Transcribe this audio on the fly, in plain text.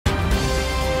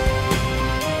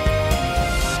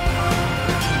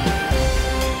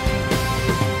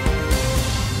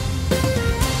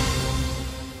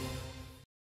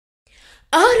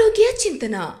ಆರೋಗ್ಯ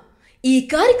ಚಿಂತನ ಈ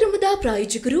ಕಾರ್ಯಕ್ರಮದ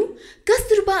ಪ್ರಾಯೋಜಕರು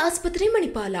ಕಸ್ತೂರ್ಬಾ ಆಸ್ಪತ್ರೆ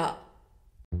ಮಣಿಪಾಲ.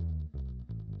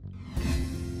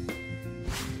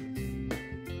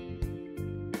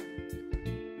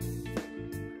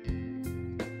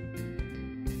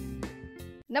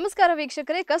 ನಮಸ್ಕಾರ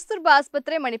ವೀಕ್ಷಕರೇ, ಕಸ್ತೂರ್ಬಾ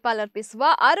ಆಸ್ಪತ್ರೆ ಮಣಿಪಾಲ್ ಅರ್ಪಿಸುವ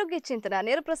ಆರೋಗ್ಯ ಚಿಂತನ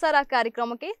ನೇರ ಪ್ರಸಾರ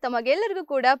ಕಾರ್ಯಕ್ರಮಕ್ಕೆ ತಮಗೆಲ್ಲರಿಗೂ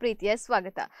ಕೂಡ ಪ್ರೀತಿಯ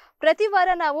ಸ್ವಾಗತ. ಪ್ರತಿ ವಾರ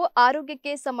ನಾವು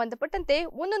ಆರೋಗ್ಯಕ್ಕೆ ಸಂಬಂಧಪಟ್ಟಂತೆ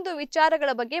ಒಂದೊಂದು ವಿಚಾರಗಳ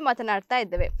ಬಗ್ಗೆ ಮಾತನಾಡ್ತಾ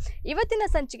ಇದ್ದೇವೆ. ಇವತ್ತಿನ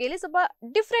ಸಂಚಿಕೆಯಲ್ಲಿ ಸ್ವಲ್ಪ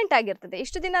ಡಿಫ್ರೆಂಟ್ ಆಗಿರ್ತದೆ.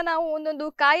 ಇಷ್ಟು ದಿನ ನಾವು ಒಂದೊಂದು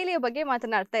ಕಾಯಿಲೆಯ ಬಗ್ಗೆ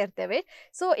ಮಾತನಾಡ್ತಾ ಇರ್ತೇವೆ.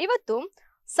 ಸೊ ಇವತ್ತು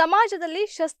ಸಮಾಜದಲ್ಲಿ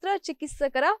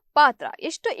ಶಸ್ತ್ರಚಿಕಿತ್ಸಕರ ಪಾತ್ರ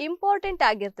ಎಷ್ಟು ಇಂಪಾರ್ಟೆಂಟ್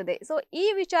ಆಗಿರ್ತದೆ, ಸೊ ಈ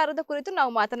ವಿಚಾರದ ಕುರಿತು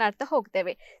ನಾವು ಮಾತನಾಡ್ತಾ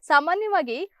ಹೋಗ್ತೇವೆ.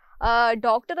 ಸಾಮಾನ್ಯವಾಗಿ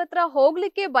ಡಾಕ್ಟರ್ ಹತ್ರ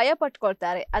ಹೋಗ್ಲಿಕ್ಕೆ ಭಯ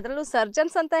ಪಟ್ಕೊಳ್ತಾರೆ. ಅದರಲ್ಲೂ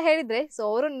ಸರ್ಜನ್ಸ್ ಅಂತ ಹೇಳಿದ್ರೆ ಸೊ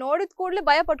ಅವರು ನೋಡಿದ ಕೂಡಲೇ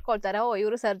ಭಯ ಪಟ್ಕೊಳ್ತಾರೆ, ಓ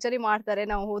ಇವರು ಸರ್ಜರಿ ಮಾಡ್ತಾರೆ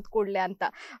ನಾವು ಹೋದ್ ಕೂಡಲೇ ಅಂತ.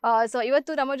 ಸೊ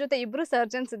ಇವತ್ತು ನಮ್ಮ ಜೊತೆ ಇಬ್ರು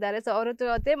ಸರ್ಜನ್ಸ್ ಇದ್ದಾರೆ. ಸೊ ಅವ್ರ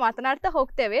ಜೊತೆ ಮಾತನಾಡ್ತಾ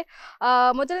ಹೋಗ್ತೇವೆ.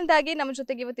 ಮೊದಲನೇದಾಗಿ ನಮ್ಮ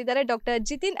ಜೊತೆಗೆ ಇವತ್ತಿದ್ದಾರೆ ಡಾಕ್ಟರ್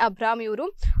ಜಿತಿನ್ ಅಬ್ರಾಮ್. ಇವರು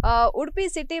Udupi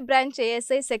city branch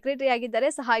ASI secretary ಆಗಿದ್ದಾರೆ,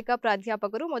 ಸಹಾಯಕ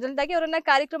ಪ್ರಾಧ್ಯಾಪಕರು. ಮೊದಲನೇದಾಗಿ ಅವರನ್ನ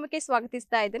ಕಾರ್ಯಕ್ರಮಕ್ಕೆ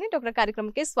ಸ್ವಾಗತಿಸ್ತಾ ಇದ್ದೇನೆ. ಡಾಕ್ಟರ್,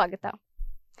 ಕಾರ್ಯಕ್ರಮಕ್ಕೆ ಸ್ವಾಗತ.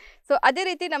 ಸೊ ಅದೇ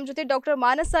ರೀತಿ ನಮ್ಮ ಜೊತೆ ಡಾಕ್ಟರ್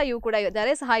ಮಾನಸ ಇವು ಕೂಡ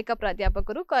ಇದ್ದಾರೆ, ಸಹಾಯಕ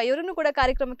ಪ್ರಾಧ್ಯಾಪಕರು. ಇವರನ್ನು ಕೂಡ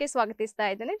ಕಾರ್ಯಕ್ರಮಕ್ಕೆ ಸ್ವಾಗತಿಸ್ತಾ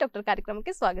ಇದ್ದೇನೆ. ಡಾಕ್ಟರ್,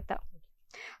 ಕಾರ್ಯಕ್ರಮಕ್ಕೆ ಸ್ವಾಗತ.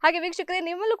 ಹಾಗೆ ವೀಕ್ಷಕರೇ,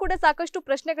 ನಿಮ್ಮಲ್ಲೂ ಕೂಡ ಸಾಕಷ್ಟು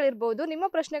ಪ್ರಶ್ನೆಗಳಿರ್ಬಹುದು. ನಿಮ್ಮ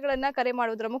ಪ್ರಶ್ನೆಗಳನ್ನ ಕರೆ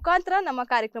ಮಾಡುವುದರ ಮುಖಾಂತರ ನಮ್ಮ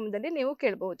ಕಾರ್ಯಕ್ರಮದಲ್ಲಿ ನೀವು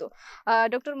ಕೇಳಬಹುದು.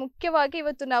 ಡಾಕ್ಟರ್, ಮುಖ್ಯವಾಗಿ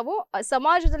ಇವತ್ತು ನಾವು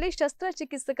ಸಮಾಜದಲ್ಲಿ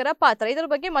ಶಸ್ತ್ರಚಿಕಿತ್ಸಕರ ಪಾತ್ರ ಇದರ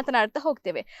ಬಗ್ಗೆ ಮಾತನಾಡ್ತಾ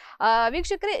ಹೋಗ್ತೇವೆ.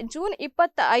 ವೀಕ್ಷಕರೇ, ಜೂನ್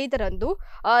 25ರಂದು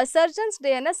ಸರ್ಜನ್ಸ್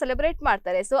ಡೇ ಅನ್ನ ಸೆಲೆಬ್ರೇಟ್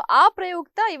ಮಾಡ್ತಾರೆ. ಸೊ ಆ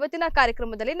ಪ್ರಯುಕ್ತ ಇವತ್ತಿನ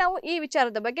ಕಾರ್ಯಕ್ರಮದಲ್ಲಿ ನಾವು ಈ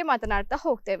ವಿಚಾರದ ಬಗ್ಗೆ ಮಾತನಾಡ್ತಾ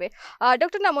ಹೋಗ್ತೇವೆ.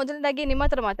 ಡಾಕ್ಟರ್, ನಾ ಮೊದಲನೇದಾಗಿ ನಿಮ್ಮ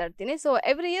ಹತ್ರ ಮಾತಾಡ್ತೀನಿ. So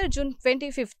every year June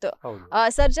 25th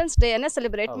surgeons day ಅನ್ನ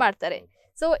ಸೆಲೆಬ್ರೇಟ್ ಮಾಡ್ತಾರೆ.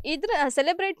 ಸೊ ಇದ್ರ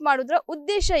ಸೆಲೆಬ್ರೇಟ್ ಮಾಡೋದ್ರ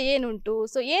ಉದ್ದೇಶ ಏನುಂಟು,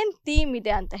 ಸೊ ಏನ್ ಥೀಮ್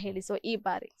ಇದೆ ಅಂತ ಹೇಳಿ ಸೊ ಈ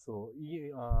ಬಾರಿ? ಸೊ ಈ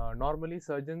ನಾರ್ಮಲಿ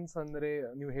ಸರ್ಜನ್ಸ್ ಅಂದ್ರೆ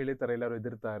ನೀವು ಹೇಳಿರ್ತಾರೆ ಎಲ್ಲರೂ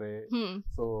ಎದುರ್ತಾರೆ,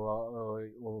 ಸೊ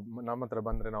ನಮ್ಮ ಹತ್ರ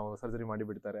ಬಂದ್ರೆ ನಾವು ಸರ್ಜರಿ ಮಾಡಿ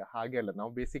ಬಿಡ್ತಾರೆ. ಹಾಗೆ ಅಲ್ಲ,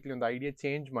 ನಾವು ಬೇಸಿಕ್ಲಿ ಒಂದು ಐಡಿಯಾ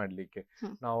ಚೇಂಜ್ ಮಾಡ್ಲಿಕ್ಕೆ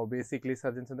ನಾವು ಬೇಸಿಕ್ಲಿ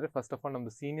ಸರ್ಜನ್ಸ್ ಅಂದ್ರೆ ಫಸ್ಟ್ ಆಫ್ ಆಲ್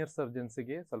ನಮ್ದು ಸೀನಿಯರ್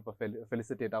ಸರ್ಜನ್ಸ್ಗೆ ಸ್ವಲ್ಪ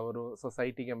ಫೆಲಿಸಿಟೇಟ್, ಅವರು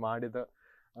ಸೊಸೈಟಿಗೆ ಮಾಡಿದ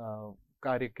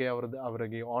ಕಾರ್ಯಕ್ಕೆ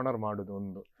ಅವರಿಗೆ ಆನರ್ ಮಾಡೋದು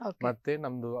ಒಂದು, ಮತ್ತೆ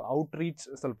ನಮ್ದು ಔಟ್ ರೀಚ್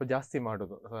ಸ್ವಲ್ಪ ಜಾಸ್ತಿ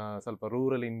ಮಾಡೋದು. ಸ್ವಲ್ಪ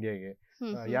ರೂರಲ್ ಇಂಡಿಯಾಗೆ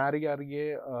ಯಾರಿಗೆ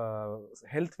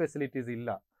ಹೆಲ್ತ್ ಫೆಸಿಲಿಟೀಸ್ ಇಲ್ಲ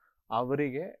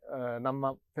ಅವರಿಗೆ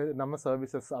ನಮ್ಮ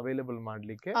ಸರ್ವಿಸಸ್ ಅವೈಲೇಬಲ್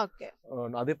ಮಾಡ್ಲಿಕ್ಕೆ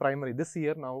ಅದೇ ಪ್ರೈಮರಿ ದಿಸ್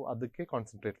ಇಯರ್ ನಾವು ಅದಕ್ಕೆ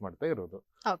ಕಾನ್ಸಂಟ್ರೇಟ್ ಮಾಡ್ತಾ ಇರೋದು.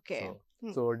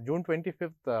 So June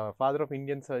 25th father of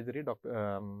Indian surgery doctor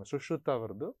Sushruta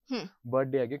ಅವರದ್ದು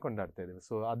ಬರ್ಡೇ ಆಗಿ ಕೊಂಡಾಡ್ತಾ ಇದ್ದೇವೆ.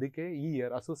 ಸೊ ಅದಕ್ಕೆ ಈ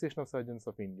year association of surgeons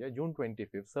of India June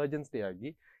 25th surgeons day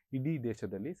ಆಗಿ ಇಡೀ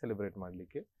ದೇಶದಲ್ಲಿ ಸೆಲೆಬ್ರೇಟ್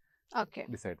ಮಾಡ್ಲಿಕ್ಕೆ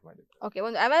ಡಿಸೈಡ್ ಮಾಡಿದ್ರು. ಓಕೆ,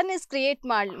 ಒಂದು ಅವೇರ್ನೆಸ್ ಕ್ರಿಯೇಟ್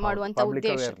ಮಾಡುವಂತ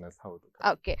ಉದ್ದೇಶ. ಹೌದು.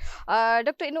 ಓಕೆ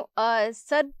ಡಾಕ್ಟರ್, ಇನ್ನು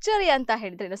ಸರ್ಜರಿ ಅಂತ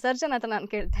ಹೇಳಿದ್ರೆ ಸರ್ಜನ್ ಅಂತ ನಾನು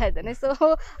ಕೇಳ್ತಾ ಇದ್ದೇನೆ. ಸೊ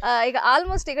ಈಗ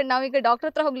ಆಲ್ಮೋಸ್ಟ್ ಈಗ ನಾವೀಗ ಡಾಕ್ಟರ್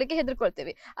ಹತ್ರ ಹೋಗ್ಲಿಕ್ಕೆ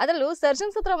ಹೆದರ್ಕೊಳ್ತೇವೆ. ಅದರಲ್ಲೂ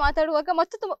ಸರ್ಜನ್ಸ್ ಹತ್ರ ಮಾತಾಡುವಾಗ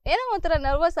ಮತ್ತೆ ಏನೋ ಒಂಥರ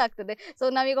ನರ್ವಸ್ ಆಗ್ತದೆ. ಸೊ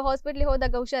ನಾವೀಗ ಹಾಸ್ಪಿಟ್ಲಿಗೆ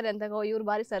ಹೋದಾಗ ಹುಷಾರಿ ಅಂತ ಇವ್ರು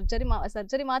ಬಾರಿ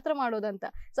ಸರ್ಜರಿ ಮಾತ್ರ ಮಾಡೋದಂತ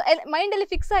ಸೊ ಮೈಂಡ್ ಅಲ್ಲಿ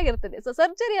ಫಿಕ್ಸ್ ಆಗಿರ್ತದೆ. ಸೊ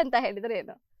ಸರ್ಜರಿ ಅಂತ ಹೇಳಿದ್ರೆ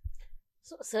ಏನು?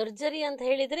 ಸೊ ಸರ್ಜರಿ ಅಂತ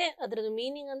ಹೇಳಿದ್ರೆ ಅದ್ರದ್ದು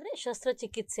ಮೀನಿಂಗ್ ಅಂದ್ರೆ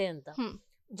ಶಸ್ತ್ರಚಿಕಿತ್ಸೆ ಅಂತ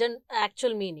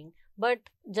ಆಕ್ಚುಯಲ್ ಮೀನಿಂಗ್. ಬಟ್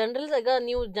ಜನರಲ್ ಈಗ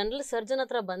ನೀವು ಜನರಲ್ ಸರ್ಜನ್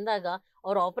ಹತ್ರ ಬಂದಾಗ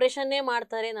ಅವ್ರು ಆಪರೇಷನ್ನೇ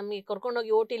ಮಾಡ್ತಾರೆ, ನಮಗೆ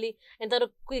ಕರ್ಕೊಂಡೋಗಿ ಓಟಿಲಿ ಎಂತಾದ್ರು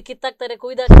ಕಿತ್ತಾಕ್ತಾರೆ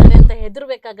ಕುಯ್ದಾಕ್ತಾರೆ ಅಂತ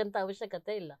ಹೆದರ್ಬೇಕಾಗಂತ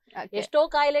ಅವಶ್ಯಕತೆ ಇಲ್ಲ. ಎಷ್ಟೋ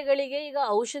ಕಾಯಿಲೆಗಳಿಗೆ ಈಗ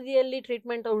ಔಷಧಿಯಲ್ಲಿ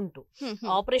ಟ್ರೀಟ್ಮೆಂಟ್ ಉಂಟು,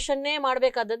 ಆಪರೇಷನ್ನೇ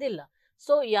ಮಾಡ್ಬೇಕಾದದಿಲ್ಲ.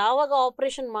 ಸೊ ಯಾವಾಗ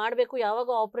ಆಪರೇಷನ್ ಮಾಡಬೇಕು ಯಾವಾಗ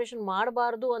ಆಪರೇಷನ್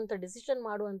ಮಾಡಬಾರ್ದು ಅಂತ ಡಿಸಿಷನ್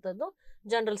ಮಾಡುವಂಥದ್ದು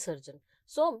ಜನರಲ್ ಸರ್ಜನ್.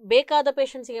 ಸೊ ಬೇಕಾದ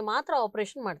ಪೇಷಂಟ್ಸ್ಗೆ ಮಾತ್ರ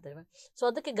ಆಪರೇಷನ್ ಮಾಡ್ತೇವೆ. ಸೊ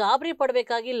ಅದಕ್ಕೆ ಗಾಬರಿ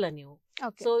ಪಡಬೇಕಾಗಿಲ್ಲ ನೀವು.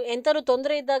 ಸೊ ಎಂತಾರು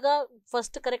ತೊಂದರೆ ಇದ್ದಾಗ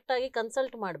ಫಸ್ಟ್ ಕರೆಕ್ಟ್ ಆಗಿ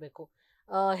ಕನ್ಸಲ್ಟ್ ಮಾಡಬೇಕು.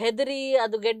 ಹೆದರಿ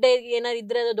ಅದು ಗೆಡ್ಡೆ ಏನಾರು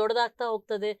ಇದ್ರೆ ಅದು ದೊಡ್ಡದಾಗ್ತಾ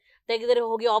ಹೋಗ್ತದೆ, ತೆಗೆದರೆ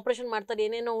ಹೋಗಿ ಆಪರೇಷನ್ ಮಾಡ್ತಾರೆ,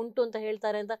 ಏನೇನೋ ಉಂಟು ಅಂತ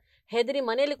ಹೇಳ್ತಾರೆ ಅಂತ ಹೆದರಿ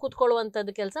ಮನೆಯಲ್ಲಿ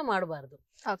ಕೂತ್ಕೊಳ್ಳುವಂಥದ್ದು ಕೆಲಸ ಮಾಡಬಾರ್ದು.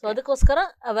 ಸೊ ಅದಕ್ಕೋಸ್ಕರ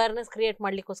ಅವೇರ್ನೆಸ್ ಕ್ರಿಯೇಟ್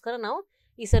ಮಾಡ್ಲಿಕ್ಕೋಸ್ಕರ ನಾವು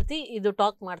ಈ ಸರ್ತಿ ಇದು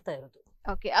ಟಾಕ್ ಮಾಡ್ತಾ ಇರೋದು.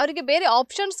 ಓಕೆ, ಅವರಿಗೆ ಬೇರೆ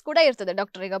ಆಪ್ಷನ್ಸ್ ಕೂಡ ಇರ್ತದೆ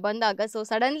ಡಾಕ್ಟರ್ ಈಗ ಬಂದಾಗ. ಸೊ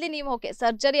ಸಡನ್ಲಿ ನೀವು ಓಕೆ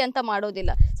ಸರ್ಜರಿ ಅಂತ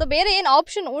ಮಾಡೋದಿಲ್ಲ, ಸೊ ಬೇರೆ ಏನು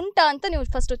ಆಪ್ಷನ್ ಉಂಟಾ ಅಂತ ನೀವು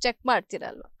ಫಸ್ಟ್ ಚೆಕ್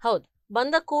ಮಾಡ್ತೀರಲ್ವಾ? ಹೌದು,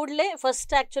 ಬಂದ ಕೂಡಲೇ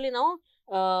ಫಸ್ಟ್ ಆಕ್ಚುಲಿ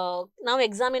ನಾವು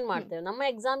ಎಕ್ಸಾಮಿನ್ ಮಾಡ್ತೇವೆ. ನಮ್ಮ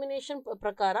ಎಕ್ಸಾಮಿನೇಷನ್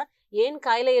ಪ್ರಕಾರ ಏನ್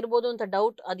ಕಾಯಿಲೆ ಇರ್ಬೋದು ಅಂತ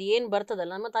ಡೌಟ್ ಅದು ಏನ್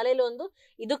ಬರ್ತದಲ್ಲ ನಮ್ಮ ತಲೆಯಲ್ಲಿ ಒಂದು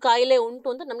ಇದು ಕಾಯಿಲೆ ಉಂಟು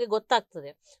ಅಂತ ನಮ್ಗೆ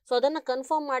ಗೊತ್ತಾಗ್ತದೆ. ಸೊ ಅದನ್ನ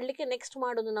ಕನ್ಫರ್ಮ್ ಮಾಡ್ಲಿಕ್ಕೆ ನೆಕ್ಸ್ಟ್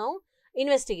ಮಾಡೋದು ನಾವು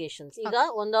ಇನ್ವೆಸ್ಟಿಗೇಷನ್ಸ್. ಈಗ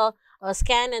ಒಂದು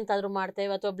ಸ್ಕ್ಯಾನ್ ಎಂತಾದ್ರೂ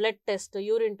ಮಾಡ್ತೇವೆ ಅಥವಾ blood test,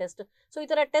 urine test. So ಈ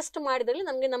ತರ ಟೆಸ್ಟ್ ಮಾಡಿದಲ್ಲಿ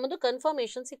ನಮ್ಗೆ ನಮ್ಮದು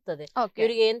ಕನ್ಫರ್ಮೇಶನ್ ಸಿಗ್ತದೆ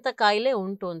ಇವರಿಗೆ ಎಂತ ಕಾಯಿಲೆ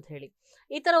ಉಂಟು ಅಂತ ಹೇಳಿ.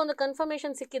 ಈ ತರ ಒಂದು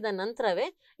ಕನ್ಫರ್ಮೇಶನ್ ಸಿಕ್ಕಿದ ನಂತರವೇ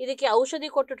ಇದಕ್ಕೆ ಔಷಧಿ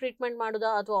ಕೊಟ್ಟು ಟ್ರೀಟ್ಮೆಂಟ್ ಮಾಡುದಾ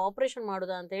ಅಥವಾ ಆಪರೇಷನ್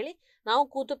ಮಾಡುದಾ ಅಂತ ಹೇಳಿ ನಾವು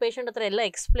ಕೂತು ಪೇಷಂಟ್ ಹತ್ರ ಎಲ್ಲ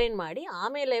ಎಕ್ಸ್ಪ್ಲೇನ್ ಮಾಡಿ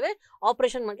ಆಮೇಲೆ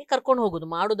ಆಪರೇಷನ್ ಮಾಡಿ ಕರ್ಕೊಂಡು ಹೋಗುದು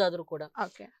ಮಾಡುದಾದ್ರೂ ಕೂಡ.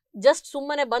 ಜಸ್ಟ್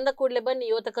ಸುಮ್ಮನೆ ಬಂದ ಕೂಡಲೇ ಬನ್ನಿ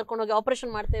ಇವತ್ತು ಕರ್ಕೊಂಡು ಹೋಗಿ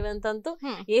ಆಪರೇಷನ್ ಮಾಡ್ತೇವೆ ಅಂತಂತೂ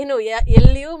ಏನು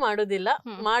ಎಲ್ಲಿಯೂ ಮಾಡುದಿಲ್ಲ,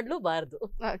 ಮಾಡ್ಲೂಬಾರ್ದು.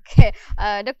 ಓಕೆ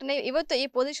ಡಾಕ್ಟರ್, ನೀವು ಇವತ್ತು ಈ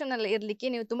ಪೊಸಿಷನ್ ಅಲ್ಲಿ ಇರ್ಲಿಕ್ಕೆ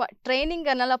ನೀವು ತುಂಬಾ ಟ್ರೈನಿಂಗ್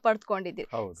ಅನ್ನೆಲ್ಲ ಪಡೆದುಕೊಂಡಿದ್ದೀರಿ.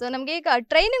 ಸೊ ನಮ್ಗೆ ಈಗ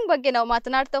ಟ್ರೈನಿಂಗ್ ಬಗ್ಗೆ ನಾವು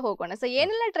ಮಾತನಾಡ್ತಾ ಹೋಗೋಣ. ಸೊ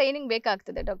ಏನೆಲ್ಲ ಟ್ರೈನಿಂಗ್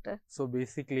ಬೇಕಾಗ್ತದೆ ಡಾಕ್ಟರ್? ಸೊ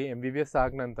ಬೇಸಿಕ್ಲಿ MBBS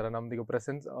ಆದ ನಂತರ ನಮ್ದೀಗ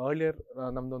ಪ್ರೆಸೆನ್ಸ್ ಅರ್ಲಿಯರ್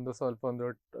ನಮ್ದೊಂದು ಸ್ವಲ್ಪ ಒಂದು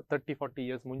 30-40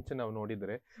 ಇಯರ್ಸ್ ಮುಂಚೆ ನಾವು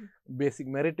ನೋಡಿದ್ರೆ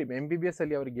ಬೇಸಿಕ್ ಮೆರಿಟ್ MBBS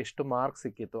ಅಲ್ಲಿ ಅವರಿಗೆ ಎಷ್ಟು ಮಾರ್ಕ್ಸ್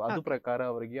ಸಿಕ್ಕಿತ್ತು ಅದ್ರ ಪ್ರಕಾರ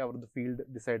ಅವರಿಗೆ ಅವ್ರದ್ದು ಫೀಲ್ಡ್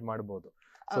ಡಿಸೈಡ್ ಮಾಡಬಹುದು.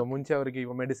 ಸೊ ಮುಂಚೆ ಅವರಿಗೆ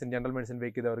ಈಗ ಮೆಡಿಸಿನ್, ಜನರಲ್ ಮೆಡಿಸಿನ್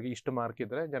ಬೇಕಿದ್ದವರಿಗೆ ಇಷ್ಟು ಮಾರ್ಕ್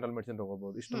ಇದ್ರೆ ಜನರಲ್ ಮೆಡಿಸಿನ್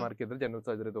ತಗೋಬಹುದು, ಇಷ್ಟು ಮಾರ್ಕ್ ಇದ್ರೆ ಜನರಲ್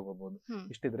ಸರ್ಜರಿ ತಗೋಬಹುದು,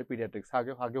 ಇಷ್ಟಿದ್ರೆ ಪೀಡಿಯಾಟ್ರಿಕ್ಸ್,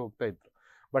 ಹಾಗೆ ಹೋಗ್ತಾ ಇದ್ರು.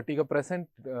 ಬಟ್ ಈಗ present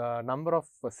number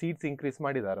of seats increase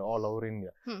ಮಾಡಿದ್ದಾರೆ ಆಲ್ ಓವರ್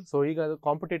ಇಂಡಿಯಾ. ಸೊ ಈಗ ಅದು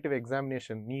competitive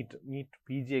examination neat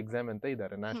PG exam ಅಂತ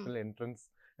ಇದ್ದಾರೆ, national entrance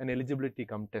and eligibility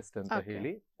come test ಅಂತ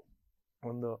ಹೇಳಿ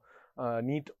ಒಂದು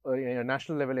neat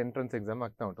national level entrance exam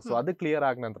ಆಗ್ತಾ ಉಂಟು. ಸೊ ಅದು ಕ್ಲಿಯರ್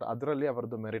ಆದ ನಂತರ ಅದರಲ್ಲಿ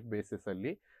ಅವರದ್ದು ಮೆರಿಟ್ ಬೇಸಿಸ್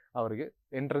ಅಲ್ಲಿ ಅವರಿಗೆ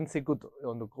ಎಂಟ್ರೆನ್ಸ್ ಸಿಗುತ್ತು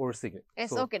ಒಂದು ಕೋರ್ಸಿಗೆ.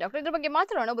 ಓಕೆ ಡಾಕ್ಟರ್, ಇದ್ರ ಬಗ್ಗೆ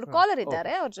ಮಾತಾಡೋಣ. ಒಬ್ರು ಕಾಲರ್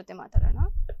ಇದ್ದಾರೆ, ಅವ್ರ ಜೊತೆ ಮಾತಾಡೋಣ.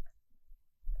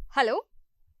 ಹಲೋ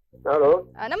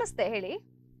ನಮಸ್ತೆ, ಹೇಳಿ.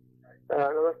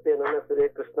 ನಮಸ್ತೆ, ನನ್ನ ಹೆಸರು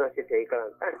ಕೃಷ್ಣ ಶೆಟ್ಟಿ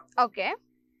ಅಂತ. ಓಕೆ,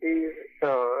 ಈ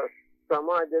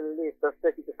ಸಮಾಜದಲ್ಲಿ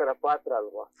ಶಸ್ತ್ರಚಿಕಿತ್ಸಕರ ಪಾತ್ರ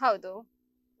ಅಲ್ವಾ? ಹೌದು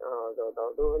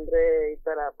ಹೌದೌದೌದು. ಅಂದ್ರೆ ಈ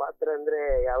ತರ ಪಾತ್ರ ಅಂದ್ರೆ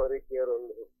ಯಾವ ರೀತಿಯವರು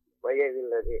ಒಂದು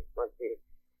ಭಯವಿಲ್ಲದೆ ಮತ್ತೆ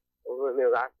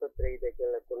ನೀವು ಆಸ್ಪತ್ರೆ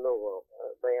ಇದಕ್ಕೆಲ್ಲ ಕೊಂಡೋಗುವ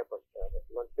ಭಯ ಪಡ್ತಾರೆ.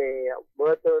 ಮತ್ತೆ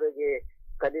ಬರ್ತವರಿಗೆ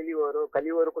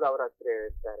ಕಲಿಯುವವರು ಕೂಡ ಅವರ ಹತ್ರ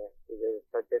ಇರ್ತಾರೆ. ಇದು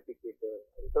ಸರ್ಟಿಫಿಕೇಟ್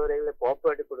ಅಂತವರೆಲ್ಲ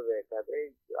ಪ್ರಾಪರ್ಟಿ ಕೊಡ್ಬೇಕಾದ್ರೆ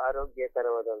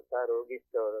ಆರೋಗ್ಯಕರವಾದಂತ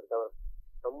ರೋಗಿಷ್ಠವಾದಂತ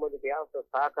ಸಂಬಂಧಕ್ಕೆ ಯಾವ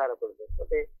ಸಹಕಾರ ಕೊಡ್ಬೇಕು.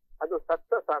 ಮತ್ತೆ ಅದು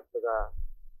ಸಕ್ಸಸ್ ಆಗ್ತದ,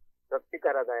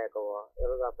 ತೃಪ್ತಿಕರದಾಯಕವ,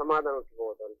 ಅಸಮಾಧಾನ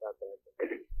ಉಟ್ಬಹುದು ಅಂತ.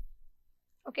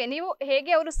 ಓಕೆ, ನೀವು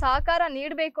ಹೇಗೆ ಅವರು ಸಹಕಾರ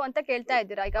ನೀಡಬೇಕು ಅಂತ ಕೇಳ್ತಾ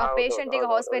ಇದ್ದೀರಾ ಈಗ ಪೇಷಂಟ್ ಈಗ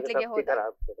ಹಾಸ್ಪಿಟಲ್ಗೆ ಹೋದಾಗ?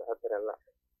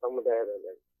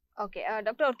 ಓಕೆ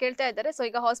ಡಾಕ್ಟರ್, ಅವ್ರು ಕೇಳ್ತಾ ಇದ್ದಾರೆ. ಸೊ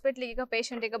ಈಗ ಹಾಸ್ಪಿಟಲ್ಗೆ ಈಗ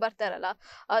ಪೇಷಂಟ್ ಈಗ ಬರ್ತಾರಲ್ಲ,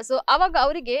 ಸೊ ಅವಾಗ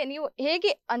ಅವರಿಗೆ ನೀವು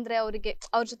ಹೇಗೆ ಅಂದ್ರೆ ಅವರಿಗೆ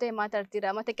ಅವ್ರ ಜೊತೆ ಮಾತಾಡ್ತೀರಾ?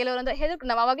 ಮತ್ತೆ ಕೆಲವರು ಅಂದ್ರೆ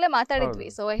ನಾವು ಅವಾಗಲೇ ಮಾತಾಡಿದ್ವಿ,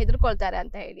 ಸೊ ಹೆದರ್ಕೊಳ್ತಾರೆ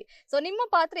ಅಂತ ಹೇಳಿ. ಸೊ ನಿಮ್ಮ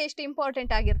ಪಾತ್ರ ಎಷ್ಟು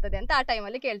ಇಂಪಾರ್ಟೆಂಟ್ ಆಗಿರ್ತದೆ ಅಂತ ಆ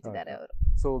ಟೈಮಲ್ಲಿ ಕೇಳ್ತಿದ್ದಾರೆ ಅವರು.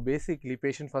 ಸೊ ಬೇಸಿಕ್ಲಿ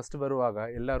ಪೇಷಂಟ್ ಫಸ್ಟ್ ಬರುವಾಗ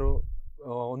ಎಲ್ಲರೂ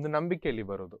ಒಂದು ನಂಬಿಕೆಯಲ್ಲಿ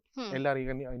ಬರೋದು. ಎಲ್ಲರೂ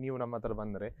ಈಗ ನೀವು ನಮ್ಮ ಹತ್ರ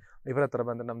ಬಂದರೆ, ಇವರ ಹತ್ರ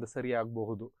ಬಂದರೆ ನಮ್ದು ಸರಿ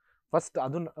ಆಗಬಹುದು. ಫಸ್ಟ್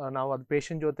ಅದು ನಾವು ಅದು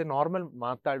ಪೇಷಂಟ್ ಜೊತೆ ನಾರ್ಮಲ್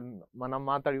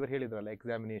ಮಾತಾಡಿ ಇವರು ಹೇಳಿದ್ರಲ್ಲ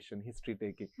ಎಕ್ಸಾಮಿನೇಷನ್ ಹಿಸ್ಟ್ರಿ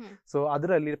ಟೇಕಿಂಗ್. ಸೊ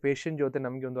ಅದರಲ್ಲಿ ಪೇಷಂಟ್ ಜೊತೆ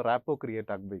ನಮಗೆ ಒಂದು ರ್ಯಾಪೋ ಕ್ರಿಯೇಟ್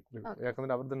ಆಗಬೇಕು.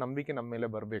 ಯಾಕಂದ್ರೆ ಅವ್ರದ್ದು ನಂಬಿಕೆ ನಮ್ಮ ಮೇಲೆ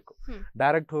ಬರಬೇಕು.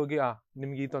 ಡೈರೆಕ್ಟ್ ಹೋಗಿ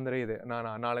ನಿಮ್ಗೆ ಈ ತೊಂದರೆ ಇದೆ,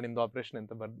 ನಾಳೆ ನಿಮ್ದು ಆಪರೇಷನ್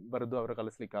ಅಂತ ಬರೆದು ಅವರು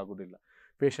ಕಲಿಸ್ಲಿಕ್ಕೆ ಆಗುದಿಲ್ಲ.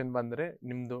 ಪೇಷಂಟ್ ಬಂದರೆ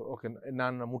ನಿಮ್ದು ಓಕೆ,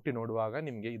 ನಾನು ಮುಟ್ಟಿ ನೋಡುವಾಗ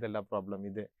ನಿಮ್ಗೆ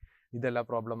ಇದೆಲ್ಲ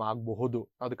ಪ್ರಾಬ್ಲಮ್ ಆಗಬಹುದು,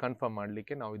 ಅದು ಕನ್ಫರ್ಮ್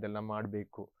ಮಾಡ್ಲಿಕ್ಕೆ ನಾವು ಇದೆಲ್ಲ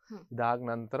ಮಾಡಬೇಕು. ಇದಾದ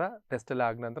ನಂತರ ಟೆಸ್ಟ್ ಎಲ್ಲ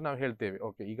ಆದ ನಂತರ ನಾವು ಹೇಳ್ತೇವೆ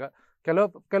ಓಕೆ, ಈಗ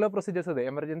ಕೆಲವು ಪ್ರೊಸೀಜರ್ಸ್ ಇದೆ,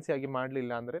 ಎಮರ್ಜೆನ್ಸಿ ಆಗಿ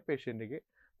ಮಾಡಲಿಲ್ಲ ಅಂದರೆ ಪೇಷಂಟಿಗೆ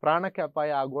ಪ್ರಾಣಕ್ಕೆ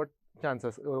ಅಪಾಯ ಆಗುವ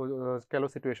ಚಾನ್ಸಸ್ ಕೆಲವು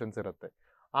ಸಿಚುವೇಶನ್ಸ್ ಇರುತ್ತೆ.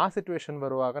 ಆ ಸಿಚುವೇಶನ್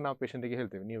ಬರುವಾಗ ನಾವು ಪೇಷಂಟಿಗೆ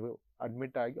ಹೇಳ್ತೇವೆ ನೀವು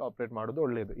ಅಡ್ಮಿಟ್ ಆಗಿ ಆಪ್ರೇಟ್ ಮಾಡೋದು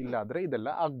ಒಳ್ಳೆಯದು, ಇಲ್ಲಾದರೆ ಇದೆಲ್ಲ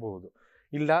ಆಗಬಹುದು.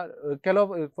 ಇಲ್ಲ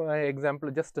ಕೆಲವು ಎಕ್ಸಾಂಪಲ್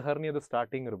ಜಸ್ಟ್ ಹರ್ನಿಯದು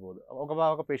ಸ್ಟಾರ್ಟಿಂಗ್ ಇರ್ಬೋದು,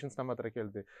 ಅವಾಗ ಪೇಷಂಟ್ಸ್ ನಮ್ಮ ಹತ್ರ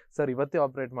ಕೇಳ್ತೀವಿ, ಸರ್ ಇವತ್ತೇ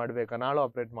ಆಪ್ರೇಟ್ ಮಾಡಬೇಕಾ, ನಾಳೆ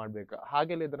ಆಪ್ರೇಟ್ ಮಾಡಬೇಕಾ?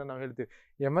 ಹಾಗೆಲ್ಲ ಇದ್ರೆ ನಾವು ಹೇಳ್ತೀವಿ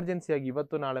ಎಮರ್ಜೆನ್ಸಿಯಾಗಿ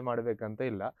ಇವತ್ತು ನಾಳೆ ಮಾಡಬೇಕಂತ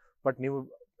ಇಲ್ಲ, ಬಟ್ ನೀವು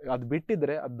ಅದು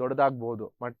ಬಿಟ್ಟಿದ್ರೆ ಅದು ದೊಡ್ಡದಾಗ್ಬೋದು,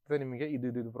 ಮತ್ತೆ ನಿಮಗೆ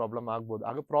ಇದು ಪ್ರಾಬ್ಲಮ್ ಆಗ್ಬೋದು.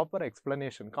 ಆಗ proper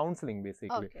explanation, counselling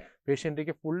basically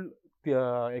ಪೇಷಂಟಿಗೆ full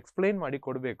explain ಮಾಡಿ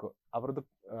ಕೊಡಬೇಕು. ಅವರದ್ದು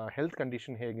ಹೆಲ್ತ್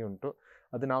ಕಂಡೀಷನ್ ಹೇಗೆ ಉಂಟು,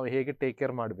 ಅದು ನಾವು ಹೇಗೆ ಟೇಕ್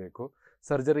ಕೇರ್ ಮಾಡಬೇಕು.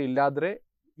 ಸರ್ಜರಿ ಇಲ್ಲಾದರೆ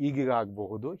ಈಗೀಗ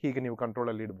ಆಗಬಹುದು, ಹೀಗೆ ನೀವು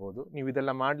ಕಂಟ್ರೋಲಲ್ಲಿ ಇಡ್ಬೋದು. ನೀವು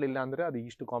ಇದೆಲ್ಲ ಮಾಡಲಿಲ್ಲ ಅಂದರೆ ಅದು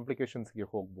ಇಷ್ಟು ಕಾಂಪ್ಲಿಕೇಶನ್ಸ್ಗೆ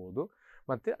ಹೋಗ್ಬೋದು.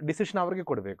 ಮತ್ತು ಡಿಸಿಷನ್ ಅವ್ರಿಗೆ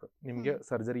ಕೊಡಬೇಕು, ನಿಮಗೆ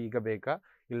ಸರ್ಜರಿ ಈಗ ಬೇಕಾ,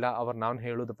 ಇಲ್ಲ ನಾನು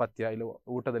ಹೇಳೋದು ಪಥ್ಯ, ಇಲ್ಲ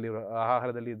ಊಟದಲ್ಲಿ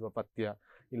ಆಹಾರದಲ್ಲಿ ಇರುವ ಪಥ್ಯ,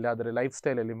 ಇಲ್ಲಾದರೆ ಲೈಫ್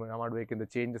ಸ್ಟೈಲಲ್ಲಿ ಮಾಡಬೇಕೆಂದು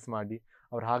ಚೇಂಜಸ್ ಮಾಡಿ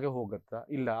ಅವ್ರು ಹಾಗೆ ಹೋಗುತ್ತಾ,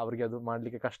 ಇಲ್ಲ ಅವರಿಗೆ ಅದು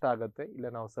ಮಾಡಲಿಕ್ಕೆ ಕಷ್ಟ ಆಗುತ್ತೆ, ಇಲ್ಲ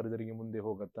ನಾವು ಸರ್ಜರಿಗೆ ಮುಂದೆ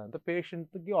ಹೋಗುತ್ತಾ ಅಂತ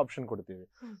ಪೇಷಂಟ್ಗೆ ಆಪ್ಷನ್ ಕೊಡ್ತೀವಿ.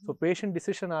 ಸೊ ಪೇಷಂಟ್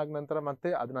ಡಿಸಿಷನ್ ಆದ ನಂತರ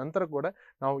ಮತ್ತೆ ಅದ ನಂತರ ಕೂಡ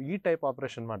ನಾವು ಈ ಟೈಪ್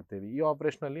ಆಪ್ರೇಷನ್ ಮಾಡ್ತೇವೆ, ಈ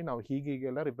ಆಪ್ರೇಷನಲ್ಲಿ ನಾವು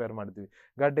ಹೀಗೆಲ್ಲ ರಿಪೇರ್ ಮಾಡ್ತೀವಿ.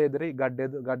 ಗಡ್ಡೆ ಇದ್ದರೆ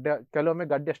ಗಡ್ಡೆ ಕೆಲವೊಮ್ಮೆ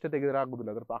ಗಡ್ಡೆ ಅಷ್ಟೇ ತೆಗೆದ್ರೆ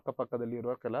ಆಗೋದಿಲ್ಲ, ಅದರ ಅಕ್ಕಪಕ್ಕದಲ್ಲಿ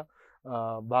ಇರುವ ಕೆಲ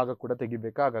ಭಾಗ ಕೂಡ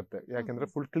ತೆಗಿಬೇಕಾಗತ್ತೆ, ಯಾಕೆಂದರೆ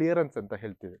ಫುಲ್ ಕ್ಲಿಯರೆನ್ಸ್ ಅಂತ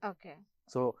ಹೇಳ್ತೀವಿ.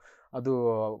 ಸೊ ಅದು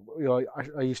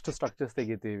ಇಷ್ಟು ಸ್ಟ್ರಕ್ಚರ್ಸ್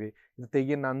ತೆಗಿತೀವಿ, ಇದು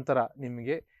ತೆಗಿಯ ನಂತರ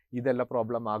ನಿಮಗೆ ಇದೆಲ್ಲ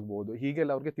ಪ್ರಾಬ್ಲಮ್ ಆಗ್ಬೋದು,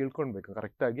 ಹೀಗೆಲ್ಲ ಅವ್ರಿಗೆ ತಿಳ್ಕೊಳ್ಬೇಕು.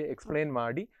 ಕರೆಕ್ಟಾಗಿ ಎಕ್ಸ್ಪ್ಲೈನ್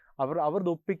ಮಾಡಿ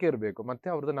ಅವ್ರದ್ದು ಒಪ್ಪಿಗೆ ಇರಬೇಕು, ಮತ್ತೆ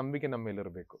ಅವ್ರದ್ದು ನಂಬಿಕೆ ನಮ್ಮ ಮೇಲೆ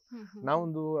ಇರಬೇಕು.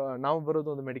 ನಾವು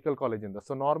ಬರೋದು ಒಂದು ಮೆಡಿಕಲ್ ಕಾಲೇಜಿಂದ.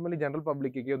 ಸೊ ನಾರ್ಮಲಿ ಜನರಲ್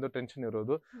ಪಬ್ಲಿಕ್ಕಿಗೆ ಒಂದು ಟೆನ್ಷನ್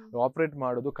ಇರೋದು ಆಪರೇಟ್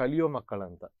ಮಾಡೋದು ಕಲಿಯೋ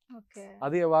ಮಕ್ಕಳಂತ.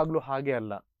 ಅದು ಯಾವಾಗಲೂ ಹಾಗೆ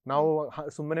ಅಲ್ಲ. ನಾವು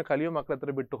ಸುಮ್ಮನೆ ಕಲಿಯೋ ಮಕ್ಕಳ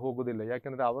ಹತ್ರ ಬಿಟ್ಟು ಹೋಗೋದಿಲ್ಲ,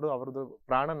 ಯಾಕೆಂದರೆ ಅವ್ರದ್ದು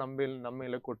ಪ್ರಾಣ ನಮ್ಮ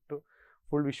ಮೇಲೆ ಕೊಟ್ಟು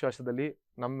ಫುಲ್ ವಿಶ್ವಾಸದಲ್ಲಿ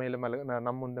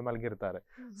ನಮ್ಮ ಮುಂದೆ ಮಲಗಿರ್ತಾರೆ.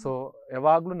 ಸೊ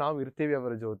ಯಾವಾಗಲೂ ನಾವು ಇರ್ತೀವಿ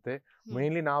ಅವರ ಜೊತೆ,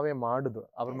 ಮೇನ್ಲಿ ನಾವೇ ಮಾಡೋದು.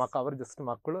 ಅವ್ರ ಜಸ್ಟ್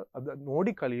ಮಕ್ಕಳು ಅದು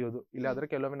ನೋಡಿ ಕಲಿಯೋದು, ಇಲ್ಲಾಂದರೆ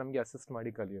ಕೆಲವೊಮ್ಮೆ ನಮಗೆ ಅಸಿಸ್ಟ್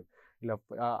ಮಾಡಿ ಕಲಿಯೋದು. ಇಲ್ಲ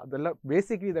ಅದೆಲ್ಲ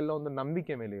ಬೇಸಿಕ್ಲಿ ಇದೆಲ್ಲ ಒಂದು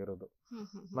ನಂಬಿಕೆ ಮೇಲೆ ಇರೋದು.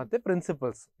 ಮತ್ತೆ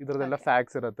ಪ್ರಿನ್ಸಿಪಲ್ಸ್ ಇದ್ರದೆಲ್ಲ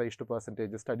ಫ್ಯಾಕ್ಟ್ಸ್ ಇರುತ್ತೆ, ಇಷ್ಟು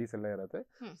ಪರ್ಸೆಂಟೇಜ್ ಸ್ಟಡೀಸ್ ಎಲ್ಲ ಇರುತ್ತೆ.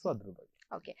 ಸೊ ಅದ್ರ ಬಗ್ಗೆ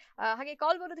ಓಕೆ. ಹಾಗೆ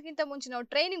ಕಾಲ್ ಬರೋದಕ್ಕಿಂತ ಮುಂಚೆ ನಾವು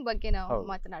ಟ್ರೈನಿಂಗ್ ಬಗ್ಗೆ ನಾವು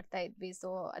ಮಾತನಾಡ್ತಾ ಇದ್ವಿ. ಸೊ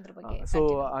ಅದ್ರ ಬಗ್ಗೆ ಸೊ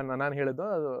ನಾನು ಹೇಳೋದು,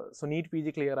 ಸೊ ನೀಟ್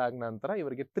PG ಕ್ಲಿಯರ್ ಆದ ನಂತರ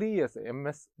ಇವರಿಗೆ 3 years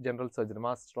MS general surgery,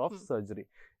 master of surgery,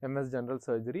 MS general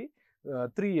surgery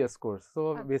 3 years course. So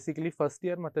basically first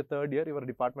year ಮತ್ತೆ ಥರ್ಡ್ ಇಯರ್ ಇವರ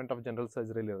ಡಿಪಾರ್ಟ್ಮೆಂಟ್ ಆಫ್ ಜನರಲ್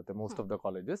ಸರ್ಜರಿ ಇರುತ್ತೆ most of the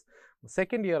colleges.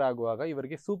 Second year ಆಗುವಾಗ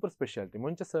ಇವರಿಗೆ super speciality,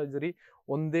 ಮುಂಚೆ surgery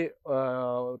ಒಂದೇ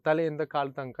ತಲೆಯಿಂದ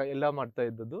ಕಾಲು ತನಕ ಎಲ್ಲ ಮಾಡ್ತಾ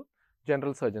ಇದ್ದದ್ದು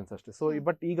ಜನರಲ್ ಸರ್ಜನ್ಸ್ ಅಷ್ಟೇ. ಸೊ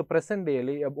ಬಟ್ ಈಗ ಪ್ರೆಸೆಂಟ್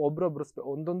ಡೇಯಲ್ಲಿ ಒಬ್ರೊಬ್ರು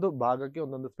ಒಂದೊಂದು ಭಾಗಕ್ಕೆ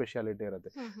ಒಂದೊಂದು ಸ್ಪೆಷಾಲಿಟಿ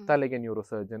ಇರುತ್ತೆ. ತಲೆಗೆ neuro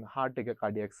surgeon, ಹಾರ್ಟಿಗೆ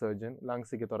cardiac surgeon,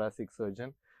 ಲಂಗ್ಸಿಗೆ thoracic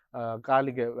surgeon,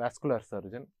 ಕಾಲಿಗೆ ವ್ಯಾಸ್ಕುಲರ್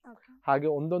ಸರ್ಜನ್, ಹಾಗೆ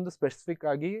ಒಂದೊಂದು ಸ್ಪೆಸಿಫಿಕ್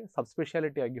ಆಗಿ ಸಬ್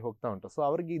ಸ್ಪೆಷಾಲಿಟಿ ಆಗಿ ಹೋಗ್ತಾ ಉಂಟು. ಸೊ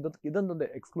ಅವರಿಗೆ ಇದೊಂದೊಂದು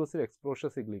ಎಕ್ಸ್ಕ್ಲೂಸಿವ್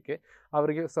ಎಕ್ಸ್ಪೋಷರ್ ಸಿಗ್ಲಿಕ್ಕೆ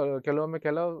ಅವರಿಗೆ ಕೆಲವೊಮ್ಮೆ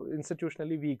ಕೆಲವು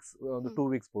ಇನ್ಸ್ಟಿಟ್ಯೂಷನಲ್ಲಿ ಒಂದು 2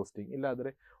 weeks ಪೋಸ್ಟಿಂಗ್,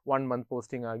 ಇಲ್ಲಾದರೆ 1 month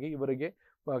ಪೋಸ್ಟಿಂಗ್ ಆಗಿ ಇವರಿಗೆ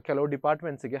ಕೆಲವು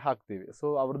ಡಿಪಾರ್ಟ್ಮೆಂಟ್ಸಿಗೆ ಹಾಕ್ತೀವಿ. ಸೊ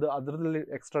ಅದರಲ್ಲಿ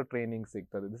ಎಕ್ಸ್ಟ್ರಾ ಟ್ರೈನಿಂಗ್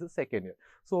ಸಿಗ್ತದೆ. This is second year.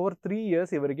 So over 3 years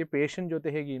ಇವರಿಗೆ ಪೇಷಂಟ್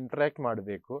ಜೊತೆ ಹೇಗೆ ಇಂಟ್ರ್ಯಾಕ್ಟ್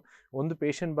ಮಾಡಬೇಕು, ಒಂದು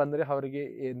ಪೇಷಂಟ್ ಬಂದರೆ ಅವರಿಗೆ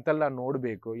ಎಂತೆಲ್ಲ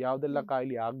ನೋಡಬೇಕು, ಯಾವುದೆಲ್ಲ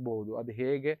ಕಾಯಿಲೆ ಆಗ್ಬೋದು, ಅದು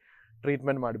ಹೇಗೆ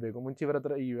ಟ್ರೀಟ್ಮೆಂಟ್ ಮಾಡಬೇಕು. ಮುಂಚೆ ಇವರ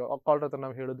ಹತ್ರ ಈ ಕಾಲರ್ ಹತ್ರ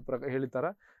ನಾವು ಹೇಳಿತರ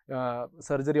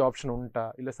ಸರ್ಜರಿ ಆಪ್ಷನ್ ಉಂಟಾ,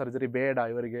 ಇಲ್ಲ ಸರ್ಜರಿ ಬೇಡ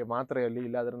ಇವರಿಗೆ ಮಾತ್ರೆಯಲ್ಲಿ,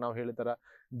 ಇಲ್ಲಾದ್ರೆ ನಾವು ಹೇಳಿತರ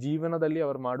ಜೀವನದಲ್ಲಿ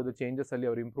ಅವ್ರು ಮಾಡೋದು ಚೇಂಜಸ್ ಅಲ್ಲಿ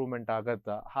ಅವ್ರ ಇಂಪ್ರೂವ್ಮೆಂಟ್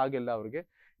ಆಗತ್ತಾ, ಹಾಗೆಲ್ಲ ಅವ್ರಿಗೆ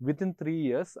ವಿತಿನ್ 3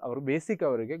 years ಅವ್ರ ಬೇಸಿಕ್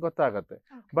ಅವರಿಗೆ ಗೊತ್ತಾಗತ್ತೆ.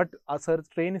 ಬಟ್ ಆ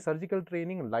surgical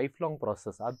training life long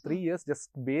process. ಆ 3 years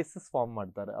ಜಸ್ಟ್ ಬೇಸಿಸ್ ಫಾರ್ಮ್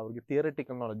ಮಾಡ್ತಾರೆ. ಅವ್ರಿಗೆ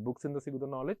ಥಿಯರಿಟಿಕಲ್ ನಾಲೆಜ್, ಬುಕ್ಸ್ ಇಂದ ಸಿಗೋದು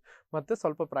ನಾಲೆಜ್, ಮತ್ತೆ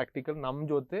ಸ್ವಲ್ಪ ಪ್ರಾಕ್ಟಿಕಲ್ ನಮ್ಮ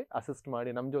ಜೊತೆ ಅಸಿಸ್ಟ್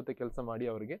ಮಾಡಿ, ನಮ್ಮ ಜೊತೆ ಕೆಲಸ ಮಾಡಿ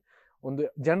ಅವರಿಗೆ ಒಂದು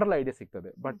ಜನರಲ್ ಐಡಿಯಾ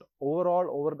ಸಿಗ್ತದೆ. ಬಟ್ ಓವರ್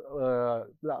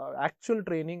ಆಕ್ಚುಯಲ್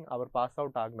ಟ್ರೈನಿಂಗ್ ಅವ್ರು ಪಾಸ್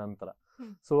ಔಟ್ ಆದ ನಂತರ,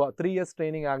 ಸೊ 3 years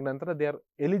ಟ್ರೈನಿಂಗ್ ಆದ ನಂತರ ದೇ ಆರ್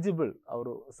ಎಲಿಜಿಬಲ್.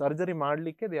 ಅವರು ಸರ್ಜರಿ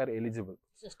ಮಾಡ್ಲಿಕ್ಕೆ ದೇ ಆರ್ ಎಲಿಜಿಬಲ್.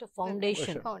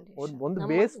 ಒಂದು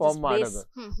ಬೇಸ್ ಫಾರ್ಮ್ ಮಾಡೋದು.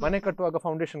 ಮನೆ ಕಟ್ಟುವಾಗ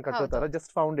ಫೌಂಡೇಶನ್ ಕಟ್ಟುತ್ತಾರೆ,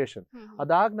 ಜಸ್ಟ್ ಫೌಂಡೇಶನ್.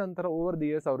 ಅದಾದ ನಂತರ ಓವರ್ ದಿ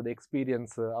ಇಯರ್ಸ್ ಅವ್ರದ್ದು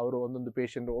ಎಕ್ಸ್ಪೀರಿಯನ್ಸ್, ಅವರು ಒಂದೊಂದು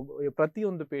ಪೇಷಂಟ್,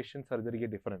 ಪ್ರತಿಯೊಂದು ಪೇಷಂಟ್ ಸರ್ಜರಿಗೆ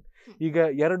ಡಿಫರೆಂಟ್. ಈಗ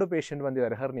 2 ಪೇಷಂಟ್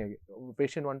ಬಂದಿದ್ದಾರೆ ಹರ್ನಿಯಾಗೆ, ಒಂದು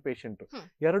ಪೇಷಂಟ್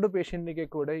 2 ಪೇಷಂಟ್ಗೆ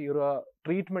ಕೂಡ ಇರೋ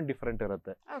ಟ್ರೀಟ್ಮೆಂಟ್ ಡಿಫರೆಂಟ್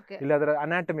ಇರುತ್ತೆ. ಇಲ್ಲಾದ್ರೆ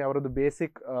ಅನಾಟಮಿ ಅವರದ್ದು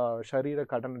ಬೇಸಿಕ್ ಶರೀರ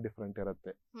ಕಟನ್ ಡಿಫರೆಂಟ್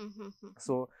ಇರುತ್ತೆ.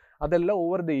 ಸೊ ಅದೆಲ್ಲ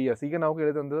ಓವರ್ ದಿ ಇಯರ್ಸ್. ಈಗ ನಾವು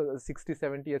ಕೇಳಿದ್ರೆ ಒಂದು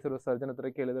 60-70 years ಇರೋ ಸರ್ಜನ್ ಹತ್ರ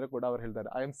ಕೇಳಿದ್ರೆ ಕೂಡ ಅವ್ರು ಹೇಳ್ತಾರೆ,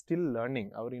 ಐ ಆಮ್ ಸ್ಟಿಲ್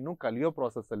ಲರ್ನಿಂಗ್. ಅವ್ರು ಇನ್ನೂ ಕಲಿಯೋ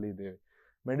ಪ್ರಾಸೆಸ್ ಅಲ್ಲಿ ಇದ್ದೇವೆ.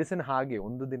 ಮೆಡಿಸಿನ್ ಹಾಗೆ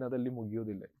ಒಂದು ದಿನದಲ್ಲಿ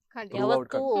ಮುಗಿಯುವುದಿಲ್ಲ,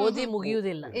 ಓದಿ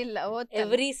ಮುಗಿಯುವುದಿಲ್ಲ.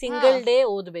 ಎವ್ರಿ ಸಿಂಗಲ್ ಡೇ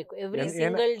ಓದಬೇಕು. ಎವ್ರಿ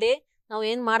ಸಿಂಗಲ್ ಡೇ ನಾವು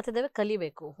ಏನ್ ಮಾಡ್ತಿದ್ದೇವೆ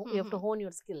ಕಲಿಬೇಕು. You have to own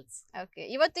your skills. Okay,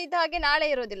 ಇವತ್ತು ಇದ್ದ ಹಾಗೆ ನಾಳೆ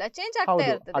ಇರೋದಿಲ್ಲ, ಚೇಂಜ್ ಆಗ್ತಾ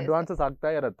ಇರ್ತದೆ, ಅಡ್ವಾನ್ಸಸ್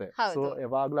ಆಗ್ತಾ ಇರುತ್ತೆ. ಸೊ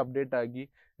ಯಾವಾಗ್ಲೂ ಅಪ್ಡೇಟ್ ಆಗಿ,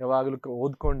 ಯಾವಾಗಲೂ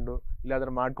ಓದ್ಕೊಂಡು,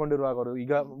 ಇಲ್ಲಾಂದ್ರೆ ಮಾಡ್ಕೊಂಡಿರುವಾಗ ಅವರು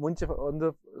ಈಗ ಮುಂಚೆ ಒಂದು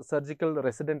ಸರ್ಜಿಕಲ್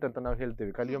ರೆಸಿಡೆಂಟ್ ಅಂತ ನಾವು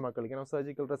ಹೇಳ್ತೀವಿ ಕಲಿಯೋ ಮಕ್ಕಳಿಗೆ, ನಾವು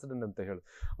ಸರ್ಜಿಕಲ್ ರೆಸಿಡೆಂಟ್ ಅಂತ ಹೇಳಿ.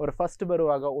 ಅವರು ಫಸ್ಟ್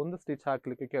ಬರುವಾಗ ಒಂದು ಸ್ಟಿಚ್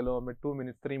ಹಾಕ್ಲಿಕ್ಕೆ ಕೆಲವೊಮ್ಮೆ 2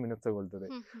 minutes 3 minutes ತಗೊಳ್ತದೆ.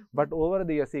 ಬಟ್ ಓವರ್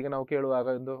ದಿ ಇಯರ್ಸ್ ಈಗ ನಾವು ಕೇಳುವಾಗ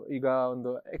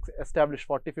ಒಂದು ಎಸ್ಟಾಬ್ಲಿಷ್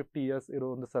 40-50 years ಇರೋ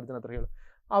ಒಂದು ಸರ್ಜನ್ ಹತ್ರ ಹೇಳು,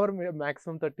 ಅವ್ರ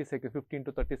ಮ್ಯಾಕ್ಸಿಮಮ್ 30 seconds 15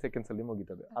 to 30 seconds ಅಲ್ಲಿ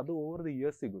ಮುಗಿತದೆ. ಅದು ಓವರ್ ದಿ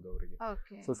ಇಯರ್ಸ್ ಸಿಗುದು ಅವರಿಗೆ.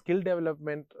 So skill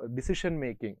development, decision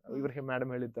making. ಇವ್ರಿಗೆ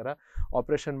ಮೇಡಮ್ ಹೇಳಿರ್ತಾರ,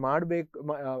 ಆಪರೇಷನ್ ಮಾಡ್ಬೇಕು,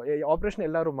 ಆಪರೇಷನ್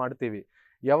ಎಲ್ಲರೂ ಮಾಡ್ತೀವಿ,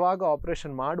 ಯಾವಾಗ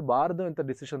ಆಪರೇಷನ್ ಮಾಡಬಾರ್ದು ಅಂತ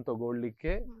ಡಿಸಿಷನ್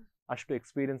ತಗೊಳ್ಳಿಕ್ಕೆ ಅಷ್ಟು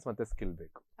ಎಕ್ಸ್ಪೀರಿಯನ್ಸ್ ಮತ್ತೆ ಸ್ಕಿಲ್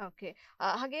ಬೇಕು. ಓಕೆ,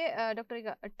 ಹಾಗೆ ಡಾಕ್ಟರ್,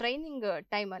 ಈಗ ಟ್ರೈನಿಂಗ್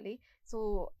ಟೈಮಲ್ಲಿ, ಸೊ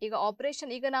ಈಗ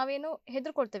ಆಪರೇಷನ್, ಈಗ ನಾವೇನು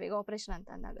ಹೆದರ್ಕೊಳ್ತೇವೆ ಈಗ ಆಪರೇಷನ್ ಅಂತ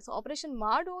ಅಂದಾಗ, ಸೊ ಆಪರೇಷನ್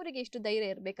ಮಾಡುವವರಿಗೆ ಎಷ್ಟು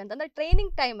ಧೈರ್ಯ ಇರಬೇಕಂತಂದ್ರೆ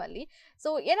ಟ್ರೈನಿಂಗ್ ಟೈಮಲ್ಲಿ,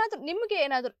 ಸೊ ಏನಾದರೂ ನಿಮಗೆ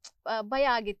ಏನಾದರೂ ಭಯ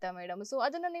ಆಗಿತ್ತಾ ಮೇಡಮ್? ಸೊ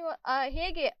ಅದನ್ನ ನೀವು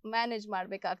ಹೇಗೆ ಮ್ಯಾನೇಜ್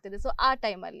ಮಾಡಬೇಕಾಗ್ತದೆ ಸೊ ಆ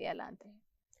ಟೈಮಲ್ಲಿ ಅಲ್ಲ ಅಂತ?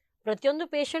 ಪ್ರತಿಯೊಂದು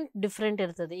ಪೇಷಂಟ್ ಡಿಫ್ರೆಂಟ್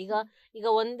ಇರ್ತದೆ.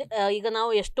 ಈಗ ನಾವು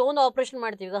ಎಷ್ಟೊಂದು ಆಪರೇಷನ್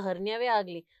ಮಾಡ್ತೀವಿ. ಈಗ ಹರ್ನಿಯಾವೇ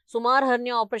ಆಗ್ಲಿ, ಸುಮಾರು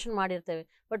ಹರ್ನಿಯಾ ಆಪರೇಷನ್ ಮಾಡಿರ್ತೇವೆ,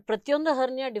 ಬಟ್ ಪ್ರತಿಯೊಂದು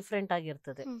ಹರ್ನಿಯಾ ಡಿಫ್ರೆಂಟ್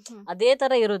ಆಗಿರ್ತದೆ, ಅದೇ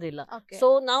ತರ ಇರೋದಿಲ್ಲ. ಸೊ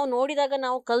ನಾವು ನೋಡಿದಾಗ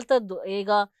ನಾವು ಕಲ್ತದ್ದು,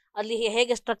 ಈಗ ಅಲ್ಲಿ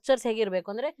ಹೇಗೆ ಸ್ಟ್ರಕ್ಚರ್ಸ್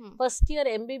ಹೇಗಿರ್ಬೇಕು ಅಂದ್ರೆ, ಫಸ್ಟ್ ಇಯರ್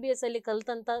MBBS ಅಲ್ಲಿ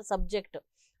ಕಲ್ತಂತ ಸಬ್ಜೆಕ್ಟ್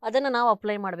ಅದನ್ನ ನಾವು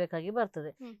ಅಪ್ಲೈ ಮಾಡಬೇಕಾಗಿ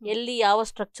ಬರ್ತದೆ. ಎಲ್ಲಿ ಯಾವ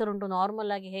ಸ್ಟ್ರಕ್ಚರ್ ಉಂಟು,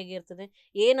 ನಾರ್ಮಲ್ ಆಗಿ ಹೇಗೆ ಇರ್ತದೆ,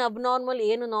 ಏನು ಅಬ್ನಾರ್ಮಲ್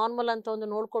ಏನು ನಾರ್ಮಲ್ ಅಂತ ಒಂದು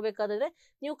ನೋಡ್ಕೋಬೇಕಾದ್ರೆ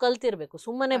ನೀವು ಕಲ್ತಿರ್ಬೇಕು,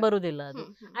 ಸುಮ್ಮನೆ ಬರುದಿಲ್ಲ ಅದು.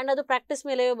 ಅಂಡ್ ಅದು ಪ್ರಾಕ್ಟೀಸ್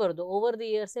ಮೇಲೆ ಬರುದು, ಓವರ್ ದಿ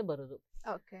ಇಯರ್ಸೇ ಬರುದು.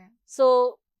 ಸೊ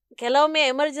ಕೆಲವೊಮ್ಮೆ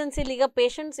ಎಮರ್ಜೆನ್ಸಿಲಿ ಈಗ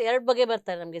ಪೇಷಂಟ್ಸ್ 2 ಬಗೆ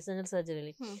ಬರ್ತಾರೆ ನಮ್ಗೆ ಜನರಲ್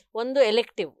ಸರ್ಜರಿಲಿ. ಒಂದು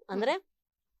ಎಲೆಕ್ಟಿವ್ ಅಂದ್ರೆ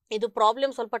ಇದು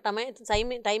ಪ್ರಾಬ್ಲಮ್ ಸ್ವಲ್ಪ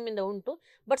ಟೈಮಿಂದ ಉಂಟು,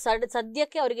 ಬಟ್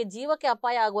ಸದ್ಯಕ್ಕೆ ಅವರಿಗೆ ಜೀವಕ್ಕೆ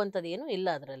ಅಪಾಯ ಆಗುವಂಥದ್ದು ಏನು ಇಲ್ಲ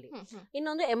ಅದರಲ್ಲಿ.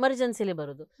 ಇನ್ನೊಂದು ಎಮರ್ಜೆನ್ಸಿಲಿ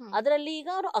ಬರುದು, ಅದರಲ್ಲಿ ಈಗ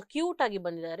ಅವರು ಅಕ್ಯೂಟ್ ಆಗಿ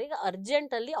ಬಂದಿದ್ದಾರೆ, ಈಗ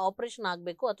ಅರ್ಜೆಂಟ್ ಅಲ್ಲಿ ಆಪರೇಷನ್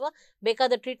ಆಗಬೇಕು ಅಥವಾ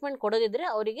ಬೇಕಾದ ಟ್ರೀಟ್ಮೆಂಟ್ ಕೊಡೋದಿದ್ರೆ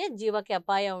ಅವರಿಗೆ ಜೀವಕ್ಕೆ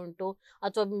ಅಪಾಯ ಉಂಟು,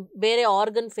 ಅಥವಾ ಬೇರೆ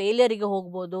ಆರ್ಗನ್ ಫೇಲಿಯರಿಗೆ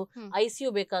ಹೋಗ್ಬೋದು,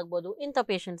 ICU ಬೇಕಾಗ್ಬೋದು, ಇಂಥ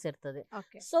ಪೇಷಂಟ್ಸ್ ಇರ್ತದೆ.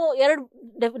 So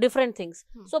 2 different things.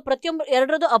 ಸೊ ಪ್ರತಿಯೊಬ್ಬರು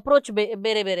 2ರದ್ದು ಅಪ್ರೋಚ್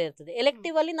ಬೇರೆ ಬೇರೆ ಇರ್ತದೆ.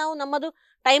 ಎಲೆಕ್ಟಿವ್ ಅಲ್ಲಿ ನಾವು ನಮ್ಮದು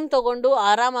ಟೈಮ್ ತಗೊಂಡು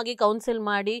ಆರಾಮಾಗಿ ಕೌನ್ಸಿಲ್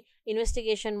ಮಾಡಿ,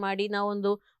 ಇನ್ವೆಸ್ಟಿಗೇಷನ್ ಮಾಡಿ ನಾವೊಂದು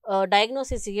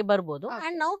ಡಯಾಗ್ನೋಸಿಸ್ಗೆ ಬರ್ಬೋದು.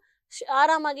 ಅಂಡ್ ನಾವು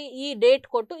ಆರಾಮಾಗಿ ಈ ಡೇಟ್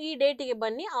ಕೊಟ್ಟು ಈ ಡೇಟಿಗೆ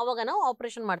ಬನ್ನಿ, ಆವಾಗ ನಾವು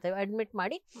ಆಪರೇಷನ್ ಮಾಡ್ತೇವೆ, ಅಡ್ಮಿಟ್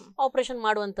ಮಾಡಿ ಆಪರೇಷನ್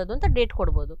ಮಾಡುವಂಥದ್ದು ಅಂತ ಡೇಟ್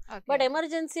ಕೊಡ್ಬೋದು. ಬಟ್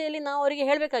ಎಮರ್ಜೆನ್ಸಿಯಲ್ಲಿ ನಾವು ಅವರಿಗೆ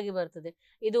ಹೇಳ್ಬೇಕಾಗಿ ಬರ್ತದೆ,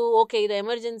 ಇದು ಓಕೆ, ಇದು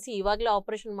ಎಮರ್ಜೆನ್ಸಿ, ಇವಾಗಲೇ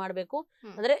ಆಪರೇಷನ್ ಮಾಡಬೇಕು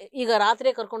ಅಂದ್ರೆ ಈಗ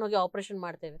ರಾತ್ರಿ ಕರ್ಕೊಂಡು ಹೋಗಿ ಆಪರೇಷನ್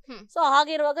ಮಾಡ್ತೇವೆ. ಸೊ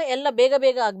ಹಾಗಿರುವಾಗ ಎಲ್ಲ ಬೇಗ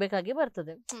ಬೇಗ ಆಗ್ಬೇಕಾಗಿ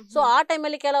ಬರ್ತದೆ. ಸೊ ಆ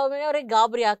ಟೈಮಲ್ಲಿ ಕೆಲವೊಮ್ಮೆ ಅವ್ರಿಗೆ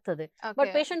ಗಾಬರಿ ಆಗ್ತದೆ.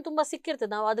 ಬಟ್ ಪೇಷಂಟ್ ತುಂಬಾ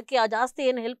ಸಿಕ್ಕಿರ್ತದೆ, ನಾವು ಅದಕ್ಕೆ ಜಾಸ್ತಿ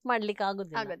ಏನು ಹೆಲ್ಪ್ ಮಾಡ್ಲಿಕ್ಕೆ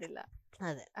ಆಗೋದಿಲ್ಲ.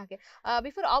 ಅದೇ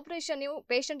ಬಿಫೋರ್ ಆಪರೇಷನ್ ನೀವು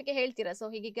ಪೇಷಂಟ್ ಗೆ ಹೇಳ್ತೀರಾ ಸೊ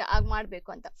ಹೀಗೆ ಮಾಡ್ಬೇಕು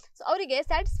ಅಂತ, ಸೊ ಅವರಿಗೆ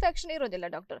ಸ್ಯಾಟಿಸ್ಫ್ಯಾಕ್ಷನ್ ಇರೋದಿಲ್ಲ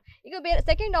ಡಾಕ್ಟರ್. ಈಗ ಬೇರೆ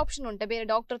ಸೆಕೆಂಡ್ ಆಪ್ಷನ್ ಉಂಟು ಬೇರೆ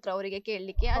ಡಾಕ್ಟರ್ ಹತ್ರ ಅವರಿಗೆ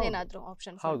ಕೇಳಲಿಕ್ಕೆ, ಅದೇನಾದ್ರೂ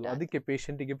ಆಪ್ಷನ್? ಹೌದು, ಅದಕ್ಕೆ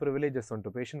ಪೇಷಂಟ್ ಗೆ ಪ್ರಿವಿಲೇಜಸ್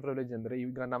ಉಂಟು. ಪೇಷಂಟ್ ಪ್ರಿವಿಲೇಜ್ ಅಂದ್ರೆ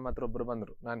ಈಗ ನಮ್ಮ ಹತ್ರ ಒಬ್ರು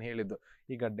ಬಂದ್ರು, ನಾನು ಹೇಳಿದ್ದು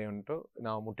ಈ ಗಡ್ಡೆ ಉಂಟು,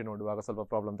 ನಾವು ಮುಟ್ಟಿ ನೋಡುವಾಗ ಸ್ವಲ್ಪ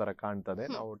ಪ್ರಾಬ್ಲಮ್ ತರ ಕಾಣ್ತದೆ,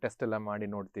 ನಾವು ಟೆಸ್ಟ್ ಎಲ್ಲ ಮಾಡಿ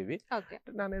ನೋಡ್ತೀವಿ.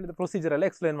 ನಾನು ಹೇಳಿದ ಪ್ರೊಸೀಜರ್ ಎಲ್ಲ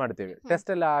ಎಕ್ಸ್ಪ್ಲೈನ್ ಮಾಡ್ತೀವಿ.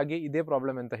 ಟೆಸ್ಟ್ ಎಲ್ಲ ಆಗಿ ಇದೇ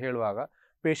ಪ್ರಾಬ್ಲಮ್ ಅಂತ ಹೇಳುವಾಗ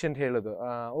ಪೇಷಂಟ್ ಹೇಳುದು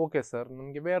ಓಕೆ ಸರ್,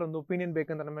 ನಮಗೆ ಬೇರೊಂದು ಒಪಿನಿಯನ್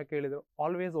ಬೇಕಂತ ನಮಗೆ ಕೇಳಿದ್ರು,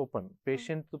 always open,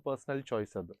 patient personal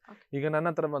choice ಅದು. ಈಗ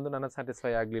ನನ್ನ ಹತ್ರ ಬಂದು ನನ್ನ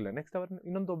ಸ್ಯಾಟಿಸ್ಫೈ ಆಗಲಿಲ್ಲ, ನೆಕ್ಸ್ಟ್ ಅವ್ರು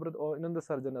ಇನ್ನೊಂದು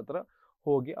ಸರ್ಜನ್ ಹತ್ರ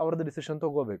ಹೋಗಿ ಅವ್ರದ್ದು ಡಿಸಿಷನ್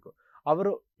ತಗೋಬೇಕು.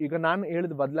 ಅವರು ಈಗ ನಾನು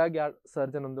ಹೇಳಿದ ಬದಲಾಗಿ ಆ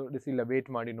ಸರ್ಜನ್ ಒಂದು ಇಲ್ಲ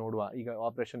ವೇಟ್ ಮಾಡಿ ನೋಡುವ, ಈಗ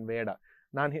ಆಪರೇಷನ್ ಬೇಡ,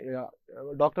 ನಾನು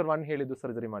ಡಾಕ್ಟರ್ 1 ಹೇಳಿದ್ದು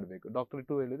ಸರ್ಜರಿ ಮಾಡಬೇಕು, ಡಾಕ್ಟರ್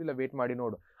 2 ಹೇಳಿದ್ದು ಇಲ್ಲ ವೇಟ್ ಮಾಡಿ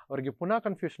ನೋಡು, ಅವರಿಗೆ ಪುನಃ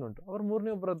ಕನ್ಫ್ಯೂಷನ್ ಉಂಟು, ಅವ್ರು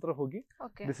 3ನೇ ಒಬ್ಬರ ಹತ್ರ ಹೋಗಿ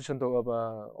ಡಿಸಿಷನ್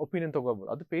ಒಪಿನಿಯನ್ ತಗೋಬಹುದು.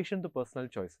 ಅದು ಪೇಷಂಟ್ ಪರ್ಸನಲ್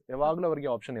ಚಾಯ್ಸ್, ಯಾವಾಗಲೂ ಅವರಿಗೆ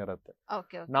ಆಪ್ಷನ್ ಇರುತ್ತೆ.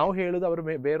 ನಾವು ಹೇಳುದು ಅವರು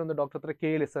ಬೇರೊಂದು ಡಾಕ್ಟರ್ ಹತ್ರ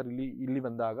ಕೇಳಿ ಸರ್ ಇಲ್ಲಿ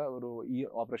ಬಂದಾಗ ಅವರು ಈ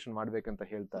ಆಪರೇಷನ್ ಮಾಡ್ಬೇಕಂತ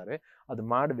ಹೇಳ್ತಾರೆ, ಅದು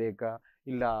ಮಾಡ್ಬೇಕಾ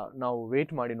ಇಲ್ಲ ನಾವು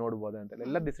ವೇಟ್ ಮಾಡಿ ನೋಡ್ಬೋದಾ ಅಂತ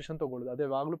ಎಲ್ಲ ಡಿಸಿಷನ್ ತಗೊಳ್ಳೋದು. ಅದು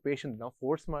ಯಾವಾಗಲೂ ಪೇಷಂಟ್, ನಾವು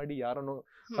ಫೋರ್ಸ್ ಮಾಡಿ ಯಾರನ್ನು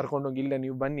ಕರ್ಕೊಂಡೋಗಿ ಇಲ್ಲ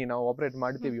ನೀವು ಬನ್ನಿ ನಾವು ಆಪರೇಟ್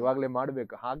ಮಾಡ್ತೀವಿ ಇವಾಗಲೇ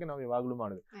ಮಾಡ್ಬೇಕು ಹಾಗೆ ನಾವು ಯಾವಾಗಲೂ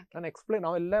ಮಾಡುದು.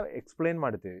 ನಾವೆಲ್ಲ ಎಕ್ಸ್ಪ್ಲೈನ್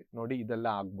ಮಾಡ್ತೀವಿ, ನೋಡಿ ಇದೆಲ್ಲ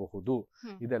ಆಗಬಹುದು,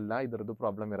 ಇದೆಲ್ಲ ಇದರದ್ದು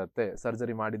ಪ್ರಾಬ್ಲಮ್ ಇರುತ್ತೆ,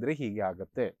 ಸರ್ಜರಿ ಮಾಡಿದ್ರೆ ಹೀಗೆ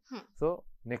ಆಗತ್ತೆ, ಸೊ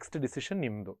ನೆಕ್ಸ್ಟ್ ಡಿಸಿಷನ್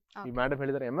ನಿಮ್ದು. ಈ ಮೇಡಮ್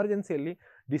ಹೇಳಿದ್ರೆ ಎಮರ್ಜೆನ್ಸಿಯಲ್ಲಿ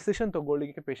ಡಿಸಿಷನ್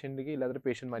ತಗೊಳ್ಳಿಕ್ಕೆ ಪೇಷಂಟ್ಗೆ ಇಲ್ಲಾಂದ್ರೆ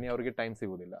ಪೇಷಂಟ್ ಮನೆ ಅವರಿಗೆ ಟೈಮ್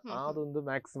ಸಿಗುದಿಲ್ಲ, ಅದೊಂದು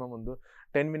ಮ್ಯಾಕ್ಸಿಮಮ್ ಒಂದು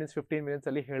 10 minutes 15 minutes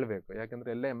ಅಲ್ಲಿ ಹೇಳಬೇಕು,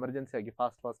 ಯಾಕಂದ್ರೆ ಎಲ್ಲ ಎಮರ್ಜೆನ್ಸಿ ಆಗಿ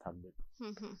ಫಾಸ್ಟ್ ಆಗ್ಬೇಕು.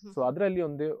 ಸೊ ಅದರಲ್ಲಿ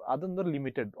ಅದೊಂದು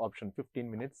ಲಿಮಿಟೆಡ್ ಆಪ್ಷನ್ 15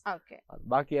 minutes.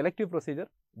 ಬಾಕಿ elective procedure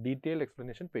detail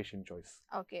explanation patient choice.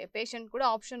 Okay, patient ಕೂಡ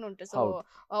ಆಪ್ಷನ್ ಉಂಟು. ಸೊ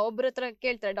ಒಬ್ಬರ ಹತ್ರ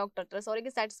ಕೇಳ್ತಾರೆ ಡಾಕ್ಟರ್ ಹತ್ರ, ಸೊ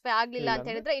ಅವರಿಗೆ ಸ್ಯಾಟಿಸ್ಫೈ ಆಗ್ಲಿಲ್ಲ ಅಂತ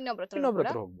ಹೇಳಿದ್ರೆ ಇನ್ನೊಬ್ಬರ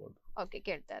ಹತ್ರ ಹೋಗ್ಬೋದು. ಓಕೆ,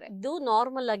 ಕೇಳ್ತಾರೆ. ಇದು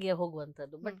ನಾರ್ಮಲ್ ಆಗಿ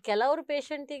ಹೋಗುವಂತದ್ದು. ಬಟ್ ಕೆಲವರು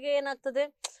ಪೇಷಂಟಿಗೆ ಏನಾಗ್ತದೆ,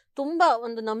 ತುಂಬಾ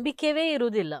ಒಂದು ನಂಬಿಕೆವೇ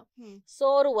ಇರುವುದಿಲ್ಲ. ಸೊ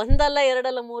ಅವರು 1 ಅಲ್ಲ 2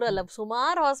 ಅಲ್ಲ 3 ಅಲ್ಲ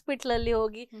ಸುಮಾರು ಹಾಸ್ಪಿಟಲ್ ಅಲ್ಲಿ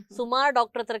ಹೋಗಿ ಸುಮಾರು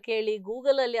ಡಾಕ್ಟರ್ ಹತ್ರ ಕೇಳಿ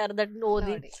ಗೂಗಲ್ ಅಲ್ಲಿ ಅರ್ಧ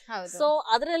ಓದಿ, ಸೊ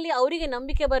ಅದರಲ್ಲಿ ಅವರಿಗೆ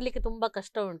ನಂಬಿಕೆ ಬರ್ಲಿಕ್ಕೆ ತುಂಬಾ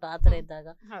ಕಷ್ಟ ಉಂಟು ಆತರ ಇದ್ದಾಗ.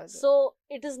 So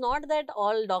it is not that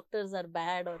all doctors R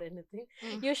bad or anything,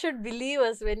 you should believe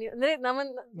us when you, ಅಂದ್ರೆ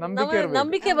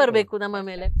ನಂಬಿಕೆ ಬರಬೇಕು ನಮ್ಮ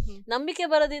ಮೇಲೆ. ನಂಬಿಕೆ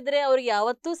ಬರದಿದ್ರೆ ಅವ್ರಿಗೆ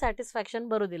ಯಾವತ್ತೂ ಸ್ಯಾಟಿಸ್ಫ್ಯಾಕ್ಷನ್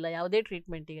ಬರುದಿಲ್ಲ ಯಾವುದೇ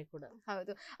ಟ್ರೀಟ್ಮೆಂಟ್ ಗೆ ಕೂಡ.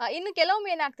 ಹೌದು. ಇನ್ನು ಕೆಲವೊಮ್ಮೆ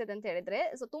ಏನಾಗ್ತದೆ ಅಂತ ಹೇಳಿದ್ರೆ,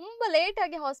 ಸೊ ತುಂಬಾ ಲೇಟ್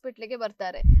ಆಗಿ ಹಾಸ್ಪಿಟ್ಲಿಗೆ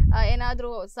ಬರ್ತಾರೆ, ಏನಾದ್ರೂ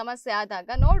ಸಮಸ್ಯೆ ಆದಾಗ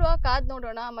ಕಾದ್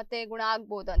ನೋಡೋಣ ಮತ್ತೆ ಗುಣ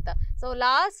ಆಗ್ಬಹುದು ಅಂತ. ಸೊ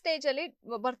ಲಾಸ್ಟ್ ಸ್ಟೇಜ್ ಅಲ್ಲಿ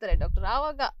ಬರ್ತಾರೆ ಡಾಕ್ಟರ್,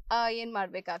 ಆವಾಗ ಏನ್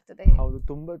ಮಾಡ್ಬೇಕಾಗ್ತದೆ? ಹೌದು,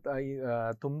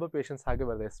 ತುಂಬಾ ಪೇಷಂಟ್ಸ್ ಹಾಗೆ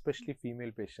ಬರ್ತಾರೆ, ಎಸ್ಪೆಷಲಿ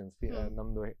ಫೀಮೇಲ್ ಪೇಷಂಟ್ಸ್,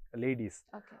 ನಮ್ದು ಲೇಡೀಸ್.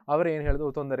 ಅವ್ರು ಏನ್ ಹೇಳಿದ್ರು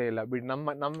ತೊಂದರೆ ಇಲ್ಲ ಬಿಡಿ,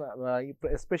 ನಮ್ಮ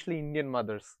ಎಸ್ಪೆಷಲಿ ಇಂಡಿಯನ್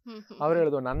ಮದರ್ಸ್ ಅವ್ರು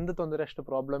ಹೇಳಿದ್ರು ನಂದು ತೊಂದರೆ ಅಷ್ಟು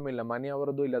ಪ್ರಾಬ್ಲಮ್ ಇಲ್ಲ,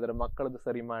 ಮನೆಯವರದ್ದು ಇಲ್ಲದ್ರೆ ಮಕ್ಕಳದ್ದು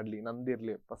ಸರಿ ಮಾಡ್ಲಿ,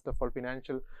 ನಂದಿರ್ಲಿ. First of all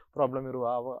financial problem ಇರುವ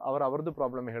ಅವರದ್ದು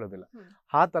ಪ್ರಾಬ್ಲಮ್ ಹೇಳೋದಿಲ್ಲ.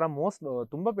 ಆ ತರ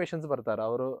ತುಂಬಾ ಪೇಷಂಟ್ಸ್ ಬರ್ತಾರೆ.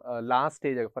 ಅವರು last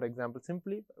stage, for example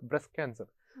simply breast cancer,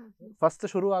 first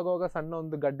ಶುರು ಆಗುವಾಗ ಸಣ್ಣ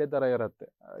ಒಂದು ಗಡ್ಡೆ ತರ ಇರುತ್ತೆ,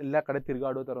 ಎಲ್ಲ ಕಡೆ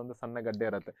ತಿರುಗಾಡೋ ತರ ಒಂದು ಸಣ್ಣ ಗಡ್ಡೆ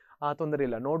ಇರುತ್ತೆ, ತೊಂದರೆ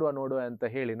ಇಲ್ಲ ನೋಡುವ ಅಂತ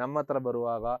ಹೇಳಿ ನಮ್ಮ ಹತ್ರ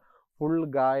ಬರುವಾಗ ಫುಲ್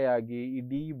ಗಾಯ ಆಗಿ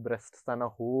ಇಡೀ ಬ್ರೆಸ್ಟ್ ಸ್ತನ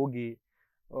ಹೋಗಿ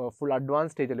ಫುಲ್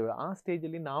ಅಡ್ವಾನ್ಸ್ ಸ್ಟೇಜಲ್ಲಿ, ಆ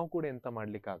ಸ್ಟೇಜಲ್ಲಿ ನಾವು ಕೂಡ ಎಂತ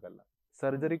ಮಾಡ್ಲಿಕ್ಕೆ ಆಗಲ್ಲ.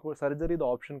 ಸರ್ಜರಿದು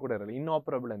ಆಪ್ಷನ್ ಕೂಡ ಇರಲ್ಲ,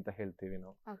 ಇನ್ಆಪರಬಲ್ ಅಂತ ಹೇಳ್ತೀವಿ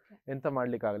ನಾವು, ಎಂತ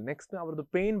ಮಾಡ್ಲಿಕ್ಕೆ ಆಗಲ್ಲ. ನೆಕ್ಸ್ಟ್ ಅವ್ರದ್ದು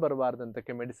ಪೇನ್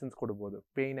ಬರಬಾರ್ದಂತಕ್ಕೆ ಮೆಡಿಸಿನ್ಸ್ ಕೊಡ್ಬೋದು,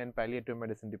 ಪೇನ್ ಅಂಡ್ ಪ್ಯಾಲಿಯೇಟಿವ್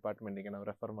ಮೆಡಿಸಿನ್ ಡಿಪಾರ್ಟ್ಮೆಂಟ್ಗೆ ನಾವು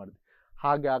ರೆಫರ್ ಮಾಡಿದ್ವಿ.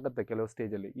 ಹಾಗೆ ಆಗುತ್ತೆ ಕೆಲವು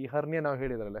ಸ್ಟೇಜಲ್ಲಿ. ಈ ಹರ್ನಿಯಾ ನಾವು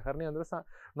ಹೇಳಿದ್ರಲ್ಲ, ಹರ್ನಿಯಾ ಅಂದ್ರೆ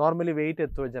ನಾರ್ಮಲಿ ವೆಯ್ಟ್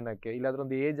ಎತ್ತುವ ಜನಕ್ಕೆ ಇಲ್ಲಾಂದ್ರೆ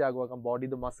ಒಂದು ಏಜ್ ಆಗುವಾಗ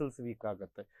ಬಾಡಿದು ಮಸಲ್ಸ್ ವೀಕ್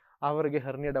ಆಗುತ್ತೆ, ಅವರಿಗೆ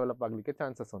ಹರ್ನಿಯಾ ಡೆವಲಪ್ ಆಗಲಿಕ್ಕೆ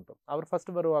ಚಾನ್ಸಸ್ ಉಂಟು. ಅವ್ರು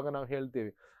ಫಸ್ಟ್ ಬರುವಾಗ ನಾವು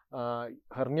ಹೇಳ್ತೀವಿ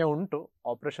ಹರ್ನಿಯಾ ಉಂಟು,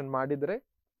 ಆಪರೇಷನ್ ಮಾಡಿದ್ರೆ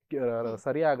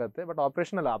ಸರಿ ಆಗತ್ತೆ, ಬಟ್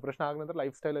ಆಪರೇಷನ್ ಆಗ ನಂತರ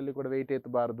ಲೈಫ್ ಸ್ಟೈಲ್ ಅಲ್ಲಿ ಕೂಡ ವೆಯ್ಟ್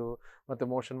ಎತ್ತಬಾರ್ದು, ಮತ್ತೆ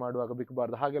ಮೋಷನ್ ಮಾಡುವಾಗ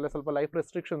ಬಿಕ್ಕಬಾರ್ದು, ಹಾಗೆಲ್ಲ ಸ್ವಲ್ಪ ಲೈಫ್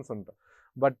ರೆಸ್ಟ್ರಿಕ್ಷನ್ಸ್ ಉಂಟು.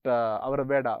 ಬಟ್ ಅವರ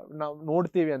ಬೇಡ ನಾವು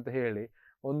ನೋಡ್ತೀವಿ ಅಂತ ಹೇಳಿ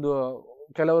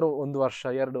ಕೆಲವರು 1 ವರ್ಷ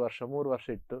 2 ವರ್ಷ 3 ವರ್ಷ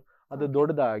ಇಟ್ಟು ಅದು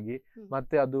ದೊಡ್ಡದಾಗಿ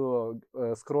ಮತ್ತೆ ಅದು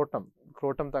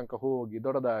ಸ್ಕ್ರೋಟಮ್ ತನಕ ಹೋಗಿ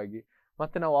ದೊಡ್ಡದಾಗಿ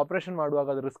ಮತ್ತೆ ನಾವು ಆಪರೇಷನ್ ಮಾಡುವಾಗ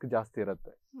ಅದು ರಿಸ್ಕ್ ಜಾಸ್ತಿ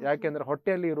ಇರುತ್ತೆ. ಯಾಕೆಂದ್ರೆ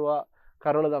ಹೊಟ್ಟೆಯಲ್ಲಿ ಇರುವ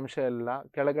ಕರಳದ ಅಂಶ ಎಲ್ಲ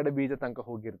ಕೆಳಗಡೆ ಬೀಜ ತನಕ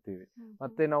ಹೋಗಿರ್ತೀವಿ,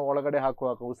 ಮತ್ತೆ ನಾವು ಒಳಗಡೆ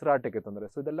ಹಾಕುವಾಗ ಉಸಿರಾಟಕ್ಕೆ ತೊಂದರೆ.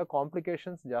 ಸೊ ಇದೆಲ್ಲ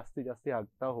ಕಾಂಪ್ಲಿಕೇಶನ್ಸ್ ಜಾಸ್ತಿ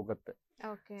ಆಗ್ತಾ ಹೋಗುತ್ತೆ.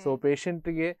 ಸೊ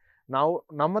ಪೇಷಂಟ್ಗೆ ನಾವು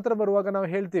ನಮ್ಮ ಹತ್ರ ಬರುವಾಗ ನಾವು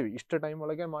ಹೇಳ್ತೀವಿ ಇಷ್ಟು ಟೈಮ್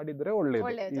ಒಳಗೆ ಮಾಡಿದ್ರೆ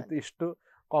ಒಳ್ಳೇದು, ಇಷ್ಟು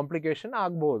ಕಾಂಪ್ಲಿಕೇಶನ್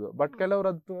ಆಗ್ಬಹುದು. ಬಟ್ ಕೆಲವರು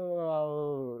ಅದು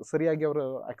ಸರಿಯಾಗಿ ಅವರು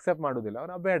ಅಕ್ಸೆಪ್ಟ್ ಮಾಡುದಿಲ್ಲ,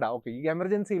 ಅವ್ರು ಬೇಡ, ಓಕೆ ಈಗ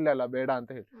ಎಮರ್ಜೆನ್ಸಿ ಇಲ್ಲ ಬೇಡ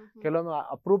ಅಂತ ಹೇಳಿ. ಕೆಲವೊಮ್ಮೆ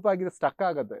ಅಪ್ರೂಪ್ ಆಗಿದೆ, ಸ್ಟಕ್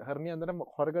ಆಗತ್ತೆ. ಹರ್ನಿಯಾ ಅಂದ್ರೆ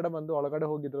ಹೊರಗಡೆ ಬಂದು ಒಳಗಡೆ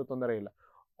ಹೋಗಿದ್ರೆ ತೊಂದರೆ ಇಲ್ಲ,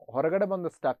 ಹೊರಗಡೆ ಬಂದು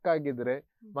ಸ್ಟಕ್ ಆಗಿದ್ರೆ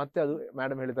ಮತ್ತೆ ಅದು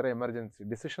ಮೇಡಮ್ ಹೇಳಿದ್ದಾರೆ ಎಮರ್ಜೆನ್ಸಿ,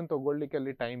 ಡಿಸಿಷನ್ ತಗೊಳ್ಳಿಕ್ಕೆ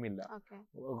ಅಲ್ಲಿ ಟೈಮ್ ಇಲ್ಲ.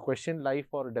 ಕ್ವೆಶ್ಚನ್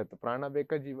ಲೈಫ್ ಆರ್ ಡೆತ್, ಪ್ರಾಣ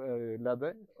ಬೇಕಾ ಜೀವ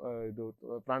ಇಲ್ಲದೆ ಇದು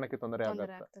ಪ್ರಾಣಕ್ಕೆ ತೊಂದರೆ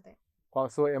ಆಗತ್ತೆ.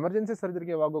 ಸೊ ಎಮರ್ಜೆನ್ಸಿ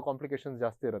ಸರ್ಜರಿಗೆ ಯಾವಾಗೂ ಕಾಂಪ್ಲಿಕೇಶನ್ಸ್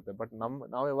ಜಾಸ್ತಿ ಇರುತ್ತೆ. ಬಟ್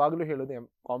ನಾವು ಯಾವಾಗಲೂ ಹೇಳೋದು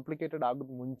ಕಾಂಪ್ಲಿಕೇಟೆಡ್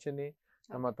ಆಗೋದು ಮುಂಚೆನೆ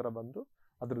ನಮ್ಮ ಹತ್ರ ಬಂದು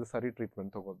ಅದ್ರದ್ದು ಸರಿ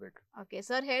ಟ್ರೀಟ್ಮೆಂಟ್ ತಗೋಬೇಕು. ಓಕೆ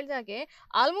ಸರ್ ಹೇಳ್ದಾಗೆ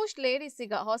ಆಲ್ಮೋಸ್ಟ್ ಲೇಡೀಸ್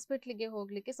ಈಗ ಹಾಸ್ಪಿಟ್ಲಿಗೆ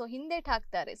ಹೋಗ್ಲಿಕ್ಕೆ ಸೊ ಹಿಂದೇಟ್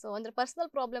ಹಾಕ್ತಾರೆ. ಸೊ ಅಂದ್ರೆ ಪರ್ಸನಲ್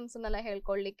ಪ್ರಾಬ್ಲಮ್ಸ್ ಅನ್ನೆಲ್ಲ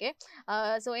ಹೇಳ್ಕೊಳ್ಳಿಕ್ಕೆ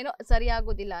ಸೊ ಏನೋ ಸರಿ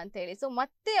ಆಗೋದಿಲ್ಲ ಅಂತ ಹೇಳಿ. ಸೊ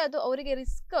ಮತ್ತೆ ಅದು ಅವರಿಗೆ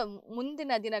ರಿಸ್ಕ್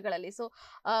ಮುಂದಿನ ದಿನಗಳಲ್ಲಿ. ಸೊ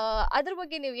ಅದ್ರ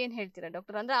ಬಗ್ಗೆ ನೀವು ಏನ್ ಹೇಳ್ತೀರಾ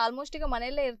ಡಾಕ್ಟರ್? ಅಂದ್ರೆ ಆಲ್ಮೋಸ್ಟ್ ಈಗ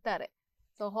ಮನೆಯಲ್ಲೇ ಇರ್ತಾರೆ.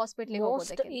 ಸೊ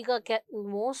ಹಾಸ್ಪಿಟ್ಲಿಗೆ ಈಗ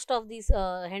ಮೋಸ್ಟ್ ಆಫ್ ದೀಸ್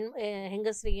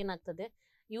ಹೆಂಗಸರಿಗೆ ಏನಾಗ್ತದೆ,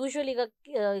 ಯೂಶುವಲಿ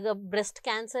ಈಗ ಬ್ರೆಸ್ಟ್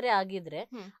ಕ್ಯಾನ್ಸರೇ ಆಗಿದ್ರೆ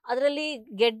ಅದರಲ್ಲಿ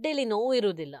ಗೆಡ್ಡೆಲಿ ನೋವು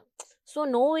ಇರುವುದಿಲ್ಲ. ಸೊ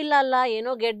ನೋವಿಲ್ಲ ಅಲ್ಲ,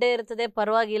 ಏನೋ ಗೆಡ್ಡೆ ಇರ್ತದೆ,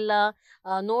 ಪರವಾಗಿಲ್ಲ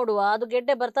ನೋಡುವ, ಅದು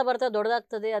ಗೆಡ್ಡೆ ಬರ್ತಾ ಬರ್ತಾ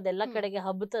ದೊಡ್ಡದಾಗ್ತದೆ, ಅದೆಲ್ಲ ಕಡೆಗೆ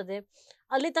ಹಬ್ಬುತ್ತದೆ,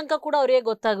 ಅಲ್ಲಿ ತನಕ ಕೂಡ ಅವರಿಗೆ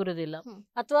ಗೊತ್ತಾಗಿರುವುದಿಲ್ಲ.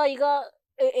 ಅಥವಾ ಈಗ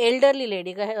ಎಲ್ಡರ್ಲಿ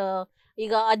ಲೇಡಿ,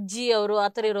 ಈಗ ಅಜ್ಜಿ ಅವರು ಆ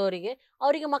ಥರ ಇರೋರಿಗೆ,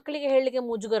 ಅವರಿಗೆ ಮಕ್ಕಳಿಗೆ ಹೇಳಲಿಕ್ಕೆ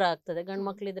ಮುಜುಗರ ಆಗ್ತದೆ. ಗಂಡು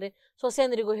ಮಕ್ಕಳಿದ್ರೆ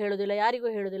ಸೊಸೆಯಂದ್ರಿಗೂ ಹೇಳೋದಿಲ್ಲ, ಯಾರಿಗೂ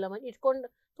ಹೇಳೋದಿಲ್ಲ, ಇಟ್ಕೊಂಡು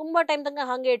ತುಂಬ ಟೈಮ್ ತನಕ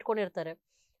ಹಾಗೆ ಇಟ್ಕೊಂಡಿರ್ತಾರೆ.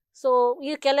 ಸೊ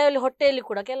ಈ ಕೆಲವಲ್ಲಿ ಹೊಟ್ಟೆಯಲ್ಲಿ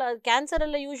ಕೂಡ ಕ್ಯಾನ್ಸರ್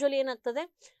ಎಲ್ಲ ಯೂಶುವಲಿ ಏನಾಗ್ತದೆ,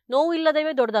 ನೋವು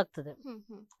ಇಲ್ಲದವೇ ದೊಡ್ಡದಾಗ್ತದೆ.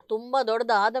 ತುಂಬಾ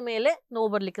ದೊಡ್ಡದಾದ ಮೇಲೆ ನೋವು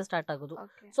ಬರ್ಲಿಕ್ಕೆ ಸ್ಟಾರ್ಟ್ ಆಗುದು.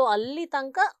 ಸೊ ಅಲ್ಲಿ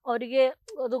ತನಕ ಅವರಿಗೆ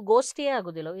ಅದು ಗೋಷ್ಠಿಯೇ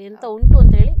ಆಗುದಿಲ್ಲ, ಎಂತ ಉಂಟು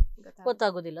ಅಂತ ಹೇಳಿ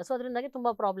ಗೊತ್ತಾಗುದಿಲ್ಲ. ಸೊ ಅದರಿಂದಾಗಿ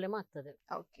ತುಂಬಾ ಪ್ರಾಬ್ಲಮ್ ಆಗ್ತದೆ.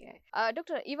 ಓಕೆ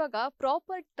ಡಾಕ್ಟರ್, ಇವಾಗ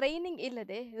ಪ್ರಾಪರ್ ಟ್ರೈನಿಂಗ್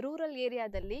ಇಲ್ಲದೆ ರೂರಲ್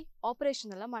ಏರಿಯಾದಲ್ಲಿ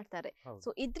ಆಪರೇಷನ್ ಎಲ್ಲ ಮಾಡ್ತಾರೆ.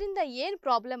 ಸೊ ಇದರಿಂದ ಏನ್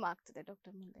ಪ್ರಾಬ್ಲಮ್ ಆಗ್ತದೆ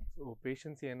ಡಾಕ್ಟರ್ ಮುಂದೆ?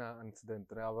 ಪೇಷಂಟ್ಸ್ ಏನ ಅನ್ಸುತ್ತೆ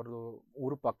ಅಂದ್ರೆ, ಅವ್ರದ್ದು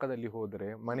ಊರು ಪಕ್ಕದಲ್ಲಿ ಹೋದ್ರೆ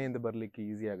ಮನೆಯಿಂದ ಬರ್ಲಿಕ್ಕೆ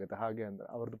ಈಸಿ ಆಗುತ್ತೆ. ಹಾಗೆ ಅಂದ್ರೆ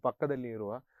ಅವ್ರದ್ದು ಪಕ್ಕದಲ್ಲಿ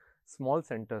ಇರುವ ಸ್ಮಾಲ್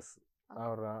ಸೆಂಟರ್ಸ್,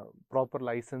 ಅವರ ಪ್ರಾಪರ್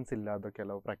ಲೈಸೆನ್ಸ್ ಇಲ್ಲದ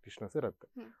ಕೆಲವು ಪ್ರಾಕ್ಟಿಷನರ್ಸ್ ಇರುತ್ತೆ,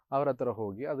 ಅವ್ರ ಹತ್ರ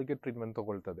ಹೋಗಿ ಅದಕ್ಕೆ ಟ್ರೀಟ್ಮೆಂಟ್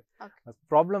ತಗೊಳ್ತದೆ.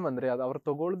 ಪ್ರಾಬ್ಲಮ್ ಅಂದ್ರೆ ಅದು ಅವ್ರು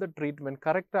ತಗೊಳ್ದ ಟ್ರೀಟ್ಮೆಂಟ್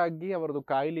ಕರೆಕ್ಟ್ ಆಗಿ ಅವರದ್ದು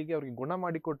ಕಾಯಿಲೆಗೆ ಅವ್ರಿಗೆ ಗುಣ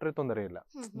ಮಾಡಿ ಕೊಟ್ರೆ ತೊಂದರೆ ಇಲ್ಲ.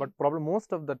 But problem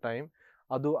most of the time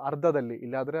ಅದು ಅರ್ಧದಲ್ಲಿ,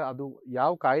 ಇಲ್ಲಾದ್ರೆ ಅದು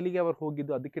ಯಾವ ಕಾಯಿಲೆಗೆ ಅವ್ರು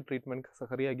ಹೋಗಿದ್ದು ಅದಕ್ಕೆ ಟ್ರೀಟ್ಮೆಂಟ್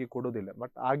ಸರಿಯಾಗಿ ಕೊಡೋದಿಲ್ಲ.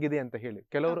 ಬಟ್ ಆಗಿದೆ ಅಂತ ಹೇಳಿ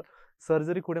ಕೆಲವರು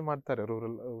ಸರ್ಜರಿ ಕೂಡ ಮಾಡ್ತಾರೆ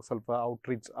ರೂರಲ್, ಸ್ವಲ್ಪ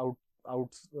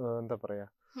ಔಟ್ಸ್ ಅಂತ പറയാ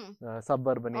ಸಬ್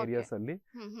ಅರ್ಬನ್ ಏರಿಯಾಸ್ ಅಲ್ಲಿ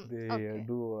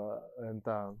ಅಂತ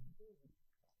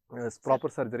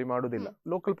ಪ್ರಾಪರ್ ಸರ್ಜರಿ ಮಾಡೋದಿಲ್ಲ,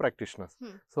 ಲೋಕಲ್ ಪ್ರಾಕ್ಟಿಷನರ್ಸ್.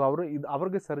 ಸೊ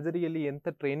ಅವ್ರಿಗೆ ಸರ್ಜರಿಯಲ್ಲಿ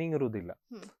ಎಂತ ಟ್ರೈನಿಂಗ್ ಇರುವುದಿಲ್ಲ.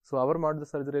 ಸೊ ಅವ್ರು ಮಾಡಿದ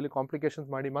ಸರ್ಜರಿಯಲ್ಲಿ ಕಾಂಪ್ಲಿಕೇಶನ್ಸ್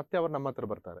ಮಾಡಿ ಮತ್ತೆ ಅವ್ರು ನಮ್ಮ ಹತ್ರ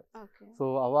ಬರ್ತಾರೆ. ಸೊ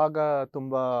ಅವಾಗ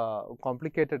ತುಂಬಾ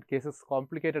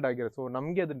ಕಾಂಪ್ಲಿಕೇಟೆಡ್ ಆಗಿರುತ್ತೆ. ಸೊ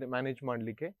ನಮ್ಗೆ ಅದು ಮ್ಯಾನೇಜ್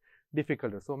ಮಾಡ್ಲಿಕ್ಕೆ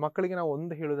ಡಿಫಿಕಲ್ಟ್. ಸೊ ಮಕ್ಕಳಿಗೆ ನಾವು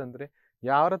ಒಂದು ಹೇಳೋದಂದ್ರೆ,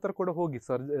 ಯಾರ ಹತ್ರ ಕೂಡ ಹೋಗಿ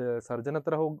ಸರ್ಜನ್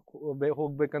ಹತ್ರ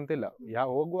ಹೋಗ್ಬೇಕಂತಿಲ್ಲ.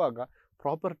 ಹೋಗುವಾಗ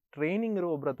ಪ್ರಾಪರ್ ಟ್ರೈನಿಂಗ್ ಇರೋ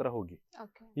ಒಬ್ರ ಹತ್ರ ಹೋಗಿ.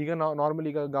 ಈಗ ನಾವು ನಾರ್ಮಲಿ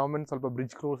ಈಗ ಗವರ್ಮೆಂಟ್ ಸ್ವಲ್ಪ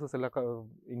ಬ್ರಿಡ್ಜ್ ಕೋರ್ಸಸ್ ಎಲ್ಲ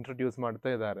ಇಂಟ್ರೊಡ್ಯೂಸ್ ಮಾಡ್ತಾ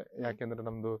ಇದ್ದಾರೆ. ಯಾಕೆಂದ್ರೆ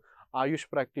ನಮ್ದು AYUSH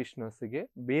ಪ್ರಾಕ್ಟಿಷನರ್ಸ್ಗೆ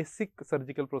basic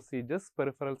surgical procedures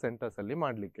peripheral centres ಅಲ್ಲಿ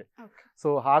ಮಾಡ್ಲಿಕ್ಕೆ.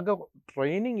 ಸೊ ಹಾಗ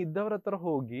ಟ್ರೈನಿಂಗ್ ಇದ್ದವರ ಹತ್ರ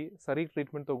ಹೋಗಿ ಸರಿ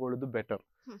ಟ್ರೀಟ್ಮೆಂಟ್ ತಗೊಳ್ಳೋದು ಬೆಟರ್.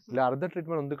 ಇಲ್ಲ ಅರ್ಧ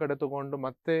ಟ್ರೀಟ್ಮೆಂಟ್ ಒಂದು ಕಡೆ ತಗೊಂಡು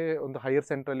ಮತ್ತೆ ಒಂದು ಹೈಯರ್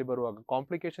ಸೆಂಟರ್ ಅಲ್ಲಿ ಬರುವಾಗ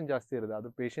ಕಾಂಪ್ಲಿಕೇಶನ್ ಜಾಸ್ತಿ ಇರುತ್ತೆ.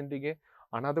 ಅದು ಪೇಷಂಟಿಗೆ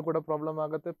ಹಣದ ಕೂಡ ಪ್ರಾಬ್ಲಮ್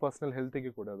ಆಗುತ್ತೆ, ಪರ್ಸನಲ್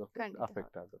ಹೆಲ್ತ್ಗೆ ಕೂಡ ಅದು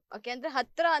ಅಫೆಕ್ಟ್ ಆಗುತ್ತೆ. ಅಂದ್ರೆ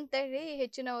ಹತ್ರ ಅಂತ ಹೇಳಿ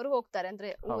ಹೆಚ್ಚಿನವರು ಹೋಗ್ತಾರೆ, ಅಂದ್ರೆ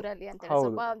ಊರಲ್ಲಿ ಅಂತ ಹೇಳಿ.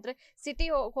 ಸ್ವಲ್ಪ ಅಂದ್ರೆ ಸಿಟಿ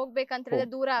ಹೋಗ್ಬೇಕಂತ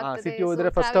ಹೇಳಿದ್ರೆ ದೂರ ಆಗ್ತದೆ. ಸಿಟಿ ಹೋದ್ರೆ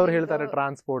ಫಸ್ಟ್ ಅವ್ರು ಹೇಳ್ತಾರೆ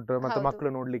ಟ್ರಾನ್ಸ್ಪೋರ್ಟ್, ಮತ್ತೆ ಮಕ್ಕಳು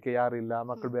ನೋಡ್ಲಿಕ್ಕೆ ಯಾರಿಲ್ಲ,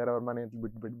 ಮಕ್ಕಳು ಬೇರೆಯವ್ರ ಮನೆ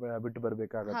ಬಿಟ್ಟು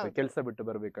ಬರ್ಬೇಕಾಗತ್ತೆ, ಕೆಲಸ ಬಿಟ್ಟು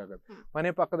ಬರ್ಬೇಕಾಗತ್ತೆ.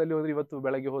 ಮನೆ ಪಕ್ಕದಲ್ಲಿ ಹೋದ್ರೆ ಇವತ್ತು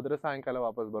ಬೆಳಗ್ಗೆ ಹೋದ್ರೆ ಸಾಯಂಕಾಲ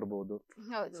ವಾಪಸ್ ಬರ್ಬೋದು.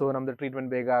 ಸೊ ನಮ್ದು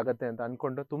ಟ್ರೀಟ್ಮೆಂಟ್ ಬೇಗ ಆಗತ್ತೆ ಅಂತ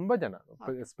ಅನ್ಕೊಂಡು ತುಂಬಾ ಜನ,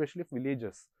 ಎಸ್ಪೆಷಲಿ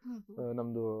ವಿಲೇಜಸ್,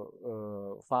 ನಮ್ದು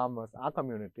ಫಾರ್ಮರ್ಸ್, ಆ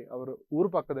ಕಮ್ಯುನಿಟಿ, ಅವರು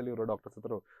ಊರು ಪಕ್ಕದಲ್ಲಿ ಇರೋ ಡಾಕ್ಟರ್ಸ್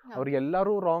ಹತ್ರ ಅವ್ರಿಗೆ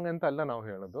ಎಲ್ಲರೂ ರಾಂಗ್ ಅಂತ ಅಲ್ಲ ನಾವು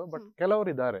ಹೇಳೋದು. ಬಟ್ ಕೆಲವರು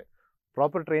ಇದ್ದಾರೆ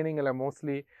ಪ್ರಾಪರ್ ಟ್ರೈನಿಂಗ್ ಎಲ್ಲ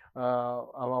ಮೋಸ್ಟ್ಲಿ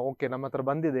ಓಕೆ ನಮ್ಮ ಹತ್ರ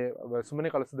ಬಂದಿದೆ, ಸುಮ್ಮನೆ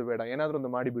ಕಳಿಸೋದು ಬೇಡ, ಏನಾದ್ರೂ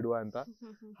ಒಂದು ಮಾಡಿ ಬಿಡುವ ಅಂತ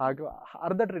ಹಾಗೆ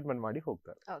ಅರ್ಧ ಟ್ರೀಟ್ಮೆಂಟ್ ಮಾಡಿ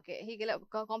ಹೋಗ್ತಾರೆ.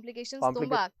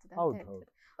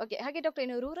 ಓಕೆ, ಹಾಗೆ ಡಾಕ್ಟರ್,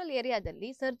 ಇನ್ನು ರೂರಲ್ ಏರಿಯಾದಲ್ಲಿ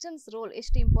ಸರ್ಜನ್ಸ್ ರೋಲ್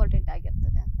ಎಷ್ಟು ಇಂಪಾರ್ಟೆಂಟ್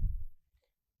ಆಗಿರ್ತದೆ ಅಂತ?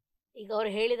 ಈಗ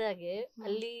ಅವ್ರು ಹೇಳಿದಾಗೆ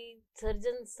ಅಲ್ಲಿ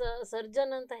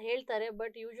ಸರ್ಜನ್ ಅಂತ ಹೇಳ್ತಾರೆ,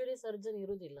 ಬಟ್ ಯೂಶುವಲಿ ಸರ್ಜನ್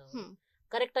ಇರುವುದಿಲ್ಲ,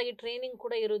 ಕರೆಕ್ಟ್ ಆಗಿ ಟ್ರೈನಿಂಗ್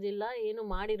ಕೂಡ ಇರುವುದಿಲ್ಲ, ಏನು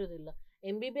ಮಾಡಿರುವುದಿಲ್ಲ.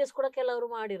 MBBS ಕೂಡ ಕೆಲವರು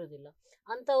ಮಾಡಿರುವುದಿಲ್ಲ.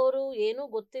 ಅಂತವರು ಏನೂ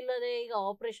ಗೊತ್ತಿಲ್ಲದೆ ಈಗ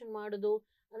ಆಪರೇಷನ್ ಮಾಡುದು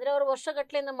ಅಂದ್ರೆ ಅವರು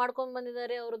ವರ್ಷಗಟ್ಲೆಯಿಂದ ಮಾಡ್ಕೊಂಡ್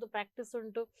ಬಂದಿದ್ದಾರೆ, ಅವರದ್ದು ಪ್ರಾಕ್ಟೀಸ್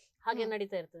ಉಂಟು, ಹಾಗೆ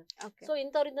ನಡೀತಾ ಇರ್ತದೆ. ಸೊ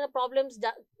ಇಂಥವ್ರಿಂದ ಪ್ರಾಬ್ಲಮ್ಸ್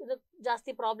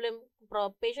ಜಾಸ್ತಿ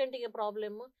ಪೇಷಂಟಿಗೆ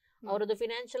ಪ್ರಾಬ್ಲಮ್, ಅವರದ್ದು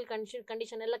ಫಿನಾನ್ಷಿಯಲ್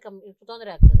ಕಂಡೀಷನ್ ಎಲ್ಲ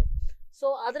ತೊಂದರೆ ಆಗ್ತದೆ. ಸೊ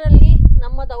ಅದರಲ್ಲಿ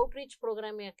ನಮ್ಮದು ಔಟ್ರೀಚ್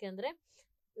ಪ್ರೋಗ್ರಾಮ್ ಯಾಕೆ ಅಂದ್ರೆ,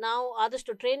 ನಾವು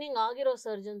ಆದಷ್ಟು ಟ್ರೈನಿಂಗ್ ಆಗಿರೋ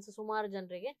ಸರ್ಜನ್ಸ್ ಸುಮಾರು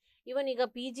ಜನರಿಗೆ ಇವನ್ ಈಗ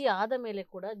PG ಆದ ಮೇಲೆ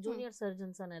ಕೂಡ ಜೂನಿಯರ್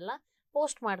ಸರ್ಜನ್ಸ್ ಅನ್ನೆಲ್ಲ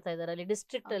ಪೋಸ್ಟ್ ಮಾಡ್ತಾ ಇದ್ದಾರೆ ಅಲ್ಲಿ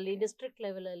ಡಿಸ್ಟ್ರಿಕ್ಟ್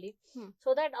ಲೆವೆಲ್ ಅಲ್ಲಿ.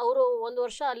 ಸೊ ದಟ್ ಅವರು ಒಂದು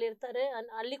ವರ್ಷ ಅಲ್ಲಿ ಇರ್ತಾರೆ,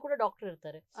 ಅಲ್ಲಿ ಕೂಡ ಡಾಕ್ಟರ್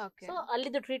ಇರ್ತಾರೆ. ಸೊ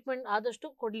ಅಲ್ಲಿದ್ದು ಟ್ರೀಟ್ಮೆಂಟ್ ಆದಷ್ಟು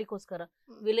ಕೊಡ್ಲಿಕ್ಕೋಸ್ಕರ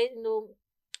ವಿಲೇಜ್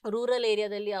ರೂರಲ್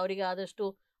ಏರಿಯಾದಲ್ಲಿ ಅವರಿಗೆ ಆದಷ್ಟು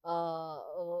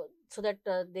ಸೊ ದಟ್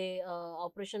ದೇ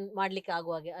ಆಪರೇಷನ್ ಮಾಡ್ಲಿಕ್ಕೆ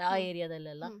ಆಗುವಾಗೆ ಆ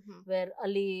ಏರಿಯಾದಲ್ಲೆಲ್ಲ ವೇರ್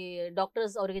ಅಲ್ಲಿ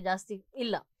ಡಾಕ್ಟರ್ಸ್ ಅವರಿಗೆ ಜಾಸ್ತಿ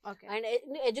ಇಲ್ಲ, ಅಂಡ್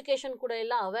ಎಜುಕೇಶನ್ ಕೂಡ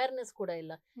ಇಲ್ಲ, ಅವೇರ್ನೆಸ್ ಕೂಡ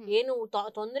ಇಲ್ಲ, ಏನು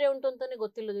ತೊಂದರೆ ಉಂಟು ಅಂತಾನೆ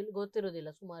ಗೊತ್ತಿರುವುದಿಲ್ಲ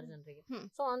ಸುಮಾರು ಜನರಿಗೆ.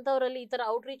 ಸೊ ಅಂತವರಲ್ಲಿ ಈ ತರ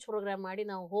ಔಟ್ರೀಚ್ ಪ್ರೋಗ್ರಾಮ್ ಮಾಡಿ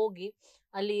ನಾವು ಹೋಗಿ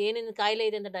ಅಲ್ಲಿ ಏನೇನು ಕಾಯಿಲೆ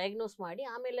ಇದೆ ಅಂತ ಡಯಾಗ್ನೋಸ್ ಮಾಡಿ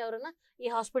ಆಮೇಲೆ ಅವರನ್ನ ಈ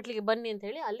ಹಾಸ್ಪಿಟ್ಲಿಗೆ ಬನ್ನಿ ಅಂತ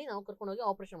ಹೇಳಿ ಅಲ್ಲಿ ನಾವು ಕರ್ಕೊಂಡು ಹೋಗಿ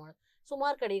ಆಪರೇಷನ್ ಮಾಡೋದು.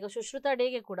 ಸುಮಾರು ಕಡೆ ಈಗ ಸುಶ್ರುತಾ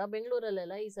ಡೇಗೆ ಕೂಡ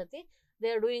ಬೆಂಗಳೂರಲ್ಲೆಲ್ಲ ಈ ಸತಿ they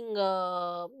are doing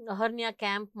hernia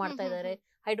camp ಮಾಡ್ತಾ ಇದ್ದಾರೆ,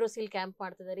 ಹೈಡ್ರೋಸಿಲ್ ಕ್ಯಾಂಪ್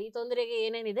ಮಾಡ್ತಿದ್ದಾರೆ. ಈ ತೊಂದರೆಗೆ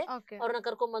ಏನೇನಿದೆ ಅವ್ರನ್ನ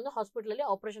ಕರ್ಕೊಂಡ್ ಬಂದು ಹಾಸ್ಪಿಟಲ್ ಅಲ್ಲಿ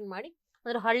ಆಪರೇಷನ್ ಮಾಡಿ,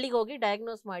 ಅಂದ್ರೆ ಹಳ್ಳಿಗೆ ಹೋಗಿ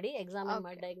ಡಯಾಗ್ನೋಸ್ ಮಾಡಿ, ಎಕ್ಸಾಮಿನ್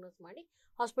ಮಾಡಿ ಡಯಾಗ್ನೋಸ್ ಮಾಡಿ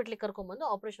ಹಾಸ್ಪಿಟಲ್ ಕರ್ಕೊಂಡ್ ಬಂದು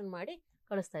ಆಪರೇಷನ್ ಮಾಡಿ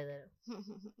ಕಳಿಸ್ತಾ ಇದ್ದಾರೆ.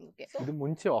 ಇದು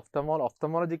ಮುಂಚೆ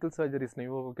ಆಫ್ಥಮಾಲಜಿಕಲ್ ಸರ್ಜರೀಸ್,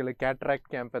 ನೀವು ಕೆಲವು ಕ್ಯಾಟ್ರಾಕ್ಟ್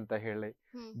ಕ್ಯಾಂಪ್ ಅಂತ ಹೇಳಿ,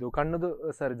 ಇದು ಕಣ್ಣದು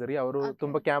ಸರ್ಜರಿ, ಅವರು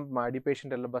ತುಂಬಾ ಕ್ಯಾಂಪ್ ಮಾಡಿ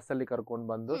ಪೇಷಂಟ್ ಎಲ್ಲ ಬಸ್ ಅಲ್ಲಿ ಕರ್ಕೊಂಡು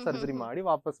ಬಂದು ಸರ್ಜರಿ ಮಾಡಿ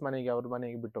ವಾಪಸ್ ಅವ್ರ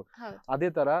ಮನೆಗೆ ಬಿಟ್ಟು. ಅದೇ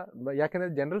ತರ ಯಾಕಂದ್ರೆ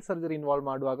ಜನರಲ್ ಸರ್ಜರಿ ಇನ್ವಾಲ್ವ್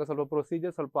ಮಾಡುವಾಗ ಸ್ವಲ್ಪ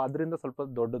ಪ್ರೊಸೀಜರ್ ಸ್ವಲ್ಪ ಅದರಿಂದ ಸ್ವಲ್ಪ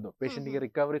ದೊಡ್ಡದು, ಪೇಷಂಟ್ ಗೆ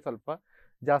ರಿಕವರಿ ಸ್ವಲ್ಪ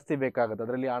ಜಾಸ್ತಿ ಬೇಕಾಗುತ್ತೆ.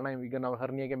 ಅದರಲ್ಲಿ ಹಣ, ಈಗ ನಾವು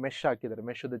ಹರ್ನಿಯಾಗೆ ಮೆಶ್ ಹಾಕಿದ್ರೆ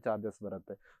ಮೆಶ್ದ ಚಾರ್ಜಸ್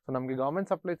ಬರುತ್ತೆ. ಸೊ ನಮ್ಗೆ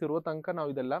ಗವರ್ಮೆಂಟ್ ಸಪ್ಲೈಸ್ ಇರುವ ತನಕ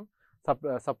ನಾವು ಇದೆಲ್ಲ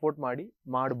ಸಪೋರ್ಟ್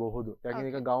ಮಾಡಬಹುದು. ಯಾಕಂದ್ರೆ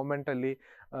ಈಗ ಗವರ್ಮೆಂಟ್ ಅಲ್ಲಿ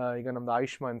ಈಗ ನಮ್ದು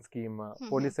ಆಯುಷ್ಮಾನ್ ಸ್ಕೀಮ್,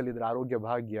 ಪೊಲೀಸ್ ಅಲ್ಲಿ ಇದ್ರೆ ಆರೋಗ್ಯ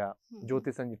ಭಾಗ್ಯ,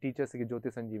 ಜ್ಯೋತಿ ಟೀಚರ್ಸ್ ಗೆ ಜ್ಯೋತಿ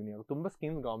ಸಂಜೀವಿನಿ, ತುಂಬಾ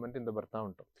ಸ್ಕೀಮ್ ಗವರ್ಮೆಂಟ್ ಇಂದ ಬರ್ತಾ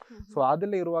ಉಂಟು. ಸೊ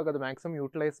ಅದೆಲ್ಲ ಇರುವಾಗ ಅದು ಮ್ಯಾಕ್ಸಿಮಮ್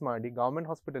ಯುಟಿಲೈಸ್ ಮಾಡಿ ಗವರ್ಮೆಂಟ್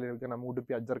ಹಾಸ್ಪಿಟಲ್ ಇರುತ್ತೆ, ನಮ್ಮ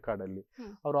ಉಡುಪಿ ಅಜ್ಜರ್ ಕಾರ್ಡ್ ಅಲ್ಲಿ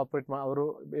ಅವರು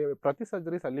ಪ್ರತಿ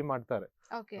ಸರ್ಜರೀಸ್ ಅಲ್ಲಿ ಮಾಡ್ತಾರೆ.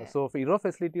 ಸೊ ಇರೋ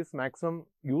ಫೆಸಿಲಿಟೀಸ್ ಮ್ಯಾಕ್ಸಿಮಮ್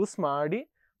ಯೂಸ್ ಮಾಡಿ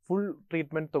ಫುಲ್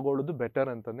ಟ್ರೀಟ್ಮೆಂಟ್ ತಗೊಳ್ಳೋದು ಬೆಟರ್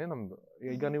ಅಂತಾನೆ ನಮ್ದು.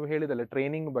 ಈಗ ನೀವು ಹೇಳಿದಲ್ಲ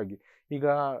ಟ್ರೈನಿಂಗ್ ಬಗ್ಗೆ, ಈಗ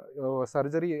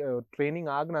ಸರ್ಜರಿ ಟ್ರೈನಿಂಗ್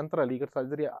ಆದ ನಂತರ ಅಲ್ಲಿ ಈಗ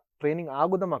ಸರ್ಜರಿ ಟ್ರೈನಿಂಗ್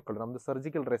ಆಗೋದ ಮಕ್ಕಳು ನಮ್ದು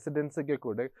ಸರ್ಜಿಕಲ್ ರೆಸಿಡೆನ್ಸ್ಗೆ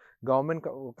ಕೂಡ ಗವರ್ಮೆಂಟ್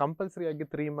ಕಂಪಲ್ಸರಿ ಆಗಿ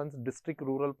 3 months district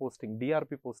rural posting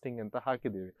DRP posting ಅಂತ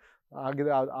ಹಾಕಿದ್ದೀವಿ. ಹಾಗೆ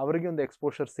ಅವರಿಗೆ ಒಂದು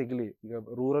ಎಕ್ಸ್ಪೋಷರ್ ಸಿಗಲಿ, ಈಗ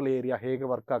ರೂರಲ್ ಏರಿಯಾ ಹೇಗೆ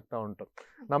ವರ್ಕ್ ಆಗ್ತಾ ಉಂಟು.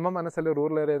 ನಮ್ಮ ಮನಸ್ಸಲ್ಲಿ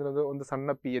ರೂರಲ್ ಏರಿಯಾ ಒಂದು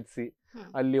ಸಣ್ಣ PHC,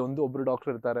 ಅಲ್ಲಿ ಒಬ್ರು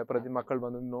ಡಾಕ್ಟರ್ ಇರ್ತಾರೆ, ಪ್ರತಿ ಮಕ್ಕಳು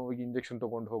ಬಂದು ನೋವಿಗೆ ಇಂಜೆಕ್ಷನ್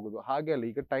ತಗೊಂಡು ಹೋಗುದು. ಹಾಗೆ ಅಲ್ಲ,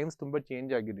 ಈಗ ಟೈಮ್ಸ್ ತುಂಬಾ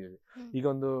ಚೇಂಜ್ ಆಗಿದ್ದೀವಿ. ಈಗ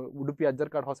ಒಂದು ಉಡುಪಿ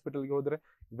ಅಜ್ಜರ್ ಕಾರ್ಡ್ ಹಾಸ್ಪಿಟಲ್ಗೆ ಹೋದ್ರೆ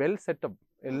ವೆಲ್ ಸೆಟಪ್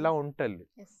ಎಲ್ಲ ಉಂಟಲ್ಲಿ.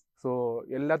 ಸೊ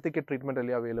ಎಲ್ಲದಕ್ಕೆ ಟ್ರೀಟ್ಮೆಂಟ್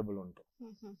ಅಲ್ಲಿ ಅವೈಲೇಬಲ್ ಉಂಟು.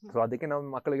 ಸೊ ಅದಕ್ಕೆ ನಾವು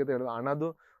ಮಕ್ಕಳಿಗೆ ಹೇಳೋದು, ಹಣದು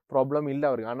ಪ್ರಾಬ್ಲಮ್ ಇಲ್ಲ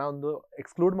ಅವ್ರಿಗೆ, ಹಣ ಒಂದು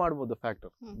ಎಕ್ಸ್ಕ್ಲೂಡ್ ಮಾಡ್ಬೋದು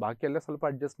ಫ್ಯಾಕ್ಟರ್, ಬಾಕಿ ಎಲ್ಲ ಸ್ವಲ್ಪ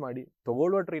ಅಡ್ಜಸ್ಟ್ ಮಾಡಿ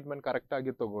ತಗೊಳ್ಳುವ ಟ್ರೀಟ್ಮೆಂಟ್ ಕರೆಕ್ಟ್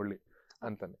ಆಗಿ ತಗೊಳ್ಳಿ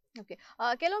ಅಂತಾನೆ.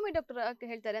 ಕೆಲವೊಮ್ಮೆ ಡಾಕ್ಟರ್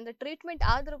ಹೇಳ್ತಾರೆ, ಅಂದ್ರೆ ಟ್ರೀಟ್ಮೆಂಟ್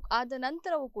ಆದ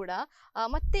ನಂತರವೂ ಕೂಡ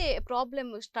ಮತ್ತೆ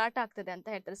ಪ್ರಾಬ್ಲಮ್ ಸ್ಟಾರ್ಟ್ ಆಗ್ತದೆ ಅಂತ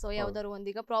ಹೇಳ್ತಾರೆ. ಸೊ ಯಾವ್ದಾದ್ರು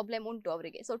ಒಂದೀಗ ಪ್ರಾಬ್ಲಮ್ ಉಂಟು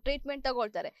ಅವರಿಗೆ, ಸೊ ಟ್ರೀಟ್ಮೆಂಟ್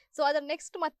ತಗೊಳ್ತಾರೆ, ಸೊ ಅದ್ರ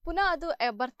ನೆಕ್ಸ್ಟ್ ಮತ್ತೆ ಪುನಃ ಅದು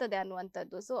ಬರ್ತದೆ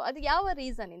ಅನ್ನುವಂಥದ್ದು. ಸೊ ಅದು ಯಾವ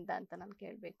ರೀಸನ್ ಇಂದ ಅಂತ ನಾನು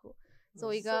ಕೇಳ್ಬೇಕು. ಸೊ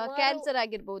ಈಗ ಕ್ಯಾನ್ಸರ್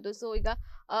ಆಗಿರ್ಬೋದು, ಸೊ ಈಗ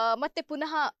ಮತ್ತೆ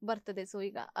ಪುನಃ ಬರ್ತದೆ. ಸೊ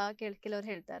ಈಗ ಕೆಲವರು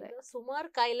ಹೇಳ್ತಾರೆ ಸುಮಾರು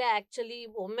ಕಾಯಿಲೆ ಆಕ್ಚುಲಿ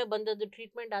ಒಮ್ಮೆ ಬಂದದ್ದು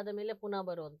ಟ್ರೀಟ್ಮೆಂಟ್ ಆದ ಮೇಲೆ ಪುನಃ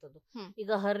ಬರುವಂತದ್ದು.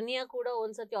 ಈಗ ಹರ್ನಿಯಾ ಕೂಡ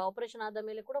ಒಂದ್ಸತಿ ಆಪರೇಷನ್ ಆದ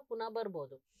ಮೇಲೆ ಕೂಡ ಪುನಃ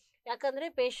ಬರ್ಬೋದು. ಯಾಕಂದ್ರೆ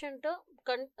ಪೇಷಂಟ್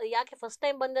ಯಾಕೆ ಫಸ್ಟ್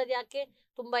ಟೈಮ್ ಬಂದದ್ದು, ಯಾಕೆ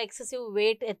ತುಂಬಾ ಎಕ್ಸೆಸಿವ್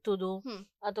ವೇಟ್ ಎತ್ತುದು,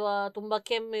 ಅಥವಾ ತುಂಬಾ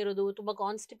ಕೆಮ್ಮಿರುದು, ತುಂಬಾ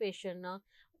ಕಾನ್ಸ್ಟಿಪೇಷನ್,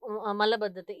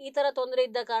 ಮಲಬದ್ಧತೆ, ಈ ತರ ತೊಂದರೆ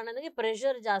ಇದ್ದ ಕಾರಣಕ್ಕೆ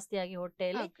ಪ್ರೆಷರ್ ಜಾಸ್ತಿ ಆಗಿ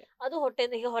ಹೊಟ್ಟೆಯಲ್ಲಿ ಅದು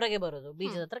ಹೊಟ್ಟೆಯಿಂದ ಈಗ ಹೊರಗೆ ಬರೋದು,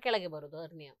 ಬೀಜದ ಹತ್ರ ಕೆಳಗೆ ಬರೋದು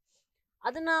ಹರ್ನಿಯಾ.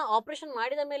 ಅದನ್ನ ಆಪರೇಷನ್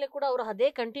ಮಾಡಿದ ಮೇಲೆ ಕೂಡ ಅವರು ಅದೇ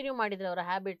ಕಂಟಿನ್ಯೂ ಮಾಡಿದ್ರೆ ಅವರ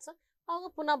ಹ್ಯಾಬಿಟ್ಸ್, ಅವಾಗ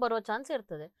ಪುನಃ ಬರೋ ಚಾನ್ಸ್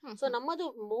ಇರ್ತದೆ. ಸೊ ನಮ್ಮದು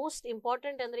ಮೋಸ್ಟ್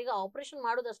ಇಂಪಾರ್ಟೆಂಟ್ ಅಂದ್ರೆ ಈಗ ಆಪರೇಷನ್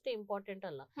ಮಾಡೋದಷ್ಟೇ ಇಂಪಾರ್ಟೆಂಟ್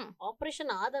ಅಲ್ಲ,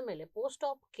 ಆಪರೇಷನ್ ಆದ ಮೇಲೆ ಪೋಸ್ಟ್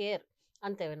ಆಪ್ ಕೇರ್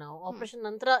ಅಂತೇವೆ ನಾವು. ಆಪರೇಷನ್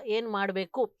ನಂತರ ಏನ್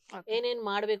ಮಾಡ್ಬೇಕು,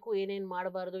 ಏನೇನ್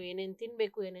ಮಾಡಬಾರ್ದು, ಏನೇನ್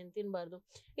ತಿನ್ಬೇಕು, ಏನೇನ್ ತಿನ್ಬಾರ್ದು,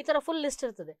 ಈ ತರ ಫುಲ್ ಲಿಸ್ಟ್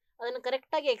ಇರ್ತದೆ. ಅದನ್ನ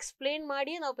ಕರೆಕ್ಟ್ ಆಗಿ ಎಕ್ಸ್ಪ್ಲೇನ್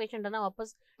ಮಾಡಿ ನಾವು ಪೇಷಂಟ್ ಅನ್ನ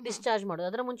ವಾಪಸ್ ಡಿಸ್ಚಾರ್ಜ್ ಮಾಡೋದು,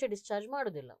 ಅದರ ಮುಂಚೆ ಡಿಸ್ಚಾರ್ಜ್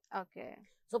ಮಾಡೋದಿಲ್ಲ.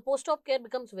 So post app care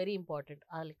becomes very important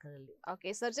ಆ ಲೆಕ್ಕದಲ್ಲಿ.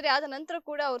 ಸರ್ಜರಿ ಆದ ನಂತರ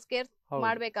ಕೂಡ ಅವ್ರು ಕೇರ್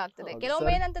ಮಾಡ್ಬೇಕಾಗ್ತದೆ.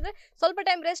 ಕೆಲವೊಮ್ಮೆ ಏನಂತಂದ್ರೆ ಸ್ವಲ್ಪ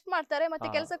ಟೈಮ್ ರೆಸ್ಟ್ ಮಾಡ್ತಾರೆ, ಮತ್ತೆ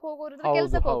ಕೆಲಸಕ್ಕೆ ಹೋಗೋರು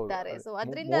ಕೆಲಸಕ್ಕೆ ಹೋಗ್ತಾರೆ. ಸೊ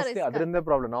ಅದರಿಂದ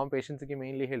ಪ್ರಾಬ್ಲಮ್ ನಾವು ಪೇಷಂಟ್ಸ್ ಗೆ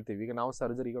ಮೇನ್ಲಿ ಹೇಳ್ತೀವಿ. ಈಗ ನಾವು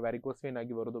ಸರ್ಜರಿ, ಈಗ ವ್ಯಾರಿಕೋಸ್ ವೇನ್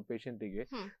ಆಗಿ ಬರೋದು ಪೇಷಂಟ್ ಗೆ,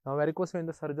 ನಾವು ವ್ಯಾರಿಕೋಸ್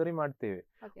ವೇನ್ ಸರ್ಜರಿ ಮಾಡ್ತೇವೆ,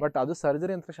 ಬಟ್ ಅದು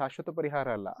ಸರ್ಜರಿ ಅಂತ ಶಾಶ್ವತ ಪರಿಹಾರ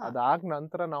ಅಲ್ಲ. ಅದಾದ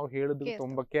ನಂತರ ನಾವು ಹೇಳುದು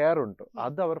ತುಂಬಾ ಕೇರ್ ಉಂಟು,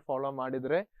 ಅದು ಅವ್ರು ಫಾಲೋ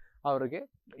ಮಾಡಿದ್ರೆ ಅವ್ರಿಗೆ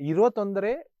ಇರೋ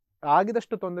ತೊಂದರೆ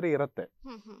ಆಗಿದಷ್ಟು ತೊಂದರೆ ಇರುತ್ತೆ.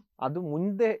 ಅದು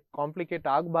ಮುಂದೆ ಕಾಂಪ್ಲಿಕೇಟ್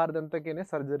ಆಗಬಾರ್ದಂತಕೇನೆ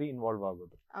ಸರ್ಜರಿ ಇನ್ವಾಲ್ವ್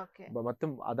ಆಗೋದು. ಮತ್ತೆ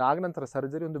ಅದಾದ ನಂತರ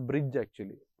ಸರ್ಜರಿ ಒಂದು ಬ್ರಿಡ್ಜ್,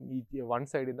 ಆಕ್ಚುಲಿ ಒನ್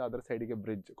ಸೈಡ್ ಇಂದ ಅದರ್ ಸೈಡ್ಗೆ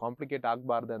ಬ್ರಿಡ್ಜ್, ಕಾಂಪ್ಲಿಕೇಟ್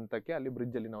ಆಗಬಾರ್ದಂತಕ್ಕೆ ಅಲ್ಲಿ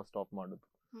ಬ್ರಿಡ್ಜ್ ಅಲ್ಲಿ ನಾವು ಸ್ಟಾಪ್ ಮಾಡೋದು.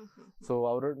 ಸೊ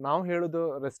ನಾವು ಹೇಳುದು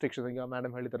ರೆಸ್ಟ್ರಿಕ್ಷನ್, ಈಗ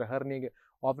ಮೇಡಮ್ ಹೇಳಿದ್ದಾರೆ ಹರ್ನಿಗೆ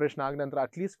ಆಪರೇಷನ್ ಆದ ನಂತರ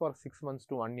at least for 6 months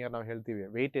to 1 year ನಾವು ಹೇಳ್ತೀವಿ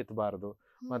ವೆಯ್ಟ್ ಎತ್ತಬಾರ್ದು,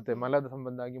 ಮತ್ತೆ ಮಲದ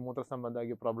ಸಂಬಂಧ ಆಗಿ ಮೂತ್ರ ಸಂಬಂಧ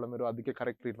ಆಗಿ ಪ್ರಾಬ್ಲಮ್ ಇರೋ ಅದಕ್ಕೆ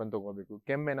ಕರೆಕ್ಟ್ ಟ್ರೀಟ್ಮೆಂಟ್ ತಗೋಬೇಕು.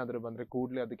 ಕೆಮ್ಮೇನಾದ್ರೂ ಬಂದ್ರೆ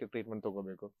ಕೂಡಲೇ ಅದಕ್ಕೆ ಟ್ರೀಟ್ಮೆಂಟ್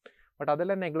ತಗೋಬೇಕು. ಬಟ್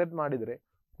ಅದೆಲ್ಲ ನೆಗ್ಲೆಕ್ಟ್ ಮಾಡಿದ್ರೆ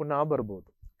ಪುನಃ ಬರ್ಬೋದು.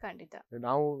 ಖಂಡಿತ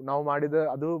ನಾವು ಮಾಡಿದ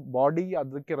ಅದು ಬಾಡಿ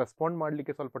ಅದಕ್ಕೆ ರೆಸ್ಪಾಂಡ್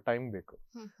ಮಾಡ್ಲಿಕ್ಕೆ ಸ್ವಲ್ಪ ಟೈಮ್ ಬೇಕು.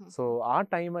 ಸೊ ಆ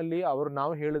ಟೈಮಲ್ಲಿ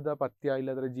ನಾವು ಹೇಳಿದ ಪಥ್ಯ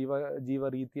ಇಲ್ಲದ್ರೆ ಜೀವ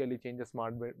ರೀತಿಯಲ್ಲಿ ಚೇಂಜಸ್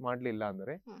ಮಾಡ್ಲಿಲ್ಲ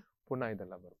ಅಂದ್ರೆ ಪುನಃ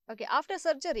ಇದೆಲ್ಲ ಬರುತ್ತೆ. Okay, after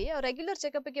surgery regular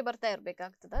checkup ಗೆ ಬರ್ತಾ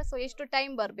ಇರಬೇಕಾಗ್ತದ? ಸೊ ಎಷ್ಟು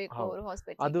ಟೈಮ್ ಬರಬೇಕು ಅವರು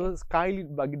ಹಾಸ್ಪಿಟಲ್? ಅದು ಕಾಯಿಲೆ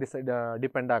ಬಗ್ಗೆ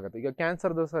ಡಿಪೆಂಡ್ ಆಗುತ್ತೆ. ಈಗ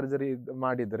ಕ್ಯಾನ್ಸರ್ ಸರ್ಜರಿ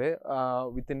ಮಾಡಿದ್ರೆ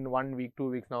ವಿತಿನ್ 1 week 2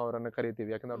 weeks ನಾವು ಅವರನ್ನ ಕರಿತೀವಿ.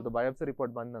 ಯಾಕಂದ್ರೆ ಅವ್ರದ್ದು ಬಯೋಪ್ಸಿ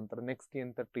ರಿಪೋರ್ಟ್ ಬಂದ ನಂತರ ನೆಕ್ಸ್ಟ್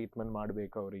ಎಂತ ಟ್ರೀಟ್ಮೆಂಟ್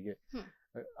ಮಾಡ್ಬೇಕು, ಅವರಿಗೆ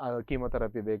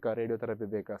ಕೀಮೋಥೆರಪಿ ಬೇಕಾ, ರೇಡಿಯೋಥೆರಪಿ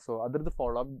ಬೇಕಾ, ಸೊ ಅದ್ರದ್ದು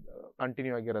ಫಾಲೋ ಅಪ್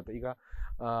ಕಂಟಿನ್ಯೂ ಆಗಿರುತ್ತೆ. ಈಗ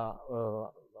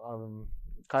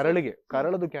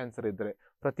ಕರಳದು ಕ್ಯಾನ್ಸರ್ ಇದ್ರೆ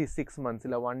ಪ್ರತಿ 6 months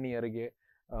ಇಲ್ಲ 1 yearಗೆ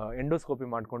ಎಂಡೋಸ್ಕೋಪಿ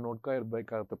ಮಾಡ್ಕೊಂಡು ನೋಡ್ಕೊ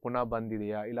ಇರ್ಬೇಕಾಗುತ್ತೆ, ಪುನಃ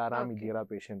ಬಂದಿದೆಯಾ ಇಲ್ಲ ಆರಾಮಿದೆಯಾ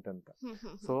ಪೇಷಂಟ್ ಅಂತ.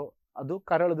 ಸೊ ಅದು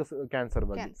ಕರಳದ ಕ್ಯಾನ್ಸರ್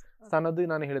ಬಗ್ಗೆ. ಸ್ತನದ್ದು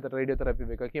ನಾನು ಹೇಳಿದ್ರೆ ರೇಡಿಯೋಥೆರಪಿ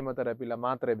ಬೇಕಾ, ಕೀಮೋಥೆರಪಿ ಇಲ್ಲ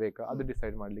ಮಾತ್ರೆ ಬೇಕಾ, ಅದು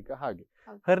ಡಿಸೈಡ್ ಮಾಡ್ಲಿಕ್ಕೆ. ಹಾಗೆ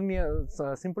hernia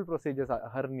simple procedures,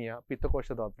 hernia,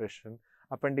 ಪಿತ್ತಕೋಶದ operation,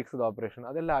 appendix operation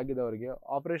ಅದೆಲ್ಲ ಆಗಿದವರಿಗೆ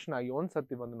ಆಪರೇಷನ್ ಆಗಿ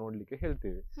ಒಂದ್ಸತಿ ಬಂದು ನೋಡ್ಲಿಕ್ಕೆ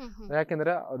ಹೇಳ್ತೀವಿ.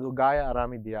 ಯಾಕೆಂದ್ರೆ ಅದು ಗಾಯ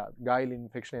ಆರಾಮಿದೆಯಾ, ಗಾಯಲ್ಲಿ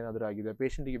ಇನ್ಫೆಕ್ಷನ್ ಏನಾದ್ರು ಆಗಿದೆ,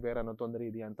 ಪೇಷಂಟ್ಗೆ ಬೇರೆ ಅನ್ನೋ ತೊಂದರೆ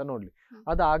ಇದೆಯಾ ಅಂತ ನೋಡ್ಲಿ.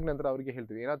 ಅದಾದ ನಂತರ ಅವ್ರಿಗೆ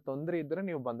ಹೇಳ್ತೀವಿ ಏನಾದ್ರು ತೊಂದರೆ ಇದ್ರೆ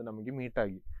ನೀವು ಬಂದು ನಮಗೆ ಮೀಟ್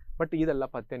ಆಗಿ. ಬಟ್ ಇದೆಲ್ಲ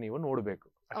ಪತ್ತೆ ನೀವು ನೋಡ್ಬೇಕು.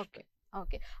 Okay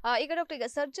okay. ಈಗ ಡಾಕ್ಟರ್, ಈಗ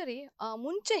ಸರ್ಜರಿ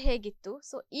ಮುಂಚೆ ಹೇಗಿತ್ತು,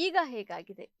 ಸೊ ಈಗ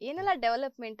ಹೇಗಾಗಿದೆ, ಏನೆಲ್ಲ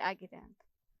ಡೆವಲಪ್ಮೆಂಟ್ ಆಗಿದೆ ಅಂತ?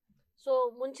 ಸೊ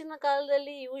ಮುಂಚಿನ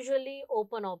ಕಾಲದಲ್ಲಿ ಯೂಶುವಲಿ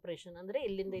ಓಪನ್ ಆಪರೇಷನ್ ಅಂದ್ರೆ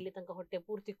ಇಲ್ಲಿಂದ ಇಲ್ಲಿ ತನಕ ಹೊಟ್ಟೆ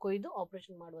ಪೂರ್ತಿ ಕೊಯ್ದು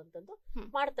ಆಪರೇಷನ್ ಮಾಡುವಂತದ್ದು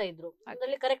ಮಾಡ್ತಾ ಇದ್ರು.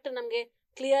 ಅದರಲ್ಲಿ ಕರೆಕ್ಟ್ ನಮ್ಗೆ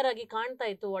ಕ್ಲಿಯರ್ ಆಗಿ ಕಾಣ್ತಾ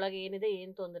ಇತ್ತು ಒಳಗೆ ಏನಿದೆ,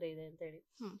 ಏನ್ ತೊಂದರೆ ಇದೆ ಅಂತ ಹೇಳಿ.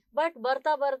 ಬಟ್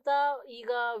ಬರ್ತಾ ಬರ್ತಾ ಈಗ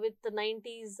ವಿತ್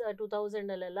 90s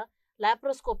 2000 ಅಲ್ಲೆಲ್ಲ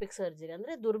ಲ್ಯಾಪ್ರೋಸ್ಕೋಪಿಕ್ ಸರ್ಜರಿ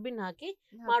ಅಂದ್ರೆ ದುರ್ಬಿನ್ ಹಾಕಿ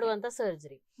ಮಾಡುವಂತ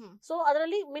ಸರ್ಜರಿ. ಸೊ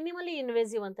ಅದರಲ್ಲಿ ಮಿನಿಮಲಿ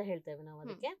ಇನ್ವೇಸಿವ್ ಅಂತ ಹೇಳ್ತೇವೆ ನಾವು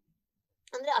ಅದಕ್ಕೆ.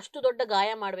 ಅಂದ್ರೆ ಅಷ್ಟು ದೊಡ್ಡ ಗಾಯ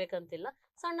ಮಾಡ್ಬೇಕಂತಿಲ್ಲ,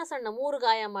 ಸಣ್ಣ ಸಣ್ಣ 3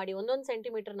 ಗಾಯ ಮಾಡಿ 1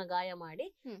 ಸೆಂಟಿಮೀಟರ್ನ ಗಾಯ ಮಾಡಿ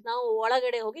ನಾವು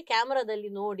ಒಳಗಡೆ ಹೋಗಿ ಕ್ಯಾಮರಾದಲ್ಲಿ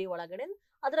ನೋಡಿ ಒಳಗಡೆ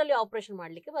ಅದರಲ್ಲಿ ಆಪರೇಷನ್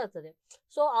ಮಾಡ್ಲಿಕ್ಕೆ ಬರ್ತದೆ.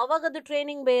 ಸೊ ಅವಾಗದು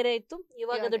ಟ್ರೈನಿಂಗ್ ಬೇರೆ ಇತ್ತು,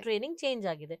 ಇವಾಗದು ಟ್ರೈನಿಂಗ್ ಚೇಂಜ್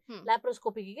ಆಗಿದೆ.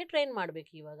 ಲ್ಯಾಪ್ರೋಸ್ಕೋಪಿಗೆ ಟ್ರೈನ್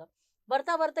ಮಾಡ್ಬೇಕು. ಇವಾಗ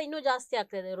ಬರ್ತಾ ಬರ್ತಾ ಇನ್ನೂ ಜಾಸ್ತಿ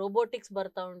ಆಗ್ತಾ ಇದೆ, ರೋಬೋಟಿಕ್ಸ್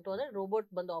ಬರ್ತಾ ಉಂಟು. ಅಂದ್ರೆ ರೋಬೋಟ್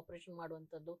ಬಂದು ಆಪರೇಷನ್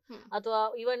ಮಾಡುವಂತದ್ದು, ಅಥವಾ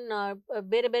ಇವನ್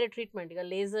ಬೇರೆ ಬೇರೆ ಟ್ರೀಟ್ಮೆಂಟ್, ಈಗ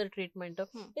ಲೇಸರ್ ಟ್ರೀಟ್ಮೆಂಟ್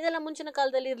ಇದೆಲ್ಲ ಮುಂಚಿನ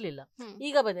ಕಾಲದಲ್ಲಿ ಇರ್ಲಿಲ್ಲ,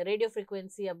 ಈಗ ಬಂದಿದೆ. Radio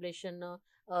frequency ablation,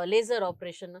 laser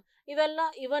operation, ಇವೆಲ್ಲ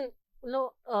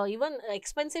ಇವನ್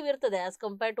ಎಕ್ಸ್ಪೆನ್ಸಿವ್ ಇರ್ತದೆ as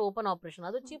compare to open operation,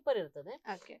 ಅದು ಚೀಪರ್ ಇರ್ತದೆ.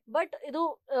 ಬಟ್ ಇದು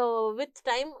with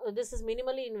time this is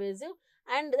ಮಿನಿಮಲಿ invasive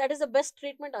and that is the best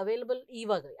treatment available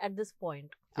ಇವಾಗ ಅಟ್ ದಿಸ್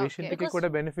ಪಾಯಿಂಟ್. ಪೇಷಂಟ್ಗೆ ಕೂಡ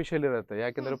ಬೆನಿಫಿಷಿಯಲ್ ಇರುತ್ತೆ,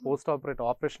 ಯಾಕಂದ್ರೆ ಪೋಸ್ಟ್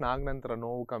ಆಪರೇಷನ್ ಆಗ ನಂತರ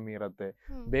ನೋವು ಕಮ್ಮಿ ಇರುತ್ತೆ,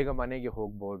 ಬೇಗ ಮನೆಗೆ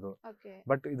ಹೋಗ್ಬಹುದು.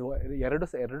 ಬಟ್ ಇದು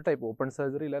ಎರಡು ಟೈಪ್, ಓಪನ್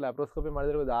ಸರ್ಜರಿ ಇಲ್ಲ ಲ್ಯಾಪ್ರೋಸ್ಕೋಪಿ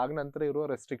ಮಾಡಿದ್ರೆ ಆಗ ನಂತರ ಇರುವ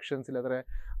ರೆಸ್ಟ್ರಿಕ್ಷನ್ಸ್ ಇಲ್ಲದ್ರೆ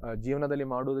ಜೀವನದಲ್ಲಿ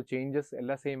ಮಾಡುವುದು ಚೇಂಜಸ್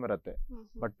ಎಲ್ಲ ಸೇಮ್ ಇರುತ್ತೆ.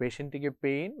 ಬಟ್ ಪೇಷಂಟಿಗೆ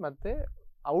ಪೇನ್ ಮತ್ತೆ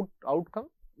outcome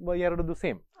ಎರಡದು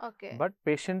same, but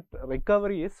patient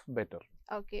recovery is better.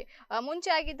 Okay. ಮುಂಚೆ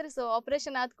ಆಗಿದ್ರೆ ಸೊ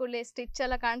ಆಪರೇಷನ್ ಆದ ಕೂಡಲೇ ಸ್ಟಿಚ್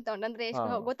ಎಲ್ಲ ಕಾಣ್ತಾ ಉಂಟು, ಅಂದ್ರೆ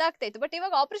ಗೊತ್ತಾಗ್ತಾ ಇತ್ತು. ಬಟ್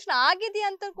ಇವಾಗ ಆಪರೇಷನ್ ಆಗಿದೆಯಾ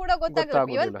ಅಂತ ಕೂಡ ಗೊತ್ತಾಗಲ್ಲ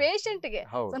ಇವನ್ ಪೇಷಂಟ್ ಗೆ,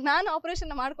 ಸೊ ನಾನು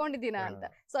ಆಪರೇಷನ್ ಮಾಡ್ಕೊಂಡಿದ್ದೀನ ಅಂತ.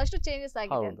 ಸೊ ಅಷ್ಟು ಚೇಂಜಸ್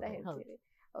ಆಗಿದೆ ಅಂತ ಹೇಳ್ತೀರಿ.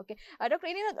 ಓಕೆ ಡಾಕ್ಟರ್,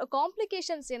 ಏನೇನಾದ್ರು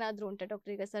ಕಾಂಪ್ಲಿಕೇಶನ್ಸ್ ಏನಾದ್ರು ಉಂಟಾ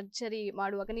ಡಾಕ್ಟರ್? ಈಗ ಸರ್ಜರಿ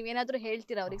ಮಾಡುವಾಗ ನೀವೇನಾದ್ರೂ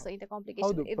ಹೇಳ್ತೀರಾ ಅವ್ರಿಗೆ, ಸೊ ಇಂಥ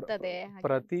ಕಾಂಪ್ಲಿಕೇಶನ್ ಇರ್ತದೆ?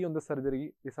 ಪ್ರತಿಯೊಂದು surgery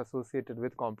is associated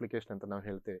with complication ಅಂತ ನಾವು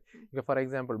ಹೇಳ್ತೇವೆ. ಈಗ ಫಾರ್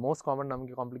ಎಕ್ಸಾಂಪಲ್ ಮೋಸ್ಟ್ ಕಾಮನ್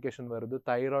ನಮಗೆ ಕಾಂಪ್ಲಿಕೇಶನ್ ಬರೋದು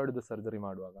ಥೈರಾಯ್ಡ್ ಸರ್ಜರಿ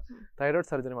ಮಾಡುವಾಗ.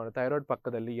 ಥೈರಾಯ್ಡ್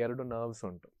ಪಕ್ಕದಲ್ಲಿ 2 ನರ್ವ್ಸ್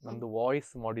ಉಂಟು, ನಮ್ದು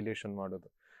ವಾಯ್ಸ್ ಮಾಡ್ಯುಲೇಷನ್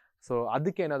ಮಾಡೋದು. ಸೊ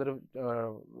ಅದಕ್ಕೆ ಏನಾದರೂ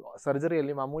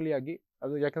ಸರ್ಜರಿಯಲ್ಲಿ ಮಾಮೂಲಿಯಾಗಿ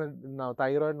ಅದು, ಯಾಕಂದ್ರೆ ನಾವು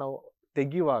ಥೈರಾಯ್ಡ್ ನಾವು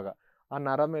ತೆಗೆಯುವಾಗ ಆ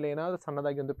ನರ ಮೇಲೆ ಏನಾದರೂ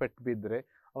ಸಣ್ಣದಾಗಿ ಒಂದು ಪೆಟ್ಟು ಬಿದ್ದರೆ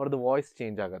ಅವ್ರದ್ದು ವಾಯ್ಸ್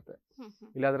ಚೇಂಜ್ ಆಗುತ್ತೆ,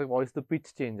 ಇಲ್ಲಾಂದ್ರೆ ವಾಯ್ಸ್ದು ಪಿಚ್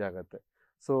ಚೇಂಜ್ ಆಗುತ್ತೆ.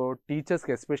 ಸೊ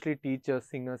ಟೀಚರ್ಸ್ಗೆ, ಎಸ್ಪೆಷಲಿ ಟೀಚರ್ಸ್,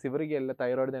 ಸಿಂಗರ್ಸ್, ಇವರಿಗೆಲ್ಲ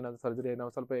ಥೈರಾಯ್ಡ್ ಏನಾದ್ರು ಸರ್ಜರಿ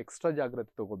ನಾವು ಸ್ವಲ್ಪ ಎಕ್ಸ್ಟ್ರಾ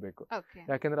ಜಾಗ್ರತೆ ತಗೋಬೇಕು,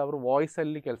 ಯಾಕೆಂದ್ರೆ ಅವರು ವಾಯ್ಸ್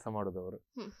ಅಲ್ಲಿ ಕೆಲಸ ಮಾಡೋದವರು.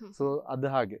 ಸೊ ಅದು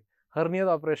ಹಾಗೆ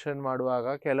ಹರ್ನಿಯಾದ ಆಪರೇಷನ್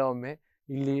ಮಾಡುವಾಗ ಕೆಲವೊಮ್ಮೆ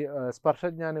ಇಲ್ಲಿ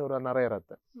ಸ್ಪರ್ಶಜ್ಞಾನ ಇವರ ನರ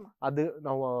ಇರುತ್ತೆ, ಅದು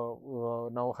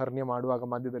ನಾವು ಹರ್ನಿಯ ಮಾಡುವಾಗ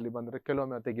ಮಧ್ಯದಲ್ಲಿ ಬಂದ್ರೆ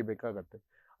ಕೆಲವೊಮ್ಮೆ ತೆಗಿಬೇಕಾಗತ್ತೆ.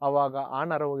 ಅವಾಗ ಆ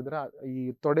ನರ ಹೋಗಿದ್ರೆ ಈ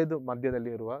ತೊಡೆದು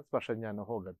ಮಧ್ಯದಲ್ಲಿ ಇರುವ ಸ್ಪರ್ಶಜ್ಞಾನ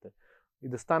ಹೋಗುತ್ತೆ.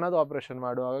 ಇದು ಸ್ತನದ ಆಪರೇಷನ್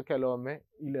ಮಾಡುವಾಗ ಕೆಲವೊಮ್ಮೆ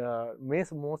ಇಲ್ಲಿ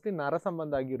ಮೋಸ್ಟ್ಲಿ ನರ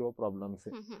ಸಂಬಂಧ ಆಗಿರುವ ಪ್ರಾಬ್ಲಮ್ಸ್.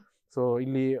 ಸೊ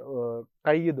ಇಲ್ಲಿ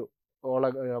ಕೈಯಿದು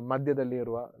ಮಧ್ಯದಲ್ಲಿ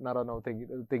ಇರುವ ನರ ನಾವು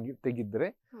ತೆಗಿದ್ರೆ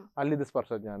ಅಲ್ಲಿದ್ದು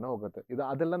ಸ್ಪರ್ಶಜ್ಞಾನ ಹೋಗುತ್ತೆ.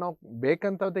 ಅದೆಲ್ಲ ನಾವು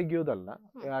ಬೇಕಂತ ತೆಗಿಯೋದಲ್ಲ,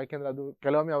 ಯಾಕೆಂದ್ರೆ ಅದು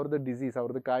ಕೆಲವೊಮ್ಮೆ ಅವ್ರದ್ದು ಡಿಸೀಸ್,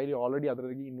 ಅವ್ರದ್ದು ಕಾಯಿಲೆ ಆಲ್ರೆಡಿ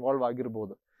ಅದರಲ್ಲಿ ಇನ್ವಾಲ್ವ್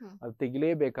ಆಗಿರ್ಬೋದು, ಅದು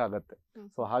ತೆಗಿಲೇಬೇಕಾಗತ್ತೆ.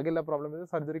 ಸೊ ಹಾಗೆಲ್ಲ ಪ್ರಾಬ್ಲಮ್ ಇದೆ.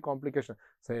 ಸರ್ಜರಿ ಕಾಂಪ್ಲಿಕೇಶನ್,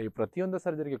 ಪ್ರತಿಯೊಂದು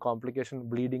ಸರ್ಜರಿಗೆ ಕಾಂಪ್ಲಿಕೇಶನ್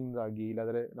ಬ್ಲೀಡಿಂಗ್ ಆಗಿ,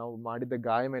 ಇಲ್ಲಾಂದ್ರೆ ನಾವು ಮಾಡಿದ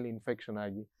ಗಾಯ ಮೇಲೆ ಇನ್ಫೆಕ್ಷನ್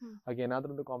ಆಗಿ, ಹಾಗೆ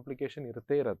ಏನಾದ್ರೂ ಒಂದು ಕಾಂಪ್ಲಿಕೇಶನ್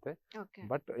ಇರುತ್ತೆ.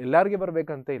 ಬಟ್ ಎಲ್ಲರಿಗೆ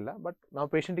ಬರ್ಬೇಕಂತ ಇಲ್ಲ. ಬಟ್ ನಾವು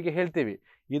ಪೇಷಂಟಿಗೆ ಹೇಳ್ತೀವಿ,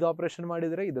 ಇದು ಆಪರೇಷನ್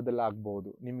ಮಾಡಿದ್ರೆ ಇದೆಲ್ಲ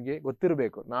ಆಗ್ಬಹುದು, ನಿಮ್ಗೆ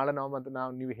ಗೊತ್ತಿರಬೇಕು. ನಾಳೆ ನಾವು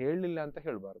ನೀವು ಹೇಳಲಿಲ್ಲ ಅಂತ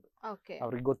ಹೇಳ್ಬಾರ್ದು,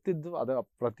 ಅವ್ರಿಗೆ ಗೊತ್ತಿದ್ದು ಅದ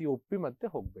ಪ್ರತಿ ಒಪ್ಪಿ ಮತ್ತೆ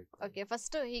ಹೋಗ್ಬೇಕು.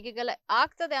 ಫಸ್ಟ್ ಹೀಗೆಲ್ಲ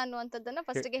ಆಗ್ತದೆ ಅನ್ನುವಂಥದ್ದನ್ನ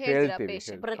ಫಸ್ಟ್ ಗೆ ಹೇಳ್ತೀವಿ.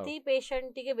 ಪ್ರತಿ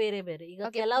ಪೇಷಂಟಿಗೆ ಬೇರೆ ಬೇರೆ, ಈಗ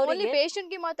ಕೆಲವರಿಗೆ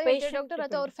ಪೇಷಂಟ್ಗೆ ಮಾತ್ರ ಡಾಕ್ಟರ್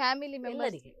ಅಥವಾ ಅವ್ರ ಫ್ಯಾಮಿಲಿ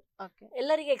ಮೆಂಬರ್ಸ್ಗೆ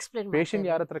ಎಲ್ಲರಿಗೆ ಎಕ್ಸ್ಪ್ಲೇನ್. ಪೇಷಂಟ್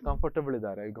ಯಾರ ಹತ್ರ ಕಂಫರ್ಟಬಲ್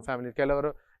ಇದ್ದಾರೆ, ಈಗ ಫ್ಯಾಮಿಲಿ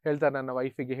ಕೆಲವರು ಹೇಳ್ತಾರೆ ನನ್ನ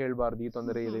ವೈಫಿಗೆ ಹೇಳ್ಬಾರ್ದು, ಈ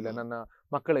ತೊಂದರೆ ಇಲ್ಲ, ನನ್ನ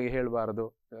ಮಕ್ಕಳಿಗೆ ಹೇಳ್ಬಾರ್ದು,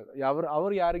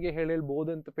 ಅವ್ರು ಯಾರಿಗೆ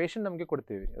ಹೇಳ್ಬೋದು ಅಂತ ಪೇಷಂಟ್ ನಮ್ಗೆ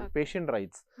ಕೊಡ್ತೀವಿ, ಪೇಷಂಟ್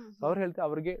ರೈಟ್ಸ್. ಅವ್ರು ಹೇಳ್ತಾರೆ,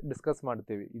 ಅವ್ರಿಗೆ ಡಿಸ್ಕಸ್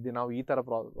ಮಾಡ್ತೇವೆ, ಇದು ನಾವು ಈ ತರ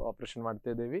ಆಪರೇಷನ್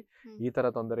ಮಾಡ್ತಾ ಇದ್ದೇವೆ, ಈ ತರ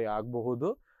ತೊಂದರೆ ಆಗಬಹುದು,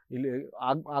 ಇಲ್ಲಿ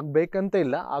ಆಗ್ಬೇಕಂತ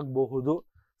ಇಲ್ಲ, ಆಗಬಹುದು,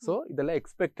 ಸೊ ಇದೆಲ್ಲ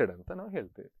ಎಕ್ಸ್ಪೆಕ್ಟೆಡ್ ಅಂತ ನಾವು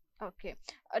ಹೇಳ್ತೇವೆ. ಓಕೆ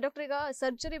ಡಾಕ್ಟರ್, ಈಗ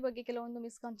ಸರ್ಜರಿ ಬಗ್ಗೆ ಕೆಲವೊಂದು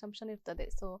ಮಿಸ್ಕನ್ಸೆಪ್ಷನ್ ಇರ್ತದೆ,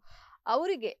 ಸೊ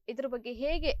ಅವರಿಗೆ ಇದ್ರ ಬಗ್ಗೆ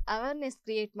ಹೇಗೆ ಅವೇರ್ನೆಸ್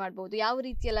ಕ್ರಿಯೇಟ್ ಮಾಡಬಹುದು, ಯಾವ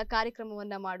ರೀತಿಯೆಲ್ಲ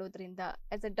ಕಾರ್ಯಕ್ರಮವನ್ನ ಮಾಡೋದ್ರಿಂದ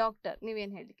ಆಸ್ ಅ ಡಾಕ್ಟರ್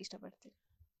ನೀವೇನ್ ಹೇಳಲಿಕ್ಕೆ ಇಷ್ಟಪಡ್ತೀರಿ?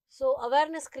 ಸೊ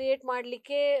ಅವೇರ್ನೆಸ್ ಕ್ರಿಯೇಟ್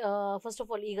ಮಾಡ್ಲಿಕ್ಕೆ ಫಸ್ಟ್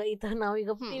ಆಫ್ ಆಲ್ ಈಗ ಈ ತರ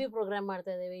ನಾವೀಗ ಟಿವಿ ಪ್ರೋಗ್ರಾಮ್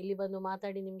ಮಾಡ್ತಾ ಇದ್ದೇವೆ, ಇಲ್ಲಿ ಬಂದು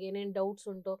ಮಾತಾಡಿ ನಿಮ್ಗೆ ಏನೇನು ಡೌಟ್ಸ್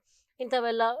ಉಂಟು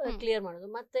ಇಂಥವೆಲ್ಲ ಕ್ಲಿಯರ್ ಮಾಡೋದು.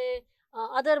 ಮತ್ತೆ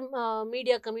ಅದರ್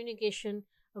ಮೀಡಿಯಾ ಕಮ್ಯುನಿಕೇಶನ್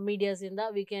ಮೀಡಿಯಾಸ್ ಇಂದ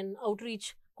ವಿ ಕ್ಯಾನ್ ಔಟ್ರೀಚ್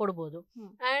ಕೊಡ್ಬೋದು.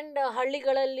 ಅಂಡ್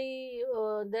ಹಳ್ಳಿಗಳಲ್ಲಿ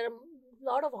there are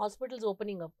lot of hospitals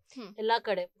opening up ಎಲ್ಲಾ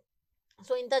ಕಡೆ.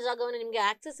 ಸೊ ಇಂಥ ಜಾಗವನ್ನು ನಿಮ್ಗೆ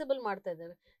ಆಕ್ಸೆಸಿಬಲ್ ಮಾಡ್ತಾ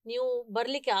ಇದ್ದೇವೆ, ನೀವು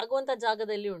ಬರ್ಲಿಕ್ಕೆ ಆಗುವಂತ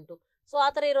ಜಾಗದಲ್ಲಿ ಉಂಟು. ಸೊ ಆ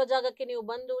ತರ ಇರೋ ಜಾಗಕ್ಕೆ ನೀವು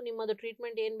ಬಂದು ನಿಮ್ಮದು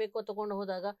ಟ್ರೀಟ್ಮೆಂಟ್ ಏನ್ ಬೇಕೋ ತಗೊಂಡು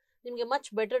ಹೋದಾಗ ನಿಮ್ಗೆ ಮಚ್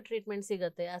ಬೆಟರ್ ಟ್ರೀಟ್ಮೆಂಟ್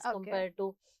ಸಿಗುತ್ತೆ as compare to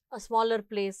smaller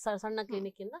place. ಸಣ್ಣ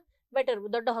ಕ್ಲಿನಿಕ್ ಇಂದ ಬೆಟರ್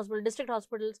ದೊಡ್ಡ hospital, district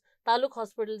hospitals, taluk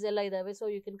hospitals ಎಲ್ಲ ಇದಾವೆ. So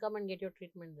you can come and get your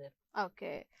treatment there.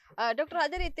 Okay doctor,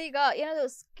 ಅದೇ ರೀತಿ ಈಗ ಏನಾದ್ರು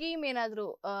ಸ್ಕೀಮ್ ಏನಾದ್ರು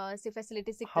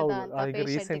ಫೆಸಿಲಿಟಿ ಸಿಗ್ತದಾ ಅಂತ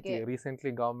ಪೇಷಂಟ್ಗೆ?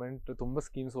 ರೀಸೆಂಟ್ಲಿ ಗವರ್ಮೆಂಟ್ ತುಂಬಾ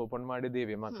ಸ್ಕೀಮ್ಸ್ ಓಪನ್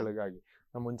ಮಾಡಿದ್ದೇವೆ ಮಕ್ಕಳಿಗಾಗಿ.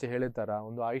 ನಾವು ಮುಂಚೆ ಹೇಳಿದ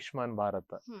ಒಂದು ಆಯುಷ್ಮಾನ್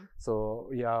ಭಾರತ. ಸೊ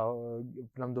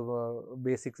ನಮ್ದು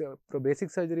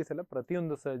ಬೇಸಿಕ್ ಸರ್ಜರೀಸ್ ಎಲ್ಲ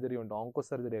ಪ್ರತಿಯೊಂದು ಸರ್ಜರಿ ಉಂಟು. ಆಂಕೋ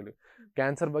ಸರ್ಜರಿ ಆಗಲಿ,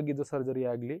 ಕ್ಯಾನ್ಸರ್ ಬಗ್ಗೆ ಇದು ಸರ್ಜರಿ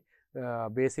ಆಗಲಿ,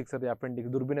 ಬೇಸಿಕ್ ಸರ್ಜರಿ,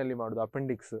 ಅಪೆಂಡಿಕ್ಸ್, ದುರ್ಬಿನಲ್ಲಿ ಮಾಡೋದು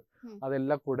ಅಪೆಂಡಿಕ್ಸ್,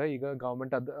 ಅದೆಲ್ಲ ಕೂಡ ಈಗ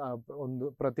ಗೌರ್ಮೆಂಟ್ ಒಂದು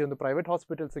ಪ್ರತಿಯೊಂದು ಪ್ರೈವೇಟ್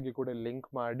ಹಾಸ್ಪಿಟಲ್ಸ್ಗೆ ಕೂಡ ಲಿಂಕ್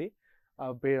ಮಾಡಿ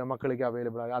ಮಕ್ಕಳಿಗೆ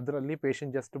ಅವೈಲೇಬಲ್ ಆಗಿ ಅದರಲ್ಲಿ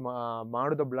ಪೇಷಂಟ್ ಜಸ್ಟ್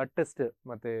ಮಾಡೋದು ಬ್ಲಡ್ ಟೆಸ್ಟ್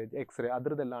ಮತ್ತು ಎಕ್ಸ್ರೇ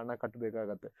ಅದರದ್ದೆಲ್ಲ ಹಣ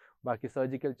ಕಟ್ಟಬೇಕಾಗತ್ತೆ. ಬಾಕಿ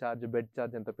ಸರ್ಜಿಕಲ್ ಚಾರ್ಜ್, ಬೆಡ್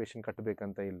ಚಾರ್ಜ್ ಅಂತ ಪೇಷಂಟ್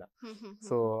ಕಟ್ಟಬೇಕಂತ ಇಲ್ಲ.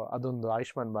 ಸೊ ಅದೊಂದು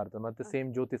ಆಯುಷ್ಮಾನ್ ಭಾರತ. ಮತ್ತು ಸೇಮ್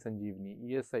ಜ್ಯೋತಿ ಸಂಜೀವಿನಿ,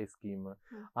 ESI ಸ್ಕೀಮ್,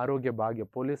 ಆರೋಗ್ಯ ಭಾಗ್ಯ,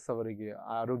 ಪೊಲೀಸ್ ಅವರಿಗೆ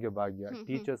ಆರೋಗ್ಯ ಭಾಗ್ಯ,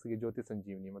 ಟೀಚರ್ಸ್ಗೆ ಜ್ಯೋತಿ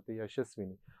ಸಂಜೀವಿನಿ ಮತ್ತು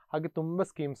ಯಶಸ್ವಿನಿ, ಹಾಗೆ ತುಂಬ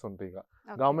ಸ್ಕೀಮ್ಸ್ ಉಂಟು. ಈಗ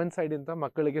ಗೌರ್ಮೆಂಟ್ ಸೈಡಿಂದ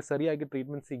ಮಕ್ಕಳಿಗೆ ಸರಿಯಾಗಿ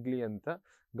ಟ್ರೀಟ್ಮೆಂಟ್ ಸಿಗಲಿ ಅಂತ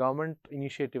ಗೌರ್ಮೆಂಟ್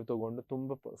ಇನಿಷಿಯೇಟಿವ್ ತಗೊಂಡು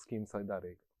ತುಂಬ ಸ್ಕೀಮ್ಸ್ ಇದ್ದಾರೆ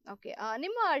ಈಗ. ಓಕೆ,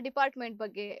 ನಿಮ್ಮ ಡಿಪಾರ್ಟ್ಮೆಂಟ್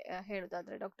ಬಗ್ಗೆ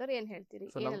ಹೇಳೋದಾದ್ರೆ ಡಾಕ್ಟರ್ ಏನ್ ಹೇಳ್ತೀರಿ?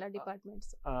 ಏನೆಲ್ಲ ಡಿಪಾರ್ಟ್ಮೆಂಟ್ಸ್?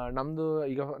 ನಮ್ದು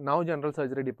ಈಗ ನಾವು ಜನರಲ್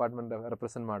ಸರ್ಜರಿ ಡಿಪಾರ್ಟ್ಮೆಂಟ್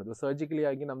ರೆಪ್ರೆಸೆಂಟ್ ಮಾಡೋದು. ಸರ್ಜಿಕಲಿ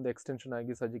ಆಗಿ ನಮ್ದು ಎಕ್ಸ್ಟೆನ್ಷನ್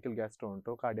ಆಗಿ ಸರ್ಜಿಕಲ್ ಗ್ಯಾಸ್ಟ್ರೋ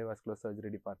ಉಂಟು, ಕಾರ್ಡಿಯೋವಾಸ್ಕ್ಯುಲರ್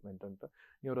ಸರ್ಜರಿ ಡಿಪಾರ್ಟ್ಮೆಂಟ್ ಉಂಟು,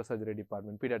 neuro surgery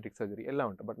department, paediatric surgery ಎಲ್ಲ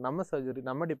ಉಂಟು. ಬಟ್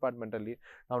ನಮ್ಮ ಡಿಪಾರ್ಟ್ಮೆಂಟ್ ಅಲ್ಲಿ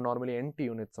ನಾವು ನಾರ್ಮಲಿ 8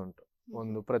 ಯೂನಿಟ್ಸ್ ಉಂಟು.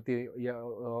 ಒಂದು ಪ್ರತಿ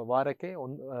ವಾರಕ್ಕೆ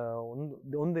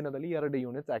ಒಂದು ದಿನದಲ್ಲಿ 2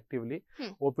 ಯೂನಿಟ್ಸ್ ಆಕ್ಟಿವ್ಲಿ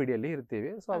OPD ಅಲ್ಲಿ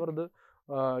ಇರ್ತೀವಿ. ಸೊ ಅವರದ್ದು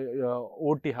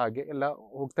OT ಹಾಗೆ ಎಲ್ಲ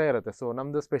ಹೋಗ್ತಾ ಇರುತ್ತೆ. ಸೊ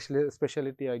ನಮ್ದು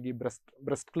ಸ್ಪೆಷಾಲಿಟಿ ಆಗಿ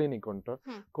ಬ್ರೆಸ್ಟ್ ಕ್ಲಿನಿಕ್ ಉಂಟು,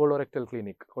 ಕೋಲೋರೆಕ್ಟಲ್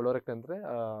ಕ್ಲಿನಿಕ್. ಕೋಲೋರೆಕ್ಟ್ ಅಂದ್ರೆ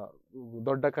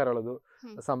ದೊಡ್ಡ ಕರಳದು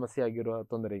ಸಮಸ್ಯೆ ಆಗಿರುವ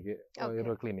ತೊಂದರೆಗೆ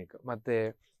ಇರುವ ಕ್ಲಿನಿಕ್. ಮತ್ತೆ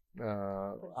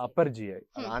ಅಪರ್ GI,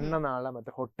 ಅನ್ನನಾಳ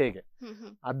ಮತ್ತೆ ಹೊಟ್ಟೆಗೆ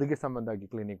ಅದಕ್ಕೆ ಸಂಬಂಧ ಆಗಿ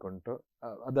ಕ್ಲಿನಿಕ್ ಉಂಟು.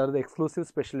 ಅದರದ್ದು ಎಕ್ಸ್ಕ್ಲೂಸಿವ್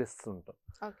ಸ್ಪೆಷಲಿಸ್ಟ್ ಉಂಟು.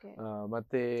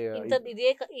 ಮತ್ತೆ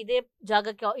ಇದೇ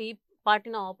ಜಾಗಕ್ಕೆ ಈ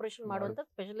ಪಾರ್ಟಿನ ಆಪರೇಷನ್ ಮಾಡುವಂತ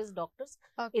ಸ್ಪೆಷಲಿಸ್ಟ್ ಡಾಕ್ಟರ್ಸ್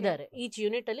ಇದ್ದಾರೆ. ಈಚ್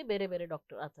ಯೂನಿಟ್ ಅಲ್ಲಿ ಬೇರೆ ಬೇರೆ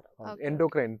ಡಾಕ್ಟರ್ ಆತರ.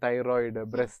 ಎಂಡೋಕ್ರೈನ್, ಥೈರಾಯ್ಡ್,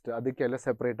 ಬ್ರೆಸ್ಟ್ ಅದಕ್ಕೆಲ್ಲ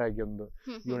ಸೆಪರೇಟ್ ಆಗಿ ಒಂದು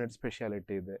ಯೂನಿಟ್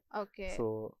ಸ್ಪೆಷಾಲಿಟಿ ಇದೆ. ಸೊ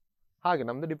ಹಾಗೆ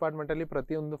ನಮ್ದು ಡಿಪಾರ್ಟ್ಮೆಂಟ್ ಅಲ್ಲಿ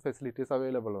ಪ್ರತಿಯೊಂದು ಫೆಸಿಲಿಟೀಸ್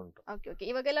ಅವೈಲೇಬಲ್ ಉಂಟು.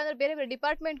 ಇವಾಗೆಲ್ಲ ಅಂದ್ರೆ ಬೇರೆ ಬೇರೆ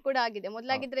ಡಿಪಾರ್ಟ್ಮೆಂಟ್ ಕೂಡ ಆಗಿದೆ.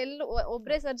 ಮೊದಲಾಗಿದ್ರೆ ಎಲ್ಲ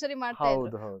ಒಬ್ಬರೇ ಸರ್ಜರಿ ಮಾಡ್ತಾ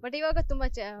ಇದ್ರು, ಬಟ್ ಇವಾಗ ತುಂಬಾ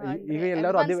ಈಗ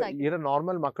ಎಲ್ಲರೂ ಅದೇ ಇರೋ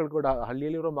ನಾರ್ಮಲ್ ಮಕ್ಕಳು ಕೂಡ,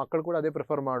 ಹಳ್ಳಿಯಲ್ಲಿ ಇರೋ ಮಕ್ಕಳು ಕೂಡ ಅದೇ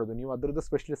ಪ್ರಿಫರ್ ಮಾಡುದು. ನೀವು ಅದ್ರದ್ದು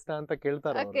ಸ್ಪೆಷಲಿಸ್ಟ್ ಅಂತ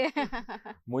ಕೇಳ್ತಾರೆ.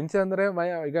 ಮುಂಚೆ ಅಂದ್ರೆ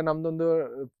ಈಗ ನಮ್ದೊಂದು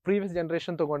ಪ್ರೀವಿಯಸ್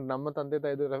ಜನರೇಷನ್ ತಗೊಂಡು ನಮ್ಮ ತಂದೆ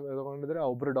ತಾಯಿ ತಗೊಂಡಿದ್ರೆ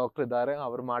ಒಬ್ರು ಡಾಕ್ಟರ್ ಇದ್ದಾರೆ,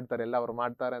 ಅವ್ರು ಮಾಡ್ತಾರೆ, ಎಲ್ಲ ಅವ್ರು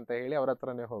ಮಾಡ್ತಾರೆ ಅಂತ ಹೇಳಿ ಅವ್ರ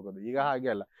ಹತ್ರನೇ ಹೋಗೋದು. ಈಗ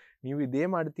ಹಾಗೆ ಅಲ್ಲ, ನೀವು ಇದೇ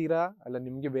ಮಾಡ್ತೀರಾ ಅಲ್ಲ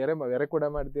ನಿಮ್ಗೆ ಬೇರೆ ಕೂಡ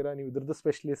ಮಾಡ್ತೀರಾ, ನೀವು ಇದ್ರದ್ದು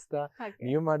ಸ್ಪೆಷಲಿಸ್ಟ್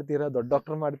ನೀವು ಮಾಡ್ತೀರಾ, ದೊಡ್ಡ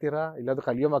ಡಾಕ್ಟರ್ ಮಾಡ್ತೀರಾ, ಇಲ್ಲಾದ್ರೂ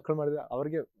ಕಲಿಯೋ ಮಕ್ಕಳು ಮಾಡ್ತೀರಾ,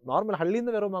 ಅವ್ರಿಗೆ ನಾರ್ಮಲ್ ಹಳ್ಳಿಯಿಂದ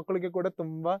ಬರೋ ಮಕ್ಕಳಿಗೆ ಕೂಡ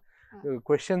ತುಂಬಾ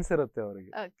ಕ್ವೆಶನ್ಸ್ ಇರುತ್ತೆ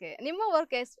ಅವರಿಗೆ. ನಿಮ್ಮ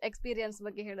ವರ್ಕ್ ಎಕ್ಸ್ಪೀರಿಯನ್ಸ್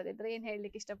ಬಗ್ಗೆ ಹೇಳೋದಿದ್ರೆ ಏನ್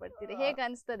ಹೇಳಲಿಕ್ಕೆ ಇಷ್ಟಪಡ್ತೀರಿ? ಹೇಗೆ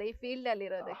ಅನಿಸ್ತದೆ ಈ ಫೀಲ್ಡ್ ಅಲ್ಲಿ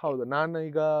ಇರೋದು? ಹೌದು, ನಾನು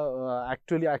ಈಗ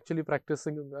ಆಕ್ಚುಲಿ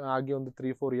ಪ್ರಾಕ್ಟೀಸಿಂಗ್ ಆಗಿ ಒಂದು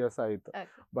 3-4 years ಆಯ್ತು.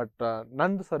 ಬಟ್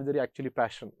ನಂದು ಸರ್ಜರಿ ಆಕ್ಚುಲಿ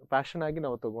ಪ್ಯಾಷನ್ ಆಗಿ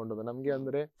ನಾವು ತಗೊಂಡದ್ದು. ನಮ್ಗೆ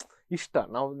ಅಂದ್ರೆ ಇಷ್ಟ,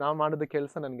 ನಾವು ಮಾಡಿದ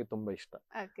ಕೆಲಸ ನನಗೆ ತುಂಬಾ ಇಷ್ಟ.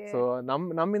 ಸೊ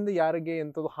ನಮ್ಮಿಂದ ಯಾರಿಗೆ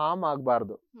ಎಂತದ್ದು ಹಾರ್ಮ್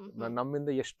ಆಗ್ಬಾರ್ದು, ನಮ್ಮಿಂದ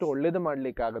ಎಷ್ಟು ಒಳ್ಳೇದು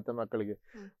ಮಾಡ್ಲಿಕ್ಕೆ ಆಗತ್ತೆ ಮಕ್ಕಳಿಗೆ.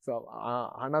 ಸೊ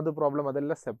ಹಣದ ಪ್ರಾಬ್ಲಮ್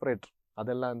ಅದೆಲ್ಲ ಸೆಪರೇಟ್,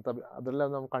 ಅದೆಲ್ಲ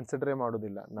ನಾವು ಕನ್ಸಿಡರೇ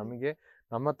ಮಾಡೋದಿಲ್ಲ. ನಮಗೆ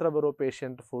ನಮ್ಮ ಹತ್ರ ಬರೋ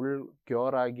ಪೇಷಂಟ್ ಫುಲ್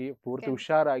ಕ್ಯೂರ್ ಆಗಿ ಪೂರ್ತಿ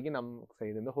ಹುಷಾರಾಗಿ ನಮ್ಮ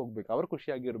ಸೈಡ್ ಇಂದ ಹೋಗ್ಬೇಕು, ಅವ್ರು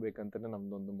ಖುಷಿಯಾಗಿ ಇರ್ಬೇಕಂತಾನೆ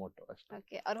ನಮ್ದೊಂದು ಮೋಟೋ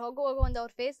ಅಷ್ಟೇ.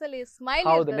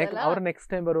 ಹೌದು, ಅವ್ರ ನೆಕ್ಸ್ಟ್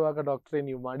ಟೈಮ್ ಬರುವಾಗ ಡಾಕ್ಟ್ರೇ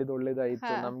ನೀವು ಮಾಡಿದ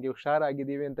ಒಳ್ಳೇದಾಯ್ತು, ನಮ್ಗೆ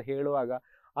ಹುಷಾರಾಗಿದ್ದೀವಿ ಅಂತ ಹೇಳುವಾಗ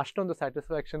ಅಷ್ಟೊಂದು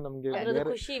ಸ್ಯಾಟಿಸ್ಫ್ಯಾಕ್ಷನ್ ನಮ್ಗೆ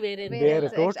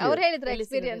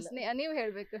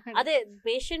ಅದೇ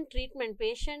ಪೇಷಂಟ್ ಟ್ರೀಟ್ಮೆಂಟ್,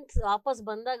 ಪೇಷಂಟ್ ವಾಪಸ್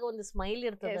ಬಂದಾಗ ಒಂದು ಸ್ಮೈಲ್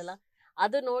ಇರ್ತದಲ್ಲ,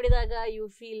 ಅದು ನೋಡಿದಾಗ you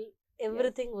feel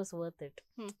everything was worth it.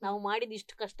 ನಾವು ಮಾಡಿದ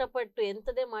ಇಷ್ಟು ಕಷ್ಟಪಟ್ಟು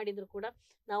ಎಂತದೇ ಮಾಡಿದ್ರು ಕೂಡ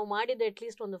ನಾವು ಮಾಡಿದ ಅಟ್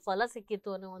ಲೀಸ್ಟ್ ಒಂದು ಫಲ ಸಿಕ್ಕಿತ್ತು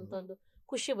ಅನ್ನೋ ಒಂದು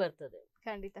ಖುಷಿ ಬರ್ತದೆ.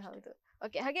 ಖಂಡಿತ ಹೌದು.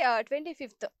 ಓಕೆ, ಹಾಗೆ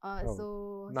 25th so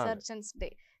surgeons day,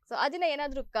 so ಅದನ್ನ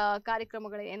ಏನಾದ್ರೂ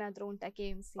ಕಾರ್ಯಕ್ರಮಗಳು ಏನಾದ್ರೂ ಉಂಟಾ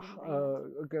KMC?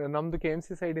 ನಮ್ದು KMC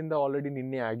ಸೈಡ್ ಇಂದ ಆಲ್ರೆಡಿ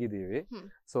ನಿನ್ನೆ ಆಗಿದ್ದೀವಿ.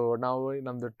 ಸೊ ನಾವು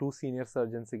ನಮ್ದು 2 senior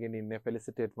ಸರ್ಜನ್ಸ್ ಗೆ ನಿನ್ನೆ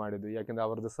ಫೆಲಿಸಿಟೇಟ್ ಮಾಡಿದ್ವಿ. ಯಾಕಂದ್ರೆ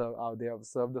ಅವ್ರದ್ದು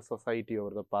serve the society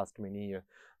over the past many year.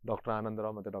 Doctor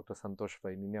Anandrao ಮತ್ತೆ ಡಾಕ್ಟರ್ ಸಂತೋಷ್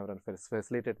ಪೈ ನಿನ್ನೆ ಅವರನ್ನು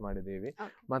ಫೆಸಿಲಿಟೇಟ್ ಮಾಡಿದ್ದೀವಿ.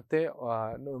 ಮತ್ತೆ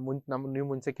ನೀವು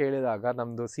ಮುಂಚೆ ಕೇಳಿದಾಗ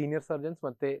ನಮ್ದು ಸೀನಿಯರ್ ಸರ್ಜನ್ಸ್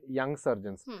ಮತ್ತೆ ಯಂಗ್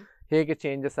ಸರ್ಜನ್ಸ್ ಹೇಗೆ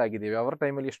ಚೇಂಜಸ್ ಆಗಿದ್ದೀವಿ, ಅವರ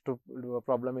ಟೈಮಲ್ಲಿ ಎಷ್ಟು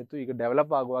ಪ್ರಾಬ್ಲಮ್ ಇತ್ತು, ಈಗ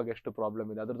ಡೆವಲಪ್ ಆಗುವಾಗ ಎಷ್ಟು ಪ್ರಾಬ್ಲಮ್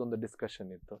ಇದೆ, ಅದ್ರದ್ದೊಂದು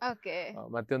ಡಿಸ್ಕಷನ್ ಇತ್ತು.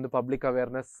 ಮತ್ತೆ ಒಂದು ಪಬ್ಲಿಕ್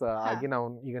ಅವೇರ್ನೆಸ್ ಆಗಿ ನಾವು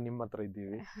ಈಗ ನಿಮ್ಮ ಹತ್ರ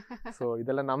ಇದ್ದೀವಿ. ಸೊ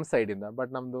ಇದೆಲ್ಲ ನಮ್ಮ ಸೈಡ್ ಇಂದ.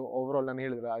 ಬಟ್ ನಮ್ದು ಓವರ್ ಆಲ್ ನಾನು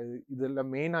ಹೇಳಿದ್ರೆ ಇದೆಲ್ಲ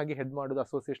ಮೇನ್ ಆಗಿ ಹೆಡ್ ಮಾಡೋದು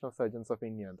association of surgeons of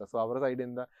India ಅಂತ. ಸೊ ಅವರ ಸೈಡ್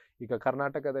ಇಂದ ಈಗ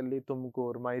ಕರ್ನಾಟಕದಲ್ಲಿ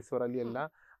ತುಮಕೂರು, ಮೈಸೂರಲ್ಲಿ ಎಲ್ಲ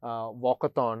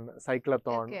ವಾಕಥಾನ್,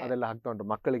 ಸೈಕ್ಲಥಾನ್ ಅದೆಲ್ಲ ಆಗ್ತಾ ಉಂಟು.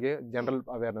 ಮಕ್ಕಳಿಗೆ ಜನರಲ್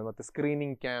ಅವೇರ್ನೆಸ್ ಮತ್ತೆ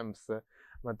ಸ್ಕ್ರೀನಿಂಗ್ ಕ್ಯಾಂಪ್ಸ್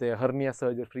ಮತ್ತೆ ಹರ್ನಿಯಾ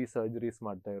ಸರ್ಜರಿ, ಫ್ರೀ ಸರ್ಜರೀಸ್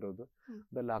ಮಾಡ್ತಾ ಇರೋದು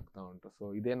ಅದೆಲ್ಲ ಆಗ್ತಾ ಉಂಟು. ಸೊ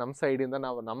ಇದೇ ನಮ್ಮ ಸೈಡ್ ಇಂದ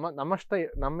ನಾವು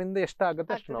ನಮ್ಮಿಂದ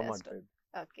ಎಷ್ಟಾಗುತ್ತೆ ಅಷ್ಟು ನಾವು ಮಾಡ್ತಾ ಇದ್ವಿ.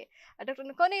 ಓಕೆ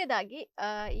ಡಾಕ್ಟರ್, ಕೊನೆಯದಾಗಿ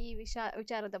ಈ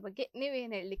ವಿಚಾರದ ಬಗ್ಗೆ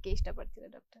ನೀವೇನ್ ಹೇಳಲಿಕ್ಕೆ ಇಷ್ಟಪಡ್ತೀರಾ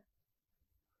ಡಾಕ್ಟರ್?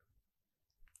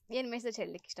 ಏನ್ ಮೆಸೇಜ್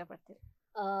ಹೇಳಲಿಕ್ಕೆ ಇಷ್ಟಪಡ್ತೀರಿ?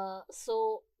 ಸೊ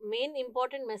ಮೇನ್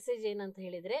ಇಂಪಾರ್ಟೆಂಟ್ ಮೆಸೇಜ್ ಏನಂತ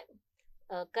ಹೇಳಿದ್ರೆ,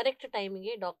 ಕರೆಕ್ಟ್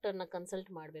ಟೈಮಿಗೆ ಡಾಕ್ಟರ್ನ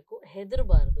ಕನ್ಸಲ್ಟ್ ಮಾಡಬೇಕು,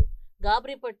 ಹೆದರಬಾರ್ದು,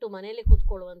 ಗಾಬರಿ ಪಟ್ಟು ಮನೆಯಲ್ಲಿ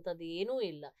ಕೂತ್ಕೊಳ್ಳುವಂಥದ್ದು ಏನೂ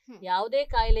ಇಲ್ಲ. ಯಾವುದೇ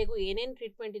ಕಾಯಿಲೆಗೂ ಏನೇನು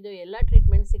ಟ್ರೀಟ್ಮೆಂಟ್ ಇದೆಯೋ ಎಲ್ಲ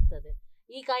ಟ್ರೀಟ್ಮೆಂಟ್ ಸಿಗ್ತದೆ.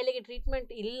 ಈ ಕಾಯಿಲೆಗೆ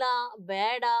ಟ್ರೀಟ್ಮೆಂಟ್ ಇಲ್ಲ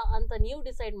ಬೇಡ ಅಂತ ನೀವು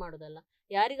ಡಿಸೈಡ್ ಮಾಡೋದಲ್ಲ.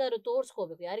 ಯಾರಿಗಾದ್ರು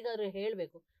ತೋರಿಸ್ಕೋಬೇಕು, ಯಾರಿಗಾದ್ರು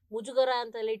ಹೇಳಬೇಕು. ಮುಜುಗರ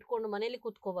ಅಂತೆಲ್ಲ ಇಟ್ಕೊಂಡು ಮನೇಲಿ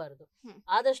ಕೂತ್ಕೋಬಾರ್ದು.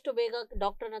 ಆದಷ್ಟು ಬೇಗ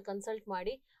ಡಾಕ್ಟರ್ನ ಕನ್ಸಲ್ಟ್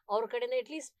ಮಾಡಿ ಅವ್ರ ಕಡೆಯಿಂದ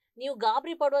ಅಟ್ಲೀಸ್ಟ್ ನೀವು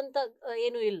ಗಾಬರಿ ಪಡುವಂತ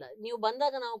ಏನು ಇಲ್ಲ. ನೀವು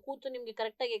ಬಂದಾಗ ನಾವು ಕೂತು ನಿಮ್ಗೆ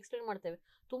ಕರೆಕ್ಟಾಗಿ ಎಕ್ಸ್ಪ್ಲೇನ್ ಮಾಡ್ತೇವೆ.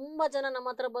 ತುಂಬಾ ಜನ ನಮ್ಮ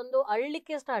ಹತ್ರ ಬಂದು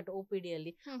ಅಳ್ಳಿಕ್ಕೆ ಸ್ಟಾರ್ಟ್ OPD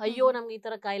ಅಲ್ಲಿ, ಅಯ್ಯೋ ನಮ್ಗೆ ಈ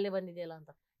ತರ ಕಾಯಿಲೆ ಬಂದಿದೆಯಲ್ಲ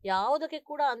ಅಂತ. ಯಾವುದಕ್ಕೆ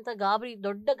ಕೂಡ ಅಂತ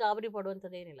ದೊಡ್ಡ ಗಾಬರಿ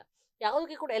ಪಡುವಂಥದ್ದೇನಿಲ್ಲ.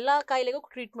 ಯಾವುದಕ್ಕೆ ಕೂಡ ಎಲ್ಲಾ ಕಾಯಿಲೆಗೂ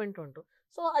ಟ್ರೀಟ್ಮೆಂಟ್ ಉಂಟು.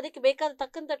 ಸೊ ಅದಕ್ಕೆ ಬೇಕಾದ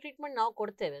ತಕ್ಕಂತ ಟ್ರೀಟ್ಮೆಂಟ್ ನಾವು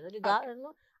ಕೊಡ್ತೇವೆ.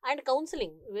 And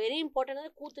counselling very important.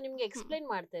 ಅಂದ್ರೆ ಕೂತು ನಿಮ್ಗೆ ಎಕ್ಸ್ಪ್ಲೇನ್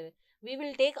ಮಾಡ್ತೇವೆ. ವಿ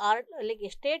ವಿಲ್ ಟೇಕ್ ಲೈಕ್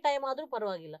ಎಷ್ಟೇ ಟೈಮ್ ಆದ್ರೂ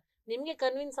ಪರವಾಗಿಲ್ಲ, ನಿಮ್ಗೆ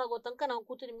ಕನ್ವಿನ್ಸ್ ಆಗೋ ತನಕ ನಾವು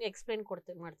ಕೂತು ನಿಮ್ಗೆ ಎಕ್ಸ್ಪ್ಲೇನ್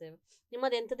ಮಾಡ್ತೇವೆ.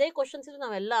 ನಿಮ್ಮದು ಎಂಥದೇ ಕ್ವಶನ್ಸ್ ಇದ್ರು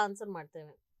ನಾವೆಲ್ಲ ಆನ್ಸರ್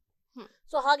ಮಾಡ್ತೇವೆ.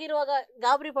 ಸೊ ಹಾಗಿರುವಾಗ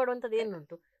ಗಾಬರಿ ಪಡುವಂಥದ್ದು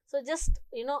ಏನುಂಟು? So just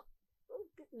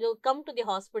come to the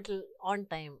hospital on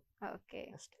time.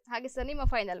 ಹಾಗೆ ಸರ್, ನಿಮ್ಮ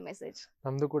ಫೈನಲ್ ಮೆಸೇಜ್?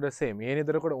 ನಮ್ದು ಕೂಡ ಸೇಮ್.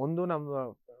 ಏನಿದ್ರು ಕೂಡ ಒಂದು ನಮ್ಮ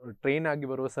ಟ್ರೈನ್ ಆಗಿ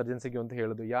ಬರುವ ಸರ್ಜನ್ಸಿಗೆ ಅಂತ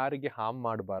ಹೇಳುದು, ಯಾರಿಗೆ ಹಾರ್ಮ್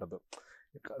ಮಾಡಬಾರ್ದು.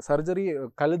 ಸರ್ಜರಿ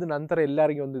ಕಳೆದ ನಂತರ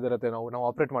ಎಲ್ಲರಿಗೆ ಒಂದು ಇದಿರುತ್ತೆ, ನಾವು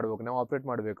ಆಪ್ರೇಟ್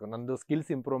ಮಾಡಬೇಕು, ನಂದು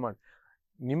ಸ್ಕಿಲ್ಸ್ ಇಂಪ್ರೂವ್ ಮಾಡಿ.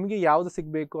 ನಿಮಗೆ ಯಾವ್ದು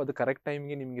ಸಿಗಬೇಕು ಅದು ಕರೆಕ್ಟ್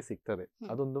ಟೈಮ್ಗೆ ನಿಮಗೆ ಸಿಗ್ತದೆ.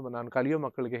 ಅದೊಂದು ನಾನು ಕಲಿಯೋ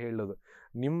ಮಕ್ಕಳಿಗೆ ಹೇಳೋದು.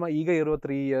 ನಿಮ್ಮ ಈಗ ಇರೋ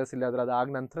 3 years ಇಲ್ಲಾದ್ರೆ ಅದಾದ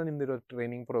ನಂತರ ನಿಮ್ದಿರೋ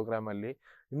ಟ್ರೈನಿಂಗ್ ಪ್ರೋಗ್ರಾಮಲ್ಲಿ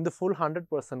ನಿಮ್ದು ಫುಲ್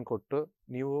 100% ಕೊಟ್ಟು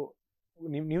ನೀವು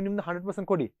ನಿಮ್ದು 100%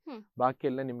 ಕೊಡಿ. ಬಾಕಿ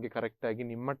ಎಲ್ಲ ನಿಮ್ಗೆ ಕರೆಕ್ಟ್ ಆಗಿ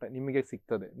ನಿಮಗೆ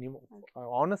ಸಿಗ್ತದೆ. ನೀವು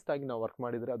ಆನೆಸ್ಟ್ ಆಗಿ ನಾವು ವರ್ಕ್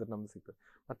ಮಾಡಿದ್ರೆ ಅದು ನಮ್ಗೆ ಸಿಗ್ತದೆ.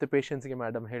 ಮತ್ತೆ ಪೇಷಂಟ್ಸ್ಗೆ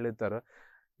ಮೇಡಮ್ ಹೇಳಿರ್ತಾರೆ,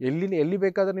 ಎಲ್ಲಿ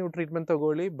ಬೇಕಾದ್ರೆ ನೀವು ಟ್ರೀಟ್ಮೆಂಟ್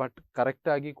ತಗೊಳ್ಳಿ, ಬಟ್ ಕರೆಕ್ಟ್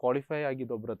ಆಗಿ ಕ್ವಾಲಿಫೈ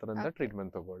ಆಗಿದ್ದು ಒಬ್ಬರ ಹತ್ರದಿಂದ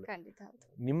ಟ್ರೀಟ್ಮೆಂಟ್ ತಗೊಳ್ಳಿ.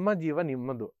 ನಿಮ್ಮ ಜೀವ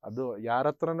ನಿಮ್ಮದು, ಅದು ಯಾರ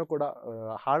ಹತ್ರನೂ ಕೂಡ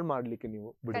ಹಾಳು ಮಾಡ್ಲಿಕ್ಕೆ ನೀವು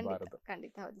ಬಿಡಬಾರದು.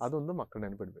 ಅದೊಂದು ಮಕ್ಕಳು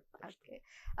ನೆನಪಿಡ್ಬೇಕು.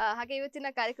 ಹಾಗೆ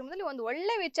ಇವತ್ತಿನ ಕಾರ್ಯಕ್ರಮದಲ್ಲಿ ಒಂದು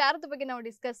ಒಳ್ಳೆ ವಿಚಾರದ ಬಗ್ಗೆ ನಾವು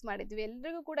ಡಿಸ್ಕಸ್ ಮಾಡಿದ್ವಿ.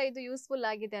 ಎಲ್ರಿಗೂ ಕೂಡ ಇದು ಯೂಸ್ಫುಲ್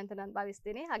ಆಗಿದೆ ಅಂತ ನಾನು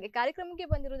ಭಾವಿಸ್ತೀನಿ. ಹಾಗೆ ಕಾರ್ಯಕ್ರಮಕ್ಕೆ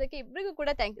ಬಂದಿರೋದಕ್ಕೆ ಇಬ್ಬರಿಗೂ ಕೂಡ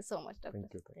ಥ್ಯಾಂಕ್ ಯು ಸೋ ಮಚ್.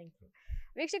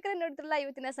 ವೀಕ್ಷಕರೇ, ನೋಡಿದ್ರಲ್ಲ,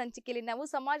 ಇವತ್ತಿನ ಸಂಚಿಕೆಯಲ್ಲಿ ನಾವು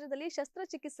ಸಮಾಜದಲ್ಲಿ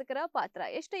ಶಸ್ತ್ರಚಿಕಿತ್ಸಕರ ಪಾತ್ರ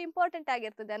ಎಷ್ಟು ಇಂಪಾರ್ಟೆಂಟ್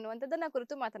ಆಗಿರ್ತದೆ ಅನ್ನುವಂಥದ್ದನ್ನ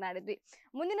ಕುರಿತು ಮಾತನಾಡಿದ್ವಿ.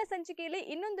 ಮುಂದಿನ ಸಂಚಿಕೆಯಲ್ಲಿ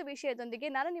ಇನ್ನೊಂದು ವಿಷಯದೊಂದಿಗೆ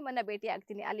ನಾನು ನಿಮ್ಮನ್ನ ಭೇಟಿ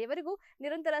ಆಗ್ತೀನಿ. ಅಲ್ಲಿಯವರೆಗೂ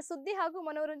ನಿರಂತರ ಸುದ್ದಿ ಹಾಗೂ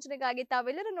ಮನೋರಂಜನೆಗಾಗಿ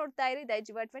ತಾವೆಲ್ಲರೂ ನೋಡ್ತಾ ಇರಿ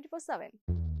ದೈಜಿವರ್ಲ್ಡ್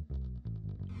 24/7.